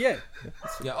a yay.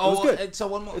 Yeah. was good. And so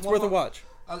one more. It's one worth a more- watch.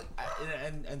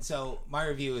 And so my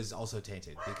review is also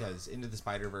tainted because Into the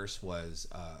Spider-Verse was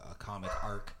a comic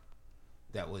arc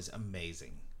that was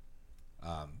amazing.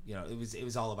 It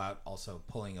was all about also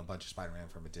pulling a bunch of Spider-Man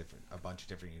from a bunch of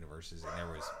different universes, and there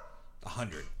was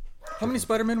 100 How many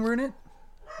Spider-Men were in it?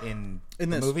 in In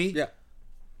the this movie. Yeah.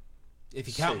 If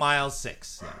you count 6. Miles,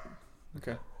 6. Yeah.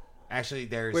 Okay. Actually,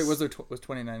 there's Wait, was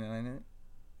 2099 in it?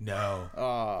 no.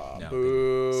 Ah, No.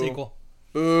 boo. Sequel.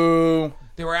 Boo.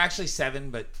 There were actually 7,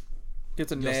 but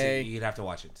Gets a you'll see, nay. you'd have to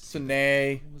watch it. It's a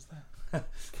nay. What was that?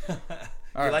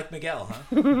 You right. like Miguel,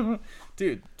 huh?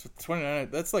 Dude, 29,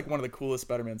 that's like one of the coolest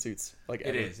Spider-Man suits. Like It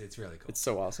ever. is. It's really cool. It's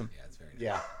so awesome. Yeah, it's very nice.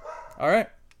 Yeah.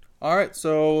 All right.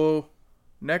 So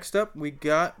next up, we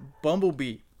got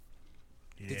Bumblebee.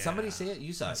 Did somebody see it?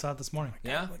 You saw I it. saw it this morning.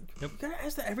 Yeah? You gotta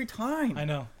ask that every time. I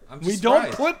know. I'm We just don't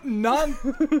surprised. put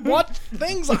non-watch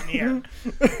things on here.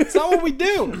 It's not what we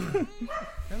do.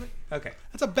 Okay.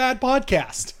 That's a bad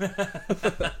podcast.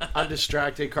 I'm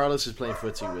distracted. Carlos is playing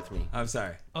footsie with me. I'm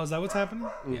sorry. Oh, is that what's happening?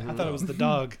 Yeah. I thought it was the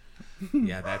dog.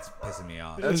 Yeah, that's pissing me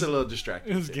off. That's a little It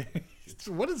distracting. was gay.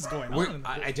 What is going on?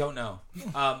 I don't know.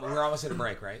 We're almost at a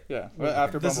break, right? Yeah. Well,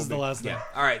 after This Bumblebee. is the last thing. Yeah.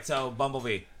 All right. So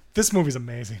Bumblebee. This movie's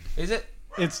amazing. Is it?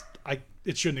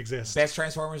 It shouldn't exist Best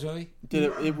Transformers movie?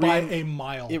 Did it by a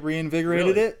mile. it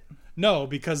reinvigorated Really? it? No,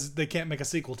 because they can't make a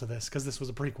sequel to this because this was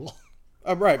a prequel.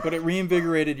 Right, but it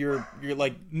reinvigorated your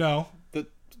like No,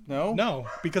 no. no,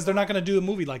 because they're not going to do a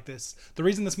movie like this. The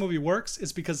reason this movie works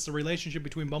is because it's a relationship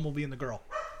between Bumblebee and the girl.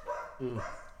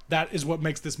 That is what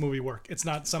makes this movie work. It's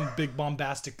not some big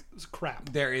bombastic crap.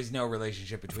 There is no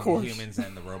relationship between course. the humans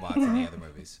and the robots in the other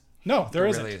movies. No, there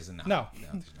isn't. Really isn't. No.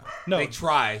 there's not. No. They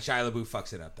try. Shia LaBeouf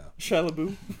fucks it up though.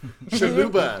 Shalabu.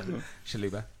 Shaluba.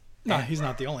 Shaluba. No, he's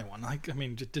not the only one. Like, I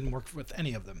mean, it didn't work with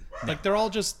any of them. Like, they're all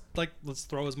just like, let's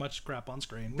throw as much crap on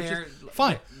screen, which They're- is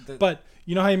fine. the- But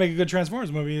you know how you make a good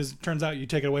Transformers movie is turns out you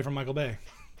take it away from Michael Bay.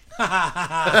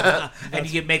 And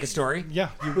you can make a story. Yeah,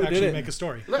 you did actually it? make a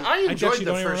story. Look, I enjoyed actually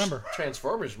the don't even first remember.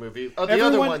 Transformers movie. The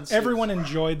other ones, Everyone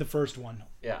enjoyed the first one.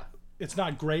 yeah, It's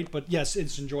not great, but yes,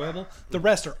 it's enjoyable. The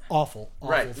rest are awful.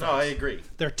 right. films. No, I agree.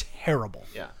 They're terrible.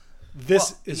 Yeah,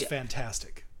 This Well, is yeah.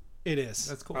 fantastic. It is.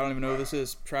 That's cool. I don't even know who this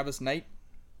is. Travis Knight?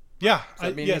 Yeah,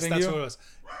 that mean yes, anything that's to what you? it was.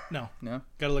 No, No.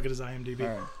 got to look at his IMDb.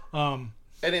 All right.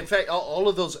 and in fact, all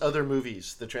of those other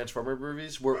movies, the Transformer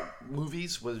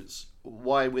movies, was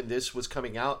why when this was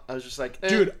coming out, I was just like,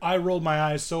 Dude, I rolled my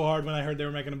eyes so hard when I heard they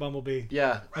were making a Bumblebee.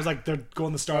 yeah, I was like, they're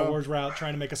going the Star Wars route,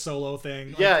 trying to make a solo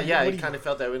thing. yeah, Like, yeah. what It do you- kind of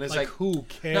felt that way, and it's like, like, who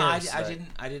cares? No,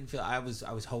 I didn't feel. I was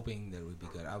hoping that it would be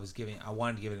good. I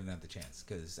wanted to give it another chance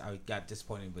because I got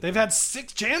disappointed with. They've had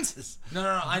 6 chances.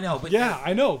 No, I know, but Yeah,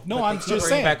 I know. No, but I'm they keep just bringing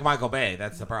saying. back Michael Bay.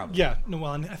 That's the problem. Yeah, no,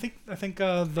 well, and I think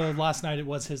the last night it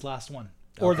was his last one,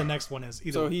 or the next one is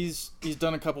either. So he's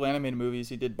done a couple animated movies.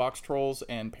 He did Box Trolls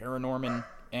and Paranorman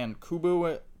and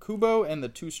Kubo and the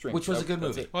Two Strings. Which was a good That's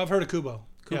movie. it. Well, I've heard of Kubo.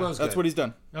 Kubo's That's good. what he's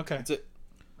done. Yeah. Okay, That's it.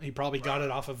 he probably got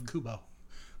it off of Kubo.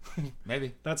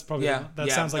 Maybe. That's probably Yeah, that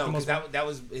yeah, sounds like no, the 'cause most. that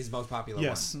was his most popular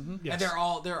Yes, one. yes.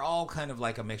 And they're all kind of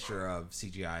like a mixture of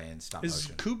CGI and stop Is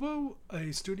motion. Kubo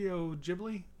a Studio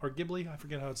Ghibli or Ghibli? I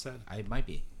forget how it's said. It might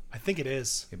be. I think it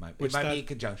is. It might Which be that- in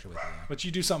conjunction with it. Yeah. But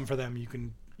you do something for them, you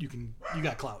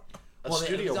got clout. a Well,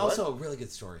 studio. it's What? also a really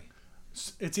good story.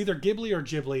 It's either Ghibli or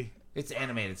Ghibli. It's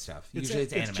animated stuff. It's Usually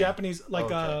it's animated. Japanese, like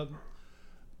Okay.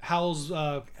 Howl's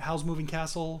Moving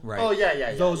Castle. Right. Oh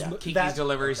yeah. Those Kiki's that-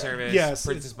 Delivery Service. Yes,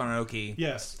 Princess Mononoke.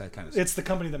 Yes, That kind of stuff. it's the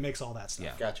company that makes all that stuff.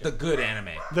 Yeah. Gotcha. Oh, The good anime.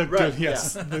 The Right, good,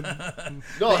 yes. yeah. The-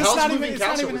 No, It's Hell's not even- Moving it's not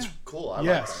Castle even was a- cool. I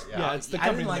yes, like that. yeah, it's the I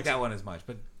company didn't that like makes that it. one as much,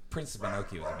 but Princess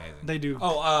Mononoke was amazing. They do.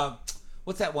 Oh,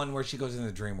 what's that one where she goes into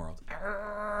the dream world?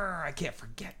 I can't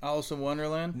forget. Alice in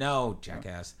Wonderland. No,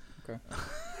 jackass. Okay.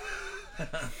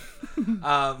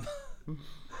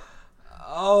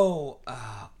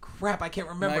 Crap! I can't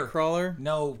remember. Nightcrawler.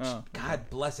 No, Oh. God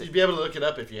bless You'd it. be able to look it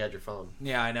up if you had your phone.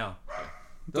 Yeah, I know.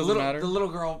 The Doesn't little, matter. the little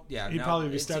girl. Yeah, He'd no, probably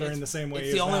be it's- stuttering it's- the same way It's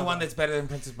he the is only now, one though. that's better than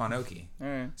Princess Mononoke. All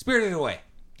right. Spirited Away,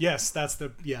 Yes, that's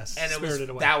the yes. and it was Spirited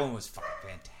Away. that one was fucking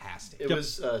fantastic. It Yep.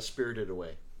 was Spirited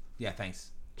Away. Yeah,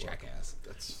 thanks, jackass.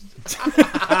 That's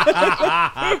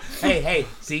Hey,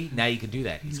 see, now you can do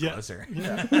that. He's Yeah. closer.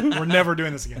 We're never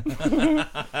doing this again.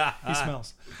 He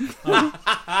smells.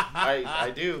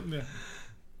 I do. Yeah.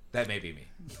 That may be me.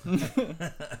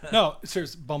 No,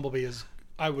 seriously, Bumblebee is.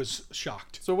 I was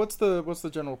shocked. So what's the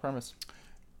general premise?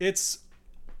 It's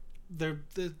the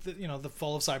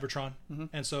fall of Cybertron, Mm-hmm.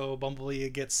 and so Bumblebee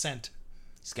gets sent.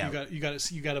 Scout. You got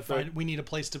to find. We need a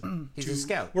place to. He's to- a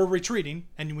scout. We're retreating,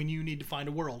 and when you need to find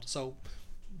a world, so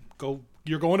go.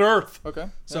 You're going to Earth. Okay.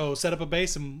 So set up a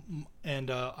base, and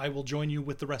I will join you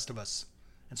with the rest of us.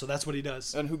 And so that's what he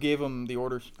does. And who gave him the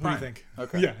orders? Who do you think?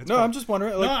 Okay. Yeah. It's No, Prime. I'm just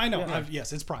wondering. No, Like, I know. yeah.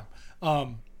 Yes, it's Prime.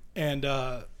 And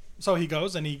so he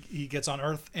goes and he gets on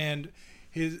Earth, and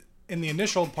in the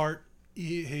initial part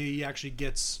he actually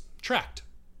gets tracked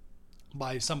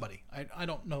by somebody. I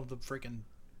don't know the freaking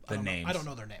names. I don't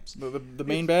know their names. The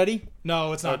main baddie.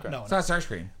 No, it's not. Okay. No, It's not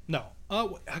Starscream. no.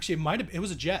 Actually, it might have. It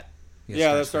was a jet.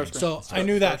 Yeah, that's Starscream. So I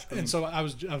knew that, and so I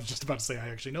was just about to say I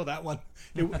actually know that one.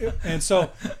 And so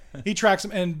he tracks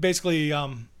him, and basically,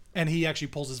 and he actually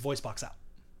pulls his voice box out.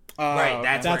 Right, okay.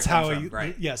 that's That's where it how comes he. from,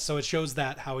 right. Yes, so it shows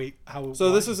that how he how.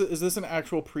 So this is this an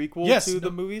actual prequel yes to no,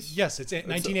 the movies? Yes, it's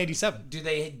 1987. Do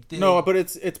they? No, but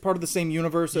it's part of the same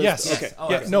universe. As, Yes. Okay. Oh,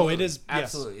 Yeah, no, absolutely. it is- yes.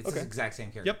 Absolutely. It's Okay. the exact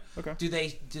same character. Yep.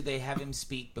 Okay. Do they have him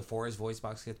speak before his voice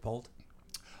box gets pulled,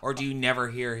 or do you never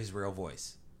hear his real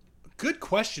voice? Good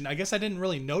question. I guess I didn't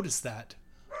really notice that.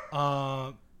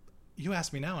 You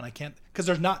asked me now, and I can't because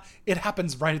there's not. It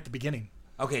happens right at the beginning.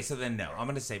 Okay, so then no. I'm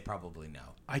gonna say probably no.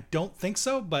 I don't think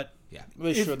so, but Yeah.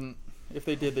 They shouldn't. If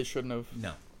they did, they shouldn't have.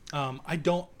 No. I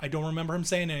don't remember him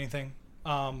saying anything.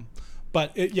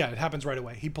 But it happens right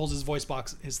away. He pulls his voice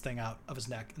box, his thing out of his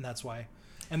neck, and that's why.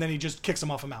 And then he just kicks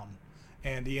him off a mountain,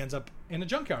 and he ends up in a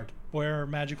junkyard where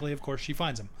magically, of course, she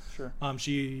finds him. Sure.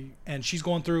 She's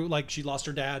going through, like, she lost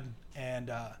her dad, and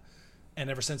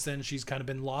ever since then she's kind of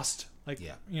been lost. Like,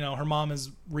 her mom is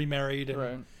remarried,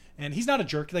 and he's not a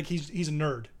jerk. Like, he's a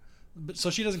nerd, but so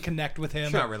she doesn't connect with him.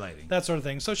 She's not relating. That sort of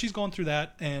thing. So she's going through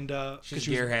that, and she's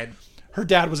a gearhead. Her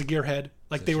dad was a gearhead.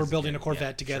 Like, So they were she's a building a gearhead. Corvette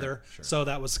Yeah, together. sure. So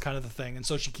that was kind of the thing. And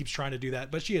so she keeps trying to do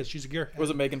that. But she's a gearhead. Was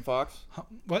it Megan Fox?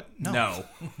 What? No. No.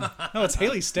 No, it's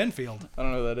Haley Stenfield. I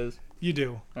don't know who that is. You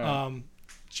do. right.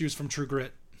 She was from True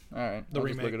Grit. All right. The I'll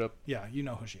remake. Just look it up. Yeah, you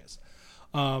know who she is.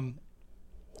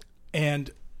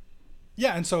 And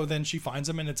so then she finds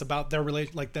him, and it's about their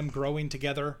relation, like them growing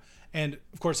together. And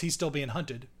of course, he's still being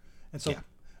hunted. And so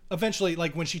eventually,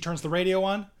 like when she turns the radio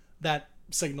on, that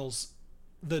signals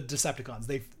the Decepticons.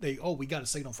 We got a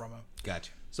signal from him.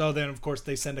 Gotcha. So then, of course,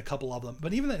 they send a couple of them.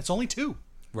 But even then, it's only 2.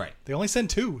 Right. They only send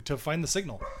 2 to find the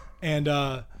signal. And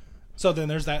so then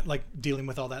there's that, like, dealing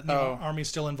with all that. And the army's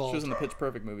still She involved. was in the Pitch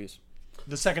Perfect movies.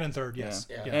 The second and third, yes.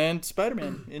 Yeah. Yeah. And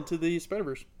Spider-Man Into the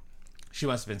Spider-Verse. She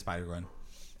must have been Spider-Gwen.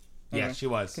 Yeah, Anyway, she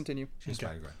was. Continue. She was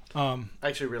Spider-Gwen. I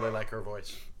actually really like her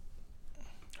voice.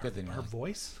 Good thing. Her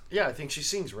voice? Yeah, I think she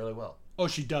sings really well. Oh,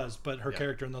 she does, but her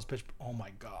character in those pitch. Oh my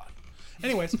god.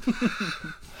 Anyways,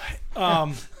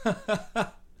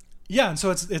 yeah, and so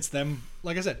it's them.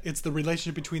 Like I said, it's the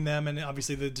relationship between them, and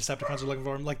obviously the Decepticons are looking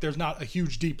for him. Like, there's not a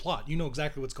huge deep plot. You know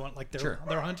exactly what's going on. Like, they're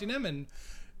hunting him, and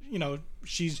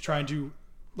she's trying to,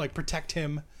 like, protect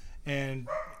him, and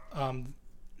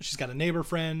she's got a neighbor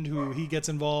friend who he gets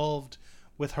involved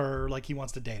with her. Like, he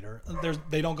wants to date her.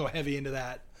 They don't go heavy into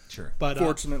that. Sure. But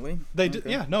Fortunately. they did.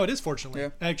 Yeah, no, it is fortunately. Yeah.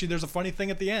 Actually, there's a funny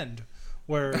thing at the end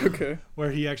where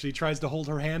he actually tries to hold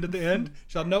her hand at the end.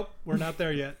 She's like, nope, we're not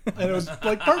there yet. And it was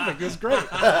like perfect. It was great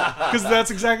because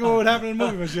that's exactly what would happen in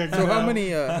a movie. So how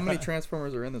many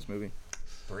Transformers are in this movie?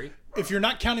 3. If you're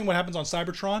not counting what happens on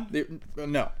Cybertron,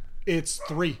 No. it's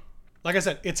 3. Like I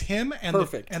said, it's him and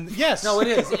Perfect. yes, No, it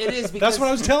is. It is. Because That's what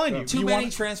I was telling you. Too You many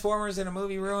want- Transformers in a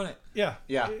movie ruin it. Yeah,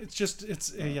 Yeah. It's just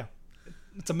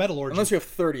it's a metal orgy. Unless you have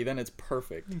 30, then it's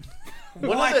perfect.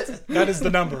 What? That is the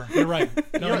number. You're right.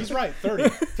 No, he's right. 30.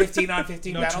 15 on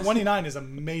 15 No, battles. 29 is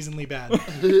amazingly bad.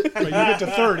 But you get to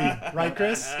 30, right,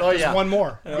 Chris? Oh, Just yeah. one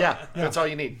more. Yeah, that's all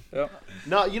you need. Yep.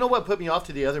 No, you know what put me off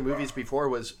to the other movies before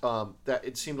was that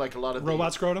it seemed like a lot of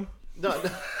Robot scrotum. No,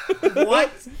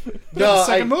 What? no,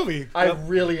 Second movie. I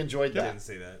really enjoyed that. Didn't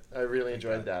see that. I really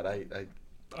enjoyed that.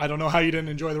 I don't know how you didn't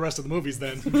enjoy the rest of the movies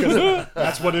then, because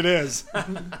that's what it is.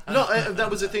 No, that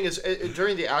was the thing is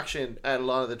during the action at a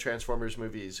lot of the Transformers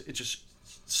movies, it just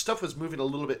stuff was moving a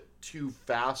little bit too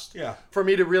fast. Yeah. For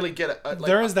me to really get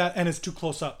There is that, and it's too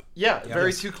close up. Yeah, very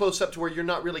Yes. too close up to where you're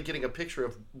not really getting a picture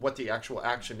of what the actual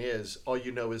action is. All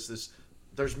you know is this.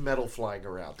 There's metal flying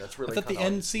around. That's really. I thought the kinda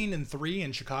end scene in 3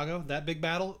 in Chicago, that big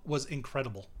battle, was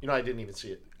incredible. You know, I didn't even see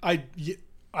it. I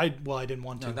didn't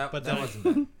want to, No, that but that then wasn't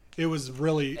bad. it was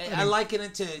really. I liken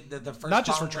it to the first. not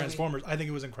just for Bond movie. Transformers. I think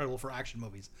it was incredible for action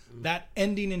movies. That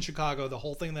ending in Chicago, the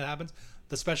whole thing that happens,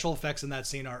 the special effects in that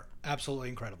scene are absolutely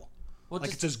incredible. Well, Like,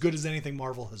 just, it's as good as anything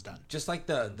Marvel has done. just like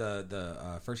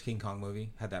the first King Kong movie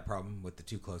had that problem with the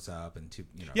too close up and too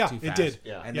Yeah, too it fast. did.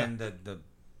 Yeah. And Yeah. then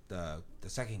the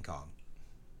second Kong.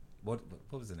 What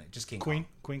was the name? Just King Queen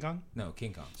Kong. Kong? No,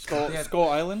 King Kong. Yeah, Skull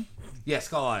Island? yeah,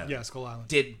 Skull Island. Yeah, Skull Island.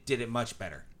 Did it much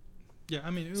better. Yeah,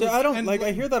 I mean, it So was- I don't and like.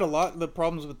 I hear that a lot. The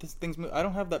problems with this things. I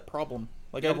don't have that problem.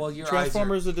 Like, Yeah, well, your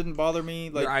Transformers, it didn't bother me.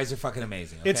 Like, Your eyes are fucking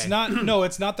amazing. Okay? It's not. No,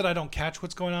 it's not that I don't catch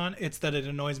what's going on. It's that it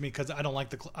annoys me because I don't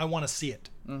like I want to see it.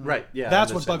 Right. Yeah. That's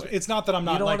I'm what the same bugs me. way. It's not that I'm You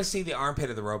not don't like. want to see the armpit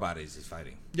of the robot as he's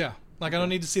fighting. Yeah, like I don't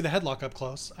need to see the headlock up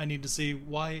close. I need to see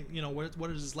why.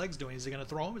 What is his legs doing? Is he going to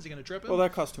throw him? Is he going to trip him? well,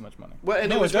 that costs too much money. Well, and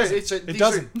No, it was it doesn't. It's It these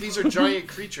doesn't. these are giant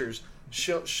creatures.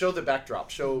 Show the backdrop.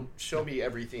 Show me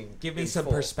everything. Give me in some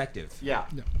full. perspective. Yeah.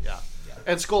 Yeah.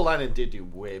 And Skull Island did do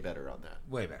way better on that.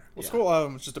 Way better. Well, Skull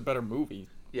Island was just a better movie.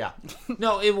 Yeah.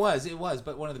 No, it was.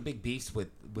 But one of the big beefs with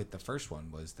the first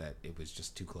one was that it was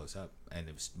just too close up and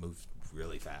it was moved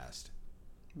really fast.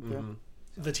 Yeah.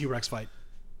 the T-Rex fight.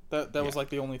 That was like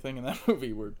the only thing in that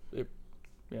movie where it,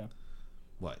 yeah,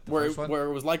 What? The where first one? where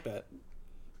it was like that.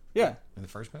 Yeah. In the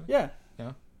first movie? Yeah.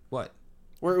 Yeah. What?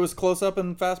 Where it was close up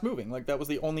and fast moving. Like, that was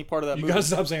the only part of that You movie. gotta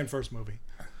stop saying first movie.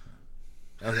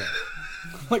 Okay.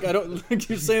 Like, I don't like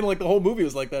you're saying like the whole movie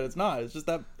was like that. It's not. It's just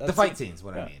that The fight scenes.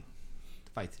 What yeah. I mean.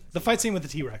 The fight scenes. The fight scene with the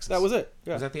T-Rex. That was it.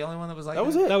 Yeah. Was that the only one that was like That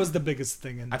was it. That was the biggest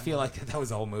thing in. I feel like that was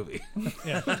the whole movie.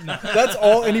 Yeah, no. That's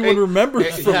all anyone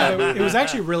remembers from yeah. that movie. It was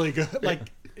actually really good.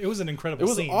 Like, it was an incredible It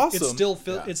was scene. awesome. It's still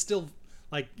Yeah. it's still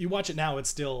Like you watch it now, it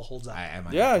still holds up. I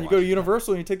might Yeah, have to you go watch to it.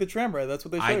 Universal and you take the tram ride. That's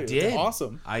what they show I you. did. It's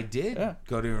awesome. I did Yeah.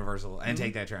 go to Universal and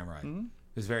take that tram ride. It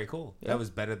was very cool. Yeah. That was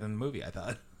better than the movie, I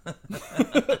thought.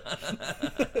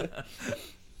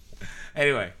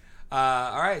 Anyway,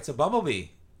 all right. So Bumblebee,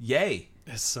 yay!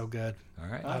 It's so good. All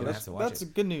right, I'm gonna have to watch That's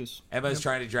it. good news. Emma's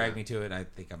trying to drag me to it. I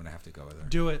think I'm gonna have to go with her.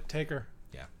 Do it. Take her.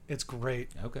 Yeah. It's great.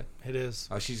 Okay. It is.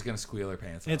 Oh, she's gonna squeal her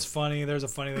pants off. It's funny. There's a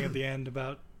funny thing at the end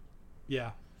about.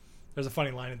 Yeah. There's a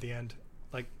funny line at the end.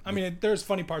 Like, I mean, there's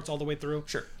funny parts all the way through.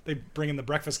 Sure. They bring in the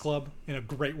Breakfast Club in a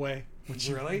great way, which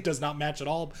Really? does not match at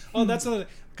all. Oh, that's another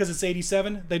because it's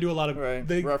 '87. They do a lot of Right.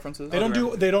 they, References. They don't do.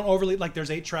 references. They don't overly like. There's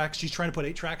 8 tracks. She's trying to put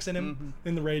 8 tracks in him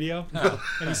in the radio,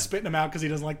 and he's spitting them out because he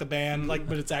doesn't like the band. Like,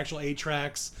 but it's actual 8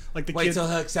 tracks. Like the Wait, kid. so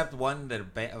he'll accept one that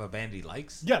of a band he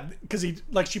likes? Yeah, because he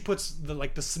like she puts the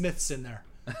Smiths in there.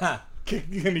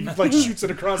 And he like shoots it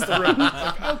across the room.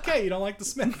 Like, okay, you don't like the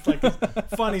Smiths. Like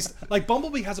it's funny. Like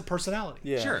Bumblebee has a personality.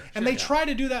 Yeah. Sure. And they try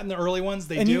to do that in the early ones.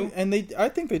 They And do. I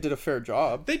think they did a fair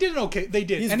job. They did it okay. They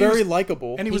did. He's And he very was-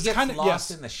 likable. And he He was gets kind of lost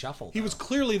yes. in the shuffle. He though. was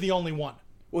clearly the only one.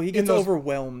 Well, he gets those-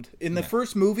 overwhelmed. In the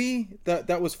first movie,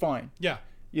 that was fine. Yeah.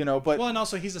 You know, but Well, and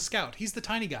also he's a scout. He's the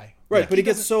tiny guy. right, Like, but he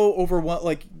gets doesn't- so overwhelmed.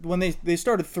 Like when they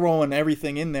started throwing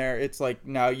everything in there, it's like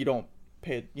now you don't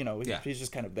pay it. You know, Yeah. he's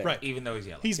just kind of there. Right. even though he's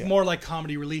yellow. He's more like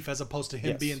comedy relief as opposed to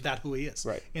him Yes. being that who he is.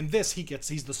 Right. In this,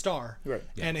 he's the star. Right.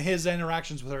 And his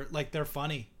interactions with her, like they're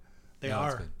funny. They No,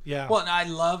 that's are. good. Yeah. Well, and I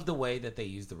love the way that they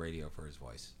use the radio for his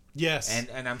voice, yes.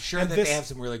 and I'm sure And that this- they have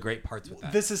some really great parts with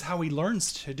that. This is how he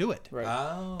learns to do it. Right.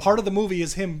 Oh. Part of the movie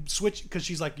is him switch because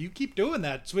she's like, "You keep doing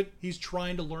that." Switch. He's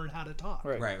trying to learn how to talk.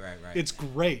 Right. Right. It's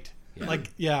great. Yeah.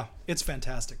 Like, yeah, it's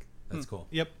fantastic. That's cool.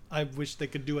 Yep. I wish they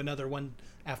could do another one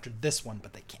after this one,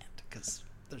 but they can't because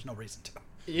there's no reason to.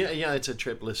 Yeah, it's a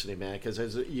trip listening, man. Because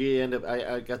as you end up,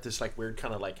 I got this like weird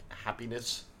kind of like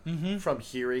happiness from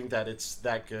hearing that it's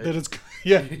that good. That it's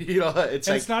yeah. And you know, it's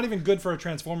like it's not even good for a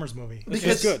Transformers movie. Because-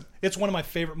 It's good. It's one of my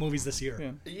favorite movies this year.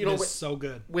 Yeah. You know It is what- so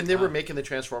good. when they were making the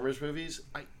Transformers movies,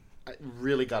 I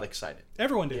really got excited.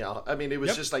 Everyone did. Yeah, I mean, it was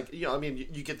Yep. just like I mean,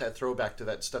 you get that throwback to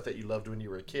that stuff that you loved when you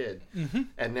were a kid,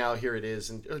 and now here it is,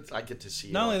 and I get to see.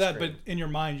 it Not on only that, screen. but in your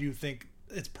mind, you think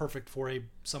it's perfect for a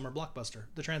summer blockbuster.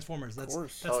 The Transformers. That's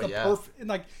course. that's Oh, the yeah. perfect.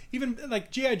 Like even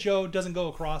like GI Joe doesn't go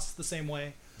across the same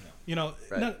way. You know,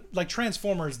 Right. not, like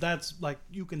Transformers. That's like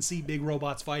you can see big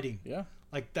robots fighting. Yeah.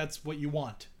 Like that's what you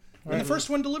want. And the first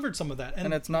one delivered some of that, and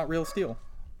And it's not real steel,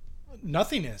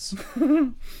 nothing is.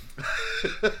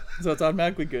 so it's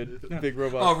automatically good. Big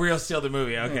robot. Oh, Real Steel the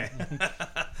movie. Okay.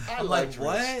 I like, liked Real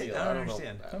what? Steel. I don't know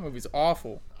understand. about That movie's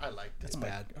awful. that. I liked it. It's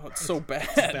bad. Oh, it's so bad.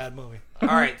 Bad movie. All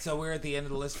right, so we're at the end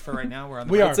of the list for right now. We're on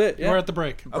the We break. are. That's it, yeah. We're at the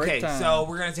break. Okay, Break time. so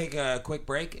we're gonna take a quick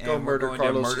break and Go we're murder going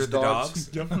Carlos's to murder the dogs.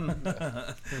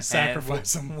 dogs. Yep.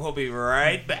 Sacrifice And them. We'll be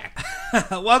right back.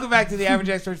 Welcome back to the Average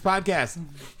Experts Podcast.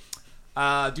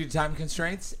 Due to time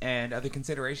constraints and other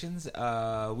considerations,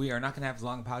 we are not going to have as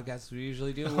long a podcast as we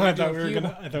usually do. I thought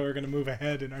we were gonna move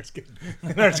ahead in our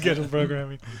scheduled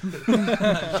programming.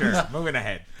 Sure, moving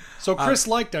ahead. So Chris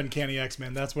liked Uncanny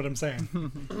X-Men. That's what I'm saying.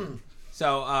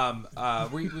 So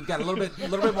we've got a little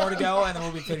bit more to go, and then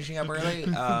we'll be finishing up early.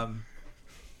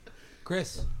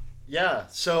 Chris, Yeah.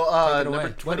 So take it away. number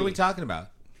 20. What are we talking about?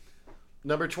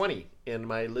 Number 20 in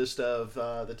my list of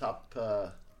the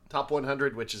top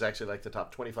 100, which is actually like the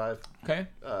top 25 Okay,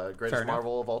 greatest Fair enough.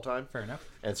 Marvel of all time. fair enough.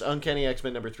 And it's Uncanny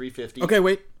X-Men number 350. Okay,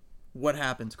 wait. What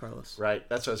happens, Carlos? Right.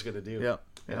 That's what I was going to do. Yeah.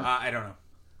 Yeah. I don't know.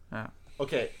 Ah.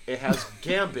 Okay. It has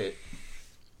Gambit.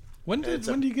 When It's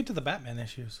a- do you get to the Batman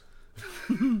issues?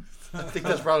 I think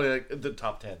that's probably like the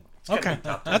top 10. It's gotta Okay, be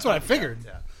top 10. that's what I figured.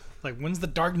 Yeah. Like, when's the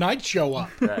Dark Knight show up?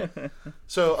 Right.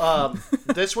 So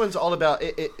this one's all about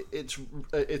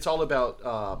it's all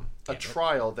about a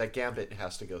trial that Gambit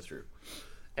has to go through,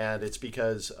 and it's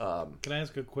because Can I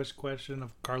ask a quick question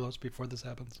of Carlos before this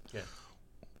happens? yeah.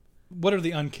 What are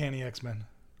the Uncanny X-Men?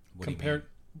 What do you Compared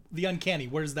the Uncanny,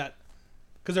 where's that?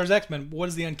 Because there's X-Men. What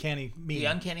does the Uncanny mean? The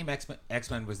Uncanny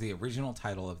X-Men was the original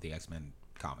title of the X-Men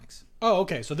comics. Oh,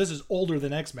 okay. So this is older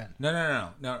than X-Men. No.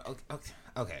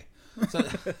 Okay. So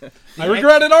I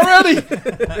regret it already. Dang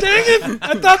it!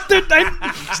 I thought that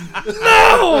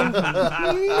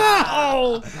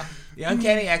no. the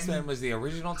Uncanny X-Men was the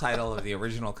original title of the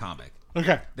original comic.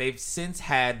 Okay. They've since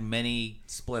had many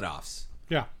split-offs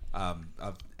Yeah.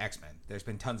 of X-Men. There's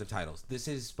been tons of titles. This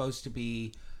is supposed to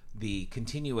be the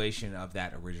continuation of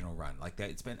that original run. Like that,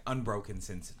 it's been unbroken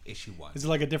since issue 1. Is it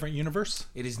like a different universe?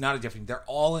 It is not a different. They're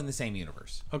all in the same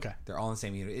universe. Okay. They're all in the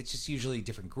same universe. It's just usually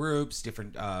different groups,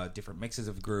 different mixes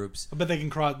of groups. But they can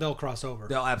cross. They'll cross over.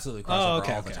 They'll absolutely cross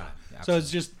over all the time. Yeah, So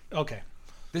it's just okay.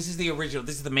 This is the original.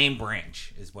 This is the main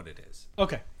branch, is what it is.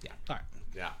 Okay. Yeah. All right.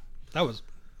 Yeah. That was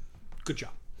good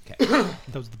job. Okay.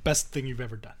 That was the best thing you've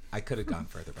ever done. I could have gone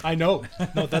further, but I know.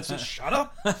 No, that's shut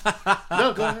up.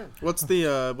 No, go ahead. What's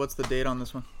the date on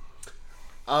this one?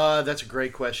 That's a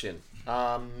great question.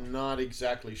 I'm not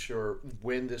exactly sure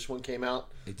when this one came out.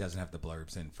 it doesn't have the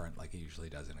blurbs in front like it usually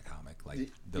does in a comic,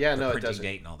 like the Yeah, no, it printing doesn't.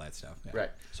 date and all that stuff. Yeah. Right.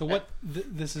 So what?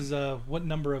 This is what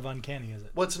number of Uncanny is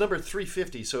it? Well, it's number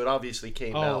 350, so it obviously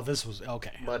came Oh, out this was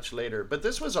okay. much later. But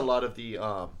this was a lot of the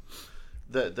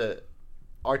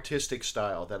artistic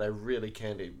style that I really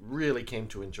came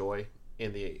to enjoy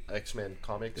in the X-Men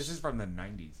comics. This is from the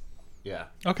 90s. Yeah.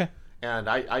 Okay. And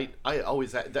I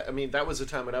always, that was the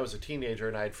time when I was a teenager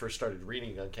and I had first started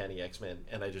reading Uncanny X-Men,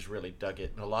 and I just really dug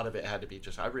it. And a lot of it had to be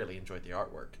just, I really enjoyed the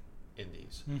artwork in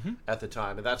these at the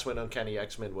time. And that's when Uncanny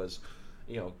X-Men was,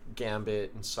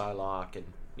 Gambit and Psylocke and,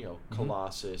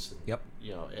 Colossus and, Yep.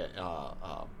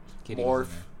 Morph. Kitty was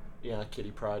in Yeah, Kitty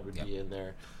Pryde would Yep. be in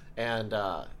there. And,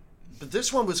 but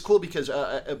this one was cool because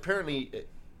apparently,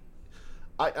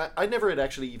 I never had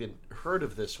actually even heard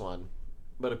of this one.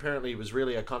 But apparently it was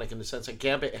really iconic in the sense that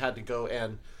Gambit had to go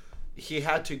and he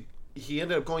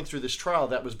ended up going through this trial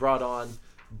that was brought on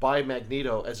by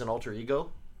Magneto as an alter ego.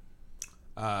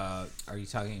 Are you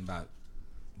talking about,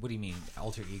 what do you mean,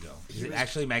 alter ego? Is it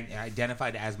actually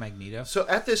identified as Magneto? So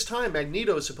at this time,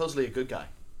 Magneto is supposedly a good guy.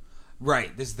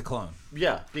 Right, this is the clone.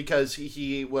 Yeah, because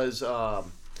he was one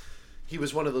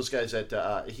of those guys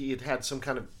that he had some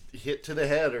kind of hit to the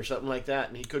head or something like that,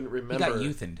 and he couldn't He remember. got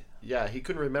youthened. Yeah, he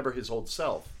couldn't remember his old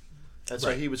self. And so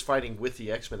Right. he was fighting with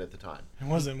the X-Men at the time. He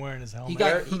wasn't wearing his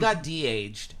helmet. He got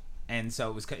de-aged, and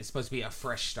so it's supposed to be a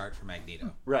fresh start for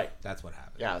Magneto. Right. That's what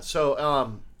happened. Yeah,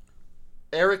 so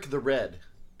Eric the Red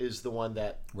is the one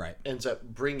that Right. ends up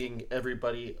bringing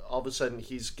everybody. All of a sudden,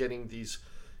 he's getting these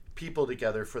people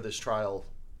together for this trial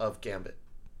of Gambit.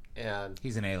 And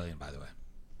He's an alien, by the way.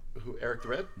 who, Eric the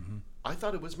Red? Mm-hmm. I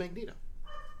thought it was Magneto.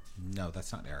 No,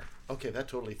 that's not Eric. Okay, that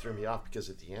totally threw me off because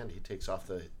at the end, he takes off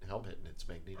the helmet and it's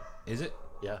Magneto. Is it?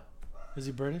 Yeah. Is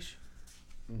he British?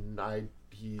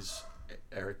 He's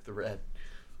Eric the Red.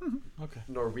 Okay.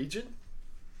 Norwegian?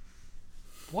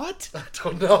 What? I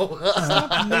don't know.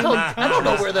 I don't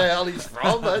know where the hell he's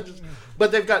from.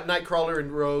 But they've got Nightcrawler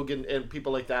and Rogue and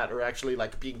people like that are actually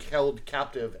like being held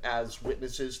captive as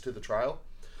witnesses to the trial.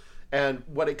 And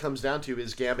what it comes down to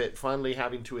is Gambit finally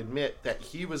having to admit that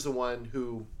he was the one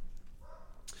who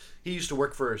he used to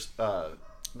work for Mr.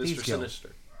 Thieves Guild.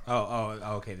 Sinister. Oh,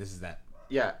 okay, this is that.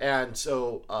 Yeah, and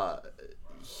so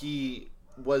he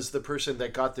was the person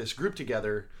that got this group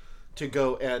together to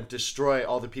go and destroy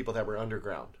all the people that were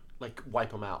underground, like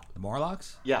wipe them out. The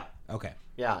Morlocks? Yeah, Okay,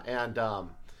 yeah, and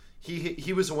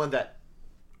he was the one that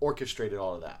orchestrated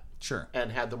all of that sure.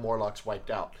 and had the Morlocks wiped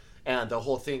out. And the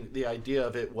whole thing, the idea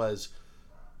of it was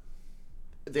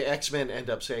the X-Men end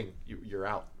up saying, "You're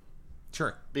out."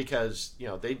 Sure. Because,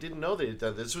 they didn't know that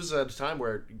this was at a time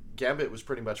where Gambit was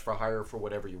pretty much for hire for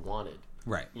whatever you wanted.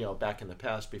 Right. Back in the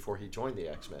past before he joined the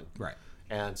X-Men. Right.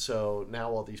 And so now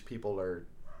all these people are,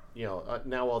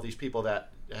 now all these people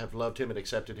that have loved him and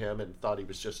accepted him and thought he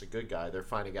was just a good guy, they're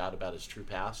finding out about his true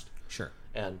past Sure.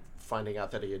 and finding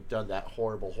out that he had done that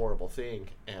horrible, horrible thing.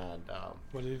 And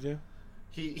What did he do?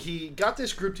 he got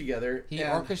this group together. He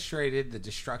and orchestrated the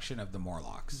destruction of the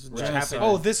Morlocks, which Genocide. happened.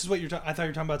 Oh, this is what you're talking. I thought you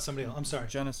were talking about somebody else. I'm sorry.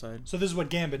 Genocide. So this is what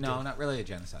Gambit No, did. not really a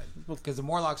genocide, because the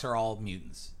Morlocks are all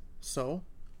mutants. So?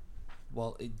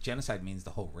 Well, genocide means the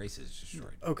whole race is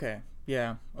destroyed. Okay.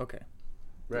 Yeah. Okay.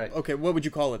 Right. Okay. What would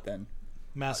you call it then?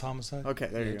 Mass homicide. Okay.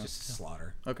 There you go. Just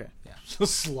slaughter. Okay.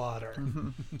 Slaughter.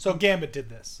 So Gambit did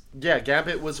this. Yeah,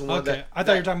 Gambit was the one Okay. that... I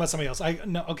thought you were talking about somebody else.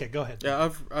 No. Okay. Go ahead. Yeah,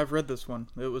 I've read this one.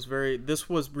 This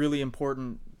was really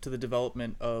important to the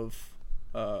development of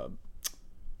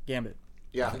Gambit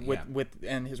Yeah,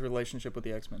 and his relationship with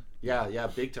the X-Men. yeah,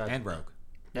 big time. And Rogue.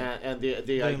 And the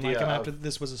They didn't idea like him of... after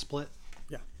this was a split.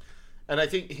 And I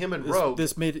think him and Rogue...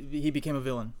 He became a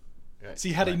villain.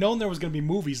 See, had he known there was going to be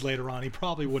movies later on, he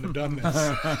probably wouldn't have done this.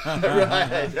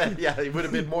 Right. Yeah, he would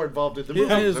have been more involved in the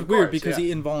movie. It was weird because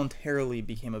he involuntarily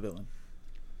became a villain.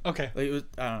 Okay. Like, it was,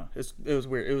 I don't know. It was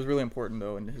weird. It was really important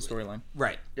though in his storyline.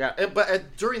 Right. Yeah,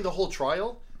 but during the whole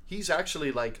trial, he's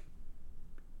actually like,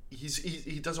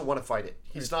 he doesn't want to fight it.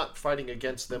 He's not fighting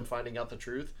against them finding out the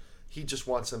truth. He just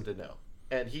wants them to know,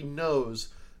 and he knows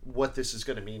what this is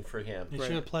going to mean for him. He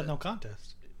should have pled no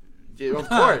contest. Yeah, of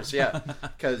course, yeah,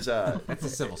 because That's a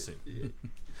civil suit.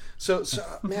 so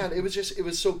man, it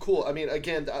was so cool. I mean,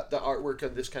 again, the artwork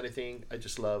on this kind of thing, I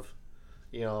just love.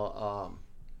 It's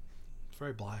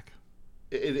very black.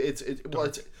 It's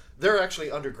they're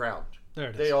actually underground There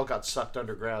it is. They all got sucked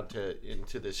underground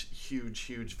into this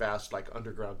huge, vast like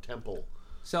underground temple.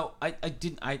 So I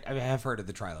have heard of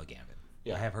the Trilo Gambit.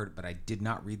 Yeah. I have heard, but I did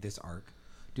not read this arc.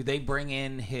 Do they bring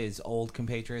in his old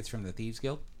compatriots from the Thieves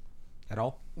Guild at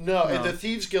all? No, and the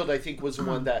Thieves Guild I think was the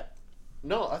one that.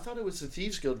 No, I thought it was the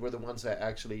Thieves Guild were the ones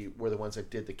that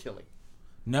did the killing.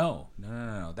 No.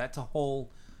 That's a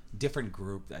whole different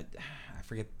group. I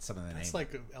forget some of the names. It's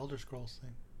like an Elder Scrolls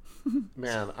thing.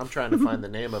 Man, I'm trying to find the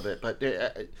name of it, but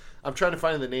I'm trying to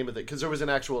find the name of it because there was an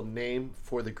actual name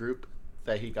for the group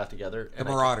that he got together. The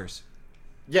Marauders.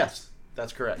 Yes,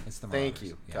 that's correct. It's the Thank Marauders,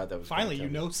 you. yeah. God, that was Finally, great.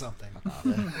 you know something.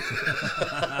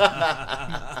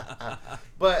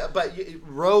 But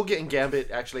Rogue and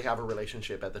Gambit actually have a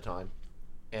relationship at the time,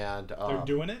 and They're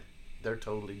doing it? They're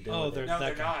totally doing Oh, it. they're No, that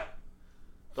they're guy. not.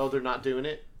 Oh, they're not doing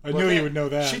it. I knew you would know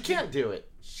that. She can't do it.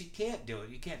 She can't do it.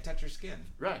 You can't touch her skin.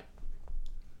 Right.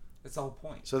 That's the whole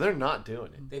point. So they're not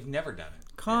doing it. They've never done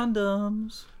it.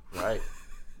 Condoms. Right.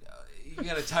 You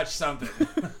gotta touch something.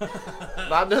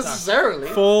 Not necessarily.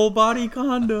 Full body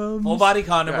condoms. Full body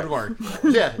condom Right. would work.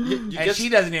 Yeah. You And get she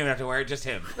doesn't even have to wear it, just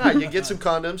him. Right, you get some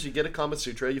condoms, you get a Kama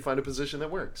Sutra, you find a position that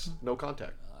works. No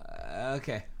contact.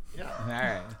 Okay. Yeah. All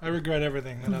right. I regret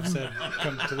everything that I've said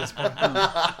come to this point.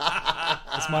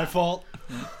 It's my fault.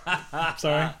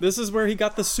 Sorry. This is where he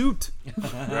got the suit.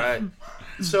 Right.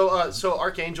 So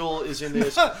Archangel is in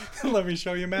this. Let me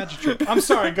show you a magic trick. I'm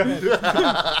sorry. Go ahead.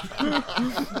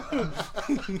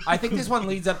 I think this one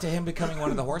leads up to him becoming one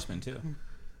of the Horsemen too.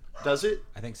 Does it?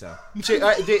 I think so. See,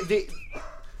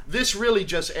 this really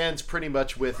just ends pretty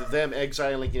much with them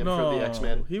exiling him from the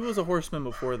X-Men. He was a horseman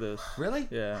before this. Really?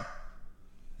 Yeah.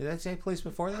 Did that take place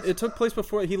before this? It took place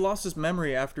before he lost his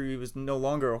memory after he was no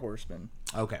longer a horseman.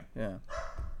 Okay. Yeah.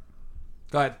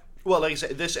 Go ahead. Well, like I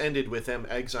said, this ended with them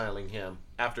exiling him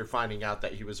after finding out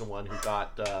that he was the one who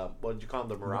got, what did you call them,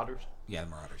 the Marauders? Yeah, the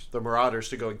Marauders. The Marauders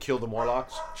to go and kill the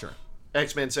Morlocks. Sure.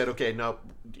 X-Men said, okay, no,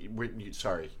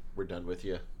 sorry, we're done with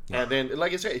you. Yeah. And then,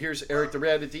 like I said, here's Eric the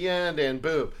Red at the end, and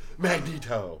boom,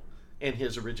 Magneto in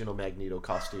his original Magneto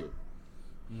costume.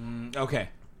 Okay.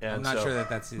 And I'm not so- sure that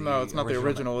that's the No, it's not the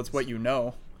original. It's what you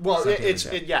know. Well, Something it's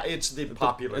like it's the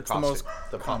popular it's the costume. most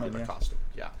The common, popular yeah. costume,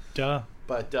 yeah. Duh.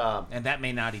 But And that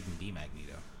may not even be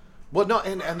Magneto. well, no,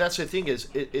 and that's the thing is,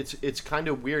 it's kind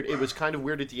of weird. It was kind of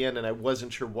weird at the end, and I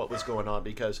wasn't sure what was going on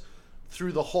because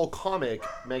through the whole comic,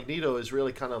 Magneto is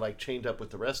really kind of like chained up with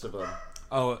the rest of them.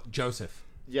 Oh, Joseph.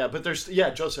 Yeah, but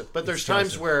Joseph. But there's It's times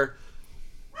Joseph. where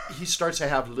he starts to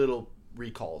have little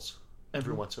recalls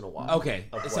every once in a while. Okay.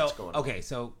 of what's So going on. okay.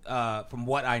 So from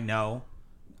what I know,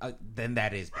 then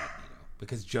that is Magneto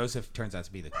because Joseph turns out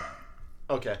to be the clone.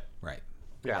 Okay. Right.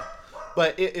 Yeah,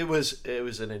 but it was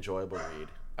an enjoyable read.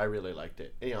 I really liked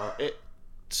it. You know, it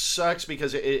sucks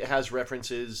because it has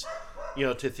references, you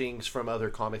know, to things from other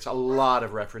comics. A lot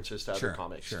of references to other Sure,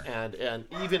 comics, sure. and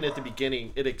even at the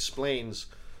beginning, it explains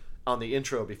on the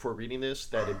intro before reading this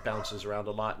that it bounces around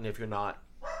a lot, and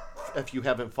if you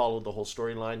haven't followed the whole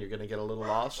storyline, you're going to get a little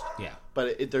lost. Yeah.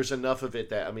 But there's enough of it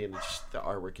that the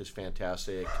artwork is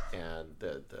fantastic, and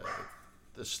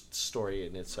the story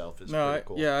in itself is pretty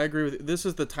cool. I agree with you. This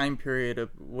is the time period of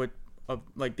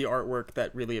like the artwork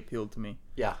that really appealed to me.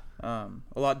 Yeah. A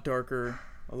lot darker,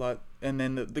 and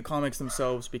then the comics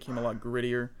themselves became a lot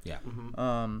grittier. Yeah.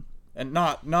 And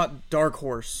not Dark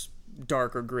Horse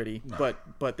dark or gritty,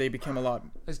 but they became a lot.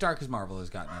 As dark as Marvel has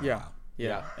gotten. In a while.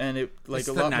 Yeah, and it like It's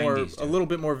a the lot more, 90s, a little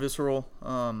bit more visceral.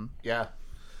 Yeah.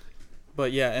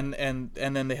 But yeah, and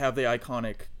then they have the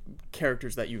iconic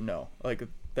characters that you know, like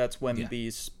that's when Yeah.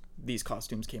 these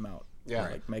costumes came out. Yeah.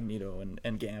 like Magneto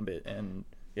and Gambit and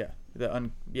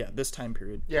this time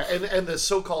period. Yeah, and the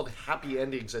so-called happy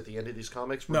endings at the end of these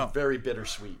comics were very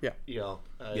bittersweet. Yeah. You know.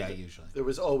 Yeah, usually. There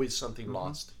was always something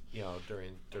lost, you know,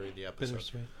 during the episode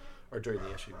Bittersweet. or during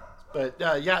the issue. But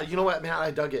yeah, you know what, man,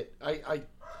 I dug it. I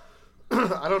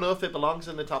I don't know if it belongs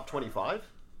in the top 25.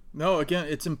 No, again,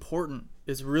 it's important.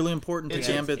 It's really important to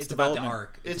Gambit's It's about the development.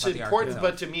 arc. It's about the arc important,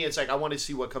 itself. but to me, it's like I want to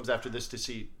see what comes after this to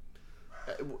see.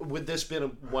 Would this been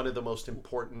one of the most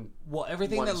important? Well,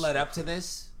 everything that ones? led up to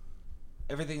this,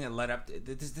 everything that led up to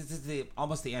this is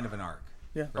almost the end of an arc.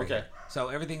 Yeah. Right Okay. here. So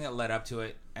everything that led up to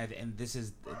it, and this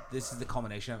is the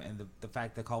culmination of, and the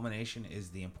fact the culmination is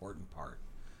the important part.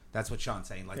 That's what Sean's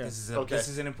saying. Like this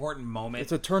is an important moment.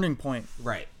 It's a turning point,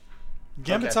 right.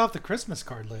 Gambit's Okay. off the Christmas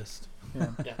card list.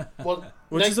 Yeah. Well,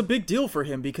 which is a big deal for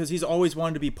him because he's always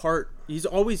wanted to be part.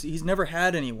 He's never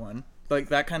had anyone like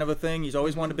that kind of a thing. He's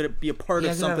always wanted to be a part He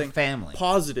of doesn't have a something family.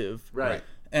 positive, right.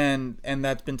 and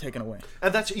that's been taken away.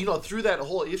 And that's through that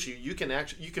whole issue, you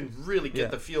can really get Yeah.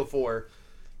 the feel for.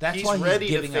 That's He's why he's ready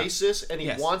to giving face up. this, and he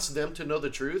Yes. wants them to know the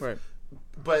truth. Right.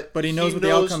 But he knows what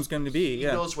the outcome's going to be. He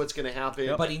Yeah. knows what's going to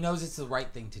happen. But he knows it's the right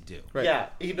thing to do. Right. Yeah,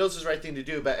 he knows it's the right thing to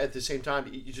do, but at the same time,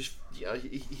 you just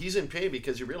he's in pain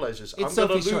because he realizes I'm going to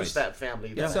Sophie's lose choice. that family.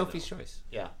 It's that I know. Sophie's choice.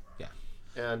 Yeah, Yeah.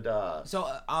 and So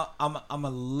I'm a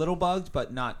little bugged,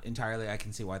 but not entirely. I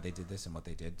can see why they did this and what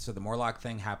they did. So the Morlock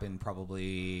thing happened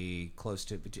probably close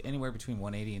to anywhere between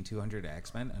 180 and 200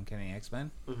 X-Men, Uncanny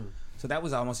X-Men. Mm-hmm. So that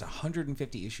was almost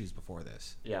 150 issues before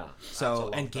this. yeah. that's a So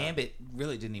long and time. Gambit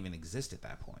really didn't even exist at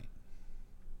that point.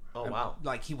 Oh wow.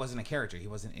 Like he wasn't a character. He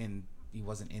wasn't in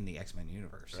the X-Men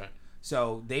universe. Right.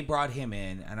 So they brought him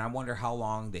in, and I wonder how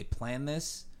long they planned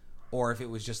this, or if it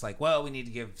was just like, well, we need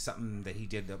to give something that he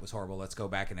did that was horrible. Let's go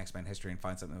back in X-Men history and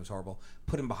find something that was horrible.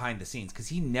 Put him behind the scenes because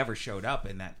he never showed up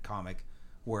in that comic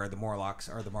where the Morlocks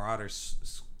or the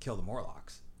Marauders kill the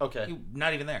Morlocks. Okay. He,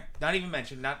 not even there. Not even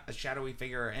mentioned. Not a shadowy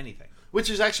figure or anything. Which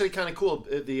is actually kind of cool.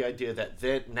 The idea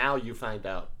that now you find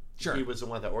out Sure. he was the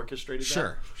one that orchestrated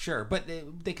Sure. But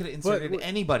they could have inserted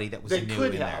anybody that was that. They new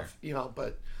could in have,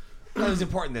 but there. It was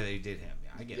important that they did him.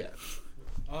 Yeah, I get yeah. it.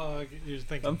 Oh, you're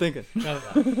thinking. I'm thinking.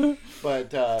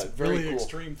 But very Really cool.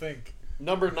 extreme think.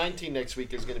 Number 19 next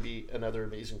week is going to be another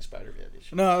Amazing Spider-Man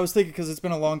issue. No, I was thinking because it's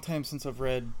been a long time since I've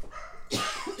read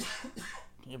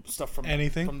stuff from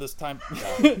Anything? from this time.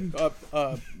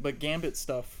 But Gambit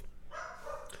stuff,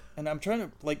 and I'm trying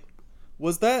to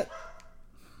was that?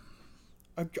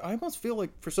 I almost feel like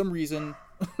for some reason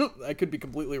I could be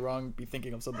completely wrong, be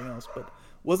thinking of something else, but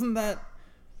wasn't that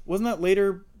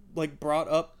later brought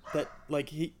up that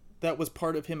that was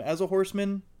part of him as a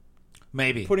horseman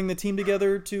Maybe putting the team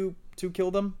together to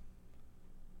kill them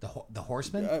the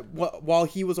Horseman. while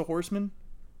he was a horseman?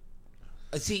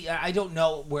 See, I don't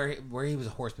know where he was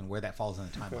a horseman, where that falls in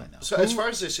the timeline, though. So as far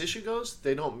as this issue goes,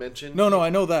 they don't mention No, I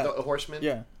know that. the Horseman.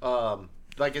 Yeah.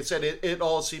 Like I said, it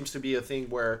all seems to be a thing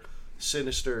where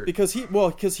Sinister. Because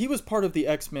he was part of the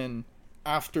X-Men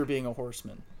after being a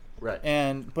horseman. Right.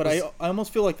 But I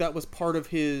almost feel like that was part of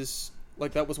his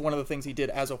that was one of the things he did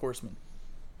as a horseman.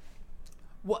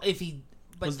 Well, if he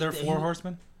Was there 4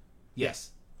 horsemen?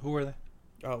 Yes, Who were they?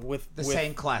 With the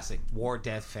same classic: war,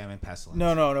 death, famine, pestilence.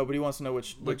 No, but he wants to know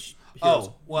which heroes.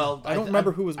 Oh well, I don't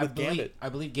remember who was with believe, Gambit. I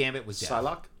believe Gambit was death.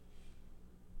 Psylocke?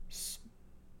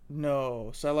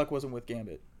 No, Psylocke wasn't with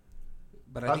Gambit.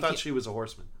 But I think thought she was a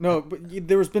horseman. No, but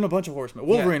there's been a bunch of horsemen.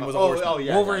 Wolverine was a horseman. Oh,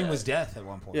 yeah. Wolverine yeah. was death at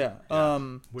one point. Yeah.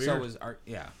 So was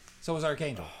So was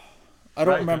Archangel. I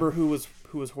don't Right. remember who were.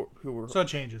 So it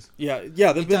changes. Yeah.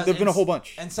 There've Does- been a whole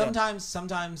bunch. And Yeah.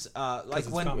 sometimes, like it's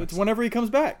when comics. It's whenever he comes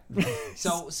back.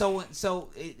 So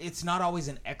it's not always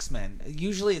an X-Men.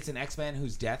 Usually it's an X-Men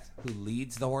who's death who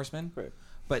leads the Horsemen. Right.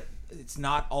 But it's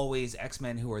not always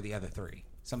X-Men who are the other 3.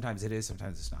 Sometimes it is,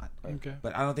 sometimes it's not. Okay.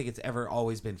 But I don't think it's ever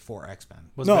always been 4 X-Men.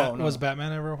 Was No. was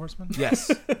Batman ever a horseman?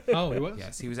 Yes. Oh, he was?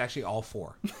 Yes, he was actually all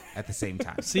 4 at the same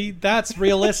time. See, that's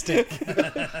realistic.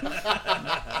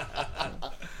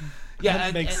 Yeah,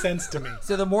 That makes sense to me.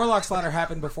 So the Morlock slaughter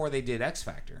happened before they did X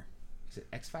Factor. Is it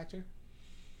X Factor?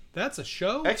 That's a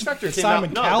show? X Factor That came Simon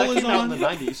out. No, Cowell that is came out on? in the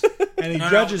 90s. And he No,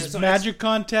 judges so magic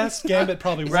contests. Gambit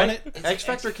probably run it. X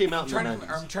Factor came out in the I'm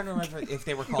 90s. trying to remember if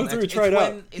they were called That's what X. we tried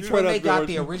out. It's We when tried they out got the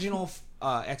the original.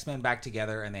 original X-Men back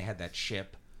together and they had that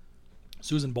ship.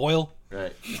 Susan Boyle.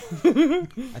 Right.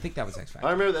 I think that was X I Factor.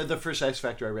 remember that the first X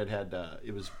Factor I read had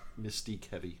it was Mystique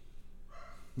heavy.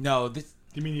 No, this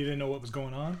You mean you didn't know what was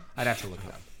going on? I'd have to look it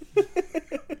up.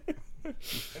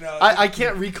 I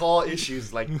can't recall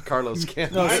issues like Carlos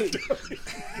can. No, see,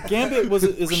 Gambit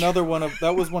is another one of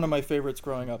that was one of my favorites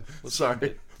growing up.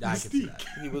 Sorry. I can see that.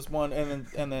 He was one, and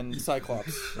then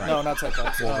Cyclops. Right. No, not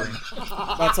Cyclops.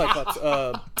 Not Cyclops.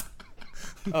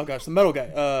 Oh gosh, the metal guy.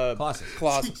 Colossus. Yeah,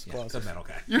 Colossus. the metal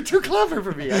guy. You're too clever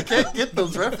for me. I can't get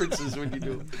those references when you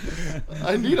do them.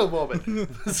 I need a moment.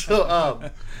 So,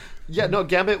 yeah, no,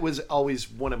 Gambit was always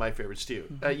one of my favorites too.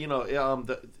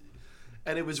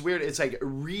 And it was weird. It's like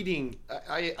reading.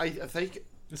 I think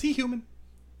Is he human?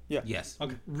 Yeah. Yes.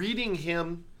 Okay. reading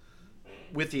him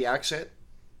with the accent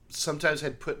sometimes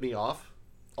had put me off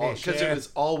Hey, because Cher. it was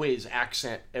always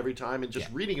accent every time, and just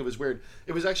Yeah. reading it was weird.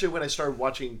 It was actually when I started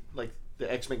watching like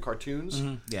the X-Men cartoons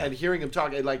Yeah. and hearing him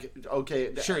talk. Like,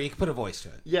 okay, Sure, you can put a voice to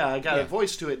it. yeah, I got Yeah. a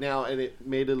voice to it now, and it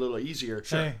made it a little easier.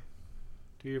 Hey,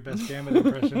 do your best Gambit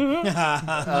impression.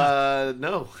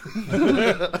 No.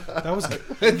 That was good.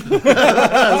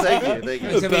 Thank you.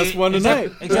 Except best one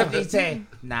tonight. Except he'd say,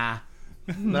 nah.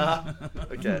 Nah.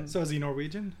 Okay. So is he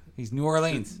Norwegian? He's New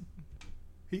Orleans.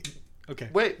 Okay.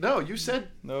 Wait, no, you said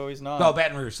No, he's not. Oh,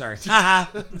 Baton Rouge, sorry.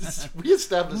 Haha. we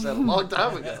established that a long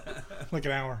time ago. Like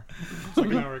an hour. It's like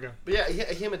an hour ago. But yeah,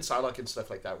 him and Psylocke and stuff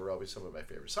like that were always some of my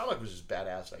favorites. Psylocke was just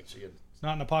badass, actually. It's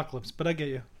not an apocalypse, but I get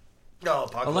you. No,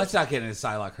 Well, let's not get into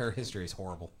Psylocke. Her history is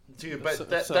horrible. Dude, but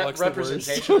Psylocke's that the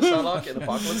representation of Psylocke in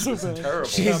Apocalypse is terrible.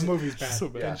 That movie's bad. so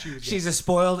bad. And she was She's a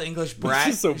spoiled English brat.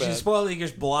 She's so She's a bad. spoiled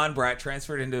English blonde brat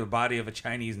transferred into the body of a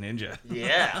Chinese ninja.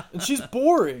 Yeah. And she's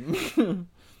boring.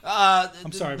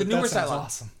 I'm sorry, the but newer that sounds Psylocke.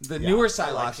 awesome. The newer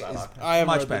I like Psylocke is Psylocke. I haven't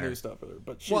much read better. the new stuff with her,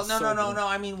 but she's Well, no. so good.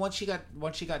 I mean, once she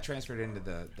got transferred into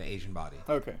the Asian body.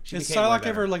 Okay. She Is became way Psylocke better.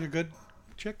 ever like a good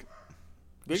chick?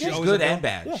 Big She's guy? always good a and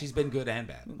girl? bad. Yeah. She's been good and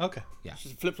bad. Okay. Yeah.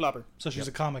 She's a flip flopper. So she's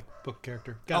a comic book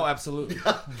character. Oh, Got it. absolutely.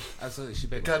 Absolutely. She's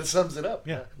big. Kind of sums it up.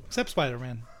 Yeah. Except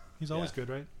Spider-Man. He's always Yeah. good,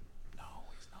 right? No,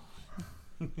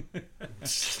 he's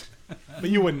not. But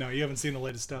you wouldn't know. You haven't seen the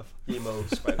latest stuff. Emo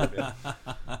Spider-Man.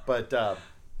 But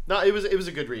no, it was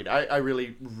a good read. I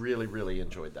really, really, really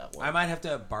enjoyed that one. I might have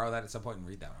to borrow that at some point and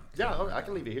read that one. Yeah, I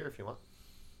can leave it here if you want.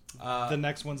 The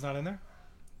next one's not in there?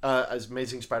 As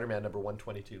Amazing Spider-Man number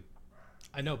 122.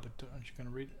 I know, but aren't you going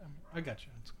to read it? I got you.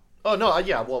 It's- Oh no,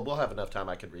 yeah. Well, we'll have enough time.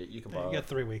 I can read it. You can borrow. You it. got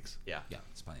 3 weeks. Yeah. Yeah,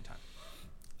 it's plenty of time.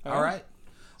 All right.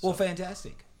 Well,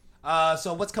 fantastic.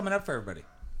 So what's coming up for everybody?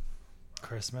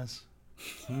 Christmas.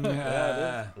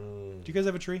 Uh, Do you guys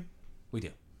have a tree? we do.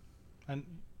 And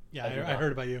yeah, do I not.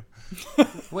 heard about you.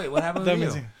 Wait, what happened That with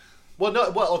means you? Well, no.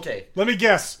 Well, okay. Let me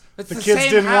guess. It's the the kids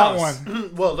same didn't house. want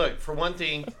one. Well, look. For one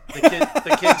thing, the kids.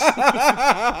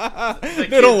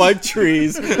 They don't like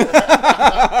trees.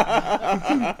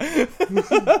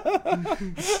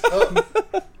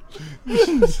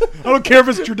 I don't care if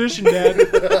it's tradition, Dad.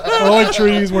 I don't like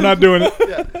trees. We're not doing it.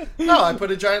 Yeah. No, I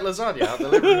put a giant lasagna out in the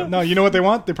living room. No, you know what they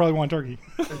want? They probably want turkey.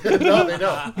 No, they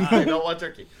don't. They don't want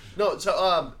turkey. No,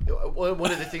 so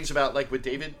one of the things about like with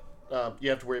David, you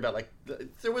have to worry about like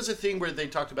there was a thing where they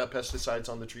talked about pesticides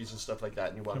on the trees and stuff like that,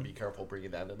 and you want to be careful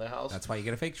bringing that in the house. That's why you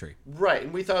get a fake tree. Right,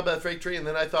 and we thought about a fake tree, and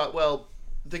then I thought, well,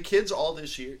 the kids all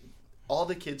this year, all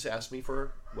the kids asked me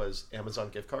for was Amazon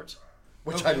gift cards,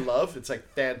 which I Okay. love. It's like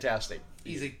fantastic.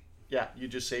 Easy. Yeah, you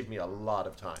just saved me a lot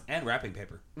of time. And wrapping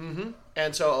paper.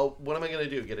 And so, what am I going to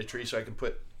do? Get a tree so I can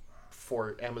put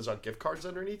 4 Amazon gift cards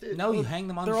underneath it? No, you hang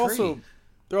them on They're the tree.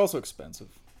 they're also expensive.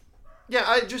 Yeah,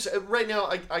 I just right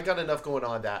now I got enough going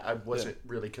on that I wasn't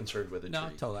really concerned with a No,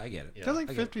 tree. totally, I get it. Yeah. They're like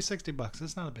I get it. $50-$60.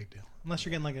 It's not a big deal. Unless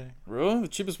you're getting like a... Really? The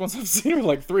cheapest ones I've seen are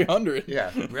like 300.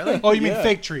 Yeah, Really? Oh, you mean Yeah.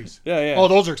 fake trees? Yeah, yeah. Oh,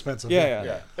 those are expensive. Yeah,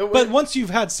 yeah. But once you've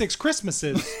had 6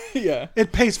 Christmases, yeah.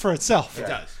 it pays for itself. It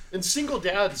does. And single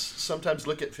dads sometimes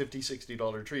look at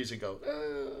 $50-$60 trees and go, I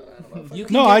don't know if You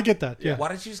can No, get- I get that. Yeah. Why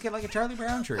don't you just get like a Charlie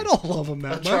Brown tree? I don't love them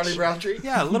that a much. Charlie Brown tree.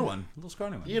 Yeah, a little one. A little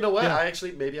scrawny one. You know what? Yeah. I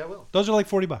actually maybe I will. Those are like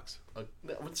 $40.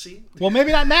 Let's see. Well,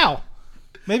 maybe not now.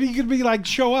 Maybe you could be like,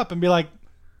 show up and be like,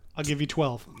 I'll give you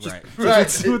 12. Right. Right.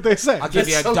 See what they say. I'll give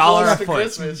you That's so $1 a close to foot.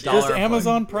 Christmas. Dollar Just a foot.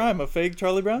 Amazon Prime, a fake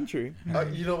Charlie Brown tree.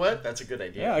 You know what? That's a good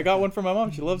idea. Yeah, I got one for my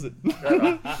mom. She loves it.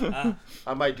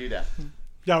 I might do that.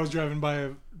 Yeah, I was driving by a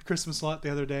Christmas lot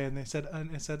the other day, and it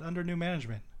said under new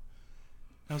management.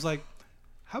 I was like,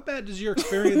 how bad does your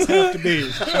experience have to be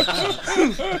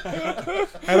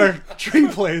at a tree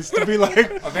place to be like,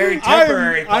 A very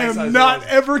temporary I place. am not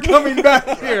ever coming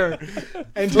back here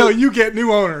until you get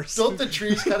new owners. Don't the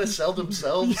trees kind of sell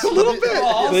themselves? A little bit.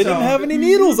 Also, They didn't have any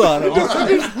needles on it.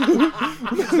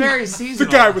 It's very The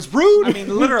seasonal. guy was rude. I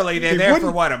mean, literally, they're He there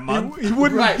for wouldn't- what, a month? He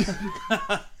wouldn't.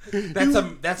 Right.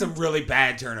 That's a really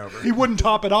bad turnover. He wouldn't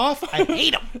top it off. I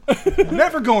hate him.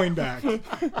 Never going back.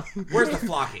 Where's the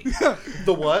flocky?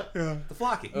 The what? Yeah. The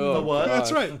flocky. The what?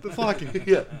 That's right. The flocking.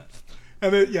 Yeah.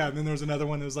 And then there was another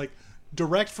one that was like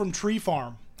direct from tree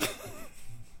farm.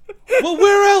 Well,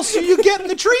 where else are you getting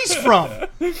the trees from?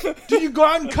 Do you go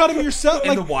out and cut them yourself?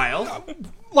 In the wild.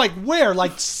 Like where?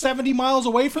 Like 70 miles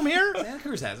away from here? Santa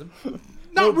Cruz has them.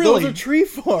 Not really. Those are tree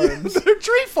farms. They're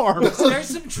tree farms. There's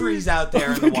some trees out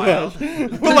there in the wild.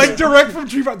 But like direct from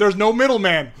tree farm. There's no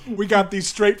middleman. We got these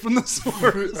straight from the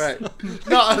source. Right.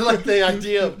 No, I like the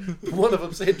idea of one of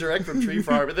them saying direct from tree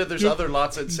farm, and then there's other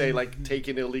lots that say like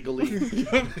taken illegally.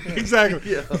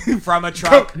 Exactly. From a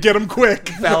truck. Get them quick.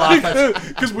 Fell off a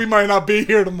Because we might not be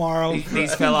here tomorrow.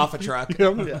 These fell off a truck.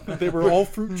 They were all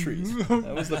fruit trees.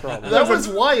 That was the problem. That was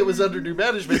why it was under new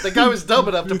management. The guy was dumb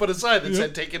enough to put a sign that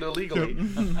said taken illegally.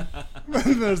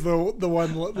 There's the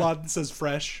one lot that says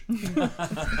fresh.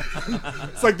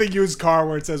 It's like the used car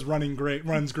where it says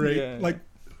runs great. Yeah. Like,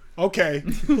 okay.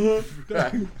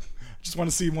 Right. Just want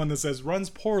to see one that says runs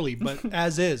poorly, but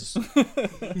as is.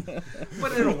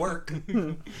 But it'll work.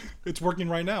 It's working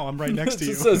right now. I'm right next to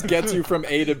you. It says gets you from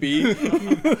A to B.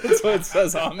 That's what it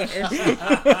says on there.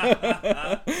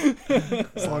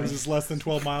 As long as it's less than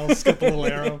 12 miles, skip a little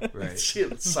arrow. Right. See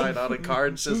a sign on a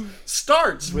card says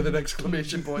starts with an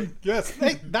exclamation point. Yes.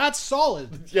 Hey, that's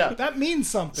solid. Yeah. That means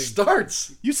something.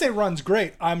 Starts. You say runs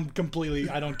great. I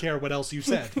don't care what else you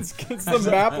said. It's the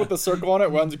map with the circle on it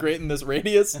runs great in this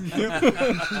radius. That's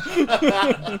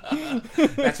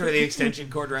where the extension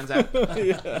cord runs out.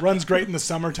 Runs great in the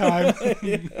summertime.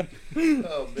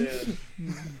 Oh man.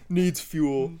 Needs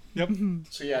fuel. Yep.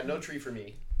 So yeah, no tree for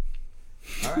me.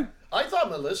 All right. I thought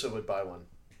Melissa would buy one.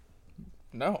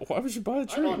 No, why would you buy a I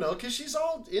tree? don't know, because she's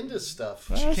all into stuff.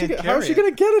 How is can't how is she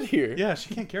carry gonna get it here? Yeah,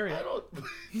 she can't carry I it. don't.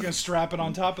 You're going to strap it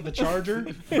on top of the charger?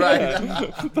 Right.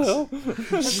 What the hell?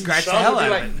 Scratch the Sean hell would be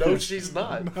out like, of it. no, she's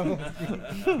not.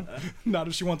 Not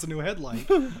if she wants a new headlight.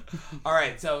 All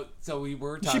right. So we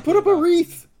were talking She put up a about-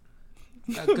 wreath.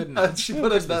 Good enough. She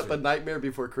put a Nightmare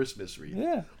Before Christmas wreath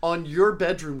Yeah. on your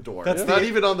bedroom door. That's Not the-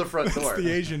 even on the front door. The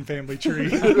Asian family tree.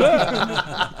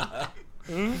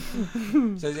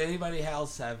 So does anybody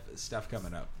else have stuff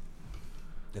coming up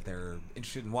that they're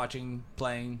interested in watching,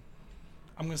 playing?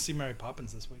 I'm going to see Mary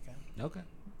Poppins this weekend. Okay.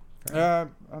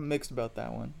 I'm mixed about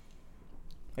that one.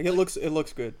 Like it looks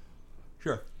good,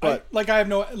 Sure. but I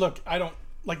don't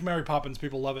like Mary Poppins.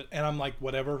 People love it, and I'm like,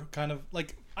 whatever. Kind of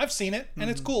like I've seen it, and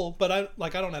it's cool, but I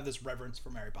don't have this reverence for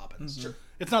Mary Poppins. Sure.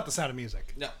 It's not the Sound of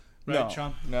Music, No. right, no,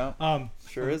 Sean? no,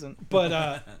 sure isn't.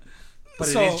 But But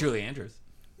So- it is Julie Andrews.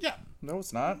 yeah, No,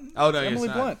 it's not. Oh no, It's Emily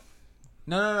it's not. Blunt.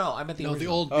 No. I meant the no, the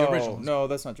original. old, the Oh originals. no,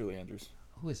 that's not Julie Andrews.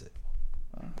 Who is it?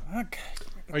 Okay.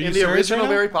 Are you In the serious original right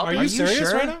now? Mary Poppins? Are Are you you serious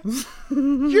sure? right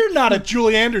now? You're not a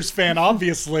Julie Andrews fan,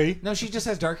 obviously. No, she just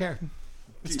has dark hair.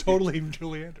 It's totally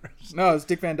Julie Andrews. No, it's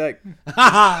Dick Van Dyke.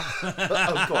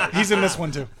 Of course. He's in this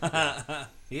one too.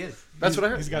 He is. That's what I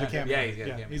heard. He's got a cameo. Yeah, he's got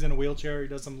a cameo. He's in a wheelchair. He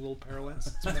does some little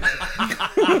pirouettes.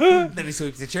 Then he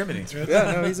sweeps the chimney.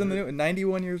 Yeah, no, he's in the new,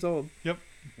 91 years old. Yep.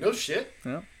 No shit.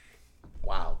 Yeah,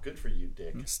 Wow, good for you,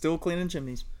 Dick. still cleaning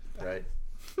chimneys. Right.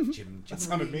 Jim. That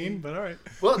sounded mean, but all right.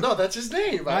 Well, no, that's his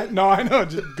name. I know.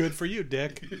 Just good for you,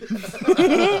 Dick.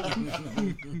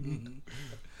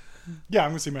 Yeah, I'm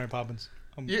gonna see Mary Poppins.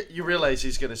 You realize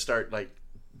he's going to start like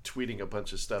tweeting a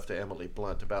bunch of stuff to Emily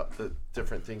Blunt about the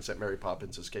different things that Mary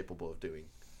Poppins is capable of doing,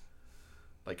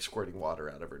 like squirting water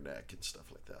out of her neck and stuff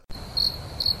like that.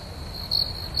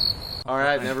 All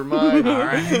right, never mind. All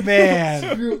right.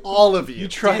 Man, Screw all of you. you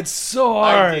tried so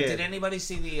I hard. did. Did anybody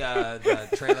see the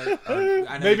trailer?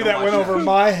 I know Maybe you don't that watch went over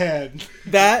my head.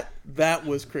 That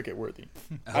was cricket worthy.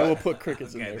 I will put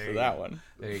crickets in Okay, there there for you that go. one.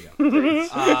 There you go.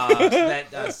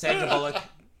 That Sandra Bullock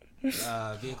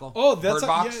vehicle. Oh, that's Bird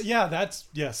Box. yeah. That's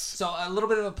yes. So a little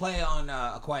bit of a play on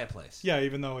A Quiet Place. Yeah,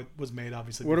 even though it was made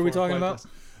obviously. What are we before talking Quiet about?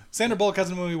 Place. Sandra Bullock has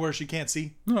a movie where she can't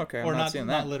see, Okay, I'm or not not seeing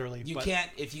not that. literally. You but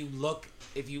can't if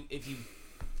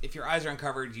your eyes are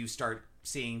uncovered, you start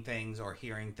seeing things or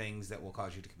hearing things that will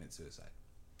cause you to commit suicide.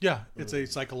 Yeah, it's a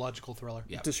psychological thriller.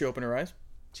 Yeah. Does she open her eyes?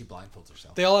 She blindfolds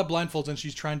herself. They all have blindfolds, and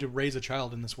she's trying to raise a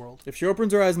child in this world. If she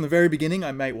opens her eyes in the very beginning,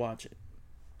 I might watch it.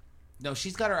 No,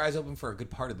 she's got her eyes open for a good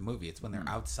part of the movie. It's when they're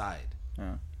outside.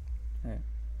 Oh. Hey.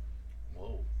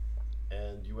 Whoa.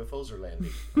 And UFOs are landing.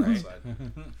 Right. outside.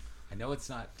 I know it's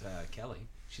not Kelly.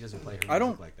 She doesn't play her music I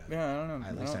don't. like that. Yeah, I don't know.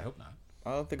 At least I hope not.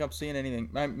 I don't think I'm seeing anything.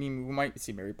 I mean, we might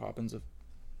see Mary Poppins if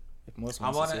Melissa I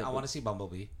wants want to see to. it. I but- want to see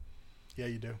Bumblebee. Yeah,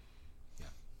 you do.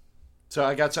 So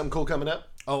I got something cool coming up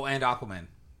Oh, and Aquaman.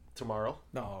 tomorrow.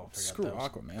 No, forgot screw those.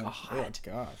 Aquaman. Oh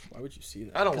gosh, why would you see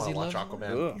that? I don't 'Cause want to he watch loves-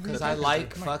 Aquaman. Ugh. Because I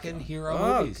like fucking hero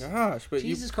Oh movies. gosh, but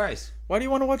Jesus Christ! why do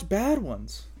you want to watch bad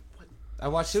ones? I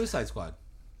watched Suicide Squad.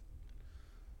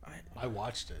 I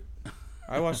watched it.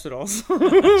 I watched it also.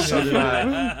 So did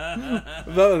I.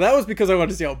 That was because I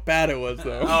wanted to see how bad it was,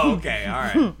 though. Oh, okay, all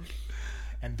right.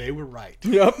 And they were right.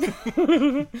 Yep.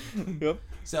 Yep.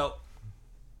 So,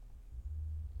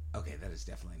 okay, that is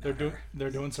definitely not her. They're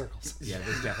doing circles. Yeah,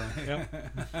 that's definitely.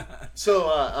 Yep.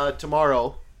 So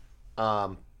tomorrow,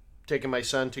 taking my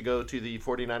son to go to the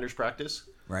 49ers practice.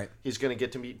 Right. He's going to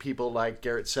get to meet people like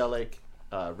Garrett Selleck,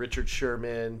 Richard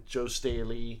Sherman, Joe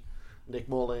Staley, Nick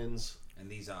Mullins. And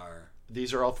these are.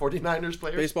 These are all 49ers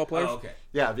players. Baseball players. Oh, okay.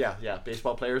 Yeah.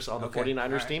 Baseball players on the Okay. 49ers all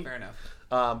right, team. Fair enough.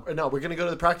 No, we're going to go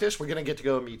to the practice. We're going to get to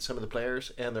go and meet some of the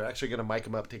players, and they're actually going to mic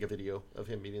him up, take a video of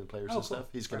him meeting the players and stuff.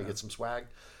 He's going to get some swag.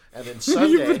 And then You've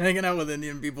Sunday... been hanging out with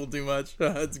Indian people too much.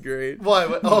 That's great.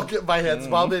 Why? Oh, get my head's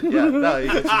bobbing? Yeah, no, he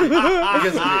gets me.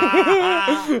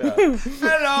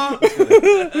 Hello.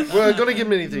 We're going to get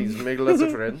many things, make lots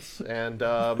of friends, and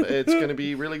it's going to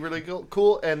be really, really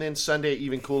cool. And then Sunday,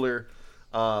 even cooler,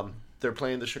 they're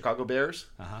playing the Chicago Bears.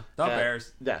 The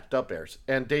Bears. Yeah, the Bears.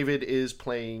 And David is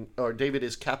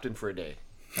captain for a day.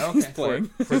 Okay. Playing.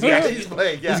 He's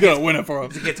playing, yeah. He's gonna win it for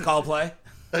him. He gets call play.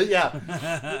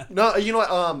 Yeah. No, you know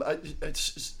what?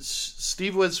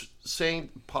 Steve was saying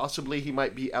possibly he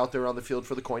might be out there on the field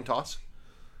for the coin toss,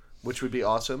 which would be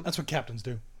awesome. That's what captains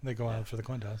do. They go out for the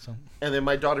coin toss. So. And then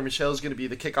my daughter Michelle is going to be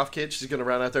the kickoff kid. She's going to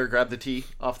run out there, grab the tee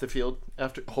off the field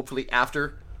hopefully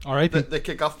after All right. the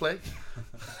kickoff play.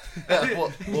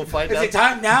 We'll find Is out. it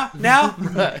time now? Now?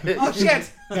 Oh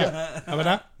shit! How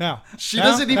about now? She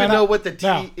doesn't even know what the tee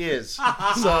Now. is,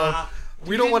 so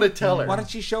we don't want to tell her. Why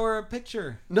don't you show her a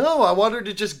picture? No, I want her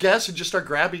to just guess and just start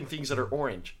grabbing things that are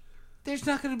orange. There's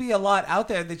not going to be a lot out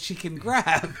there that she can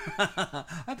grab.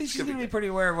 I think she's going to be pretty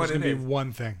aware of what It's it gonna be is.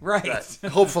 one thing. Right.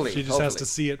 Hopefully, She just has to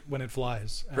see it when it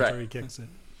flies after Right. he kicks it.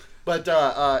 But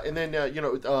and then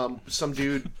some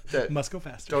dude that Must go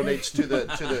faster. donates to the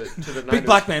Big Niners.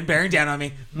 black man bearing down on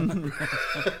me.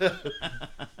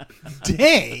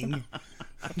 Dang!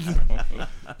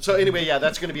 So anyway, yeah,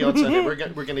 that's going to be on Sunday. We're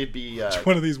going to be.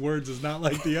 One of these words is not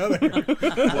like the other.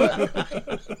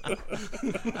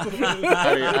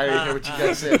 I didn't hear what you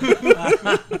guys said.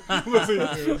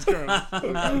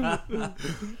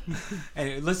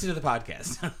 Anyway, listen to the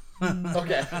podcast.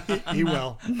 Okay. He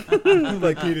will.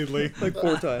 Repeatedly. Like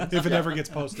 4 times. If it ever gets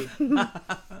posted.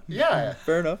 Yeah.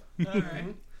 Fair enough. All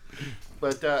right.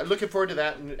 But looking forward to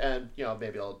that, and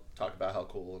maybe I'll talk about how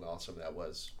cool and awesome that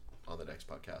was on the next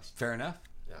podcast. Fair enough.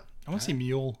 Yeah. I want to see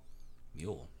Mule.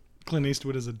 Mule. Clint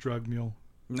Eastwood is a drug mule.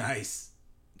 Nice.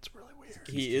 It's really weird.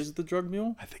 He is the drug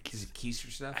mule? I think Is he's. it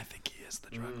Keister stuff? I think he is the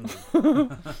drug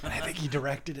mule. And I think he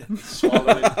directed it.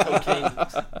 Swallowing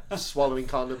cocaine, swallowing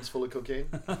condoms full of cocaine.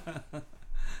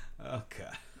 Okay.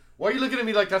 Why are you looking at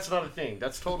me like that's not a thing?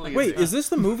 That's totally. Wait, a thing. is this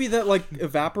the movie that like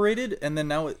evaporated and then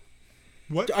now it?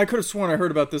 What? I could have sworn I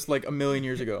heard about this like a million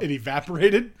years ago. It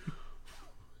evaporated?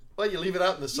 Well, you leave it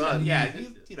out in the sun. Yeah,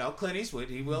 Clint Eastwood,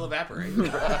 he will evaporate.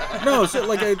 No, so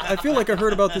like I feel like I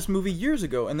heard about this movie years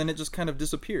ago and then it just kind of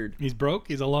disappeared. He's broke,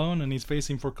 he's alone, and he's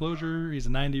facing foreclosure. He's a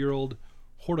 90-year-old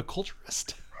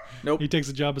horticulturist. Nope. He takes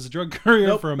a job as a drug courier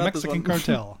Nope, for a not this Mexican one.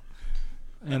 cartel.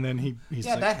 And then he's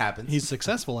Yeah, that happens. He's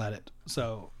successful at it.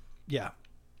 So, yeah,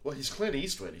 Well, he's Clint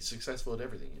Eastwood. He's successful at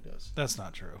everything he does. that's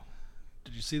not true.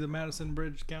 Did you see the Madison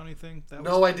Bridge County thing? That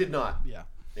No, I did not. Yeah.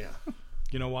 Yeah.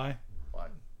 You know why? Why?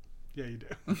 Yeah, you do.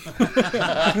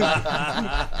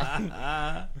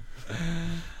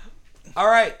 All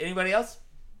right. Anybody else?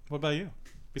 What about you?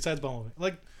 Besides Bumblebee?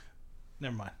 Like,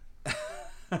 never mind.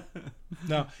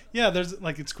 No. Yeah, there's,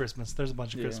 like, it's Christmas. There's a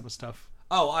bunch of Yeah. Christmas stuff.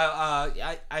 Oh,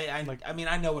 I mean,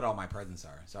 I know what all my presents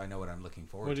are, so I know what I'm looking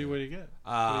forward What do to. you get?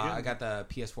 I got the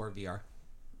PS4 VR.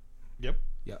 Yep.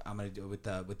 Yeah, I'm gonna do it with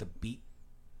the Beat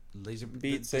Laser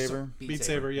Beat Saber. Beat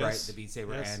Saber, yes. Right, the Beat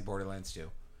Saber Yes. and Borderlands 2,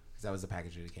 because that was the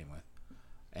package that it came with.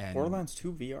 And Borderlands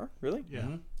 2 VR? Really?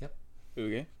 Yeah. Yep.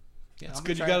 Okay. Yeah, It's I'm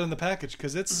good you gonna got try it in the package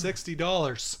because it's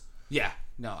 $60. Yeah.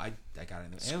 No, I got it.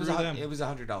 In the, Screw it was them. it was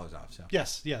 $100 off. So.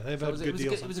 Yes, yeah, they've So had good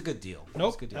deals. It was a good deal. It Nope,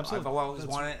 was a good deal. absolutely. I've always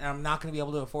That's- wanted, and I'm not going to be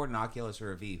able to afford an Oculus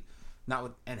or a Vive,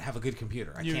 and have a good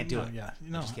computer. I can't do no, it. yeah, I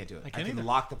no, just can't do it. I I can't can either.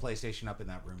 lock the PlayStation up in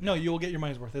that room. No, you'll get your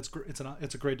money's worth. It's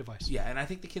a great device. Yeah, and I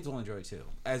think the kids will enjoy it too.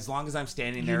 As long as I'm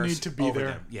standing You there, need to be over there.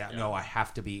 them. Yeah, no, I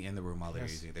have to be in the room while they're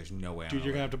Yes. using it. There's no way. Dude,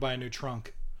 you're gonna have to buy a new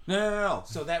trunk. No.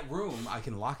 So that room, I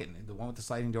can lock it. The one with the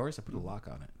sliding doors, I put a lock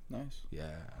on it. Nice. Yeah,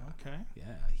 Okay.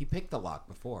 yeah. He picked the lock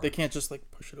before. They can't just like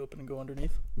push it open and go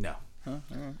underneath? No, Huh?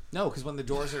 All right. no, because when the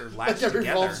doors are Like latched it together,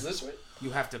 revolves this way?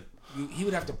 you have to. He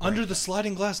would have to break Under it. the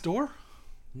sliding glass door?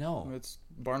 No It's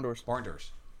barn doors. barn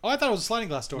doors. Oh, I thought it was a sliding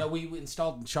glass door. No, we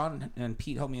installed. Sean and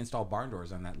Pete helped me install barn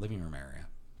doors on that living room area.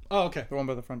 Oh, okay. The one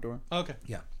by the front door. Okay.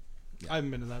 Yeah. I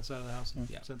haven't been to that side of the house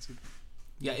Yeah. since you.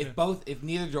 Yeah, if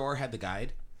neither door had the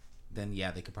guide, then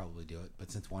yeah, they could probably do it.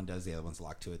 But since one does, the other one's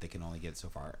locked to it. They can only get so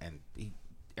far, and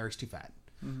Eric's too fat.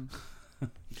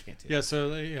 He can't do it. Yeah.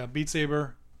 So yeah, Beat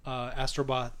Saber,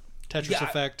 Astrobot, Tetris Yeah,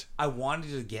 Effect. I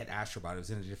wanted to get Astrobot. It was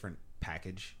in a different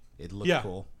package. It looked Yeah.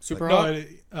 cool. Super But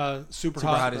hot? Super Super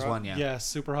hot. hot is one. Yeah. Yeah,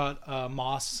 super hot.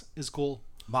 Moss is cool.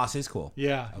 Moss is cool.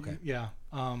 Yeah. Okay. Yeah.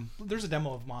 There's a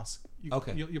demo of Moss.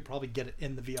 Okay. You'll probably get it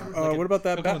in the VR. What about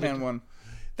that it'll come with Batman the- one?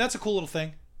 That's a cool little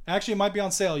thing. Actually, it might be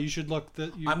on sale. You should look.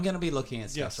 I'm gonna be looking at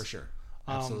stuff Yes. for sure.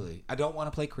 Absolutely. I don't want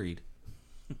to play Creed.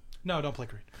 No, don't play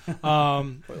Creed. The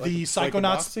Like Psychonauts.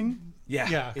 boxing? Yeah,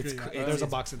 Yeah, it's, yeah, there's a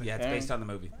boxing thing. Yeah, it's based on the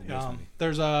movie. The newest movie.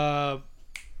 There's a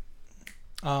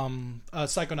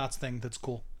Psychonauts thing that's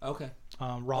cool. Okay.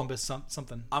 Rhombus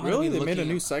something. I'm gonna Really? be They made a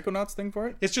looking- new Psychonauts thing for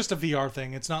it? It's just a VR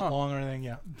thing. It's not long or anything.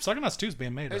 Yeah, Psychonauts 2 is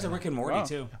being made. There's a right Rick and Morty Wow.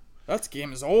 too. That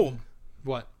game is old. now.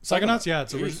 What? Psychonauts? Yeah,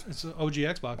 it's Jeez. it's an OG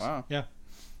Xbox. Wow. Yeah.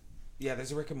 Yeah,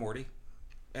 there's a Rick and Morty,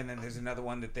 and then there's another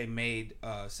one that they made.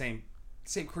 Same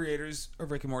creators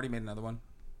of Rick and Morty made another one.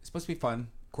 It's supposed to be fun,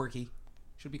 quirky,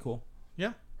 should be cool.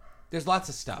 Yeah. There's lots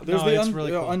of stuff. There's No, the it's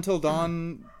really cool. Until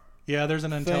Dawn. Yeah, there's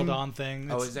an Until Thing. Dawn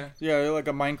thing. Oh, It's- is there? Yeah, like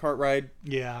a minecart ride,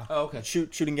 Yeah. Oh, okay.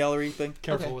 shooting gallery thing.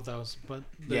 Careful Okay. with those, but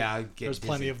Yeah, I get there's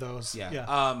plenty dizzy. of those. Yeah.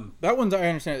 Yeah. That one's, I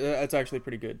understand. That's actually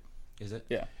pretty good. Is it?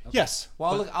 Yeah. Yes.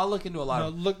 Well, I'll look into a lot No,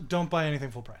 of. look, don't buy anything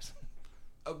full price.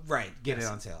 Right, get it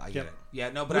on sale. I get Yep. it. Yeah,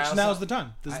 no, but Which I also, now's the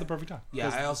time. This is the perfect time. Yeah,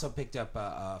 I also picked up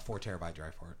a 4 terabyte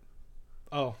drive for it.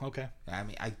 Oh, okay. I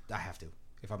mean, I have to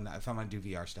if I'm gonna do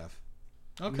VR stuff.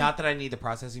 Okay. Not that I need the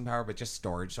processing power, but just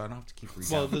storage, so I don't have to keep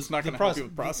reading. well, It's not the gonna help you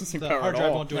with processing the power hard at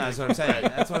drive all. won't do that's anything. what I'm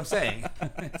saying. That's what I'm saying.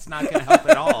 It's not going to help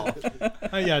at all.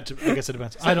 Yeah, I guess it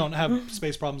depends. I don't have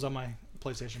space problems on my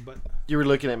PlayStation, but You were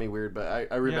looking at me weird, but I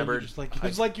yeah, remembered. just like,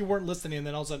 it's like you weren't listening, and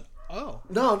then all of a sudden, oh,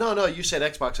 No. You said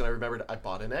Xbox, and I remembered I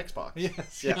bought an Xbox.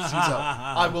 yes, Yes. So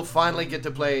I will finally get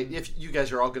to play. If you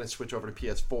guys are all going to switch over to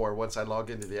PS4 once I log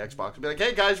into the Xbox, and be like,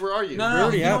 "Hey guys, where are you?" No,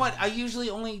 already you know have- what? I usually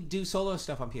only do solo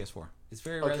stuff on PS4. It's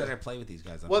very rare Okay. that I play with these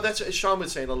guys. On Well, PS4. that's as Sean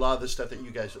was saying. A lot of the stuff that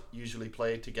you guys usually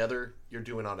play together, you're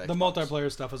doing on Xbox. the multiplayer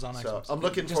stuff is on So Xbox. I'm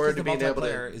looking just forward because to the being able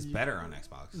multiplayer to. is better on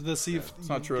Xbox. The Sea of It's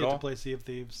not true you at get all. to play Sea of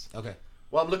Thieves. Okay.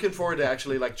 Well, I'm looking forward to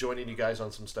actually like joining you guys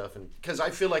on some stuff, and because I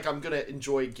feel like I'm gonna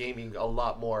enjoy gaming a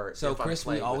lot more. So, if I'm Chris,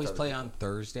 we playing with always other play people. on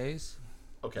Thursdays.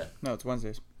 Okay. No, it's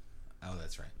Wednesdays. Oh,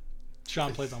 that's right.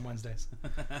 Sean plays on Wednesdays.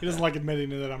 He doesn't like admitting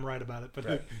that I'm right about it, but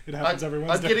Right. it happens every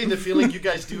Wednesday. I'm getting the feeling you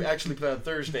guys do actually play on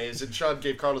Thursdays, and Sean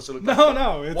gave Carlos a look. No, like,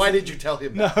 no, it's- Why did you tell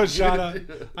him? No, that?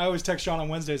 Sean. I always text Sean on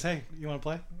Wednesdays. Hey, you want to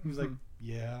play? He's like,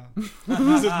 yeah. He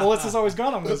says, Melissa's always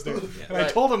gone on Wednesday. And I Right,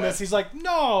 told him right. this. He's like,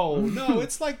 no,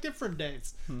 it's like different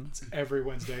days. It's every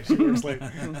Wednesday. She works late.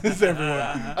 It's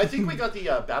everywhere. I think we got the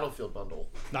Battlefield bundle.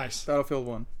 Nice. Battlefield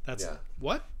 1. That's Yeah.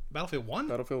 what? Battlefield 1?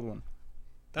 Battlefield 1.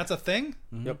 That's a thing?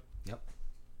 Yep. Yep.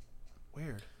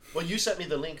 Weird. Well, you sent me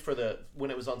the link for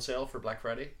when it was on sale for Black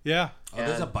Friday. Yeah. Oh,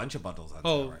 there's a And- bunch of bundles on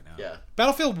Oh, sale right now. Yeah.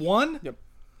 Battlefield 1? Yep.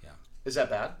 Is that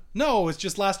bad? No, it's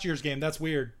just last year's game. That's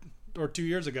weird. Or 2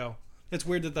 years ago. It's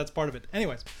weird that that's part of it.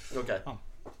 Anyways. Okay.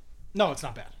 No, it's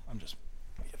not bad. I'm just...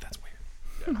 Yeah, that's weird.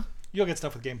 Yeah. You'll get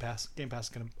stuff with Game Pass. Game Pass is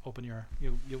going to open your...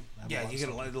 You'll have Yeah, of you get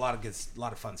stuff. a lot of good,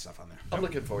 lot of fun stuff on there. I'm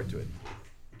looking forward to it.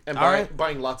 And All right.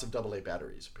 buying lots of AA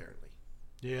batteries, apparently.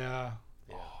 Yeah.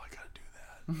 Yeah. Oh, I gotta do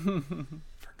that.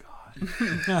 Forgot.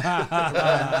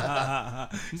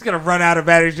 He's gonna run out of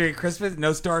batteries during Christmas.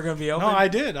 No store gonna be open. No, I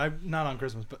did. I not on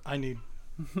Christmas, but I need.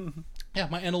 Yeah,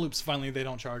 my Enteloops finally they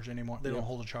don't charge anymore. They don't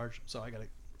hold a charge, so I gotta.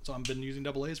 So I've been using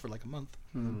AA's for like a month.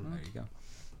 There you go.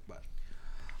 But,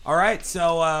 all right,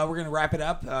 so we're gonna wrap it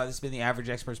up. This has been the Average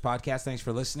Experts podcast. Thanks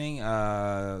for listening.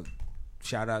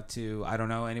 Shout out to I don't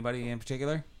know anybody in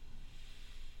particular.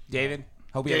 David,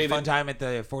 hope you had a David. fun time at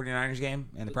the 49ers game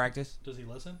and the practice. Does he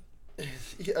listen?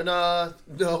 Yeah, no.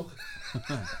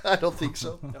 I don't think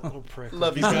so. That little prick.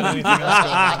 Love He's you. got anything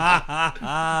else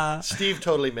going. Steve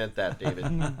totally meant that, David.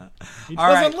 He All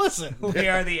doesn't right. listen. We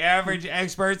are the Average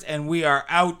Experts, and we are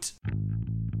out.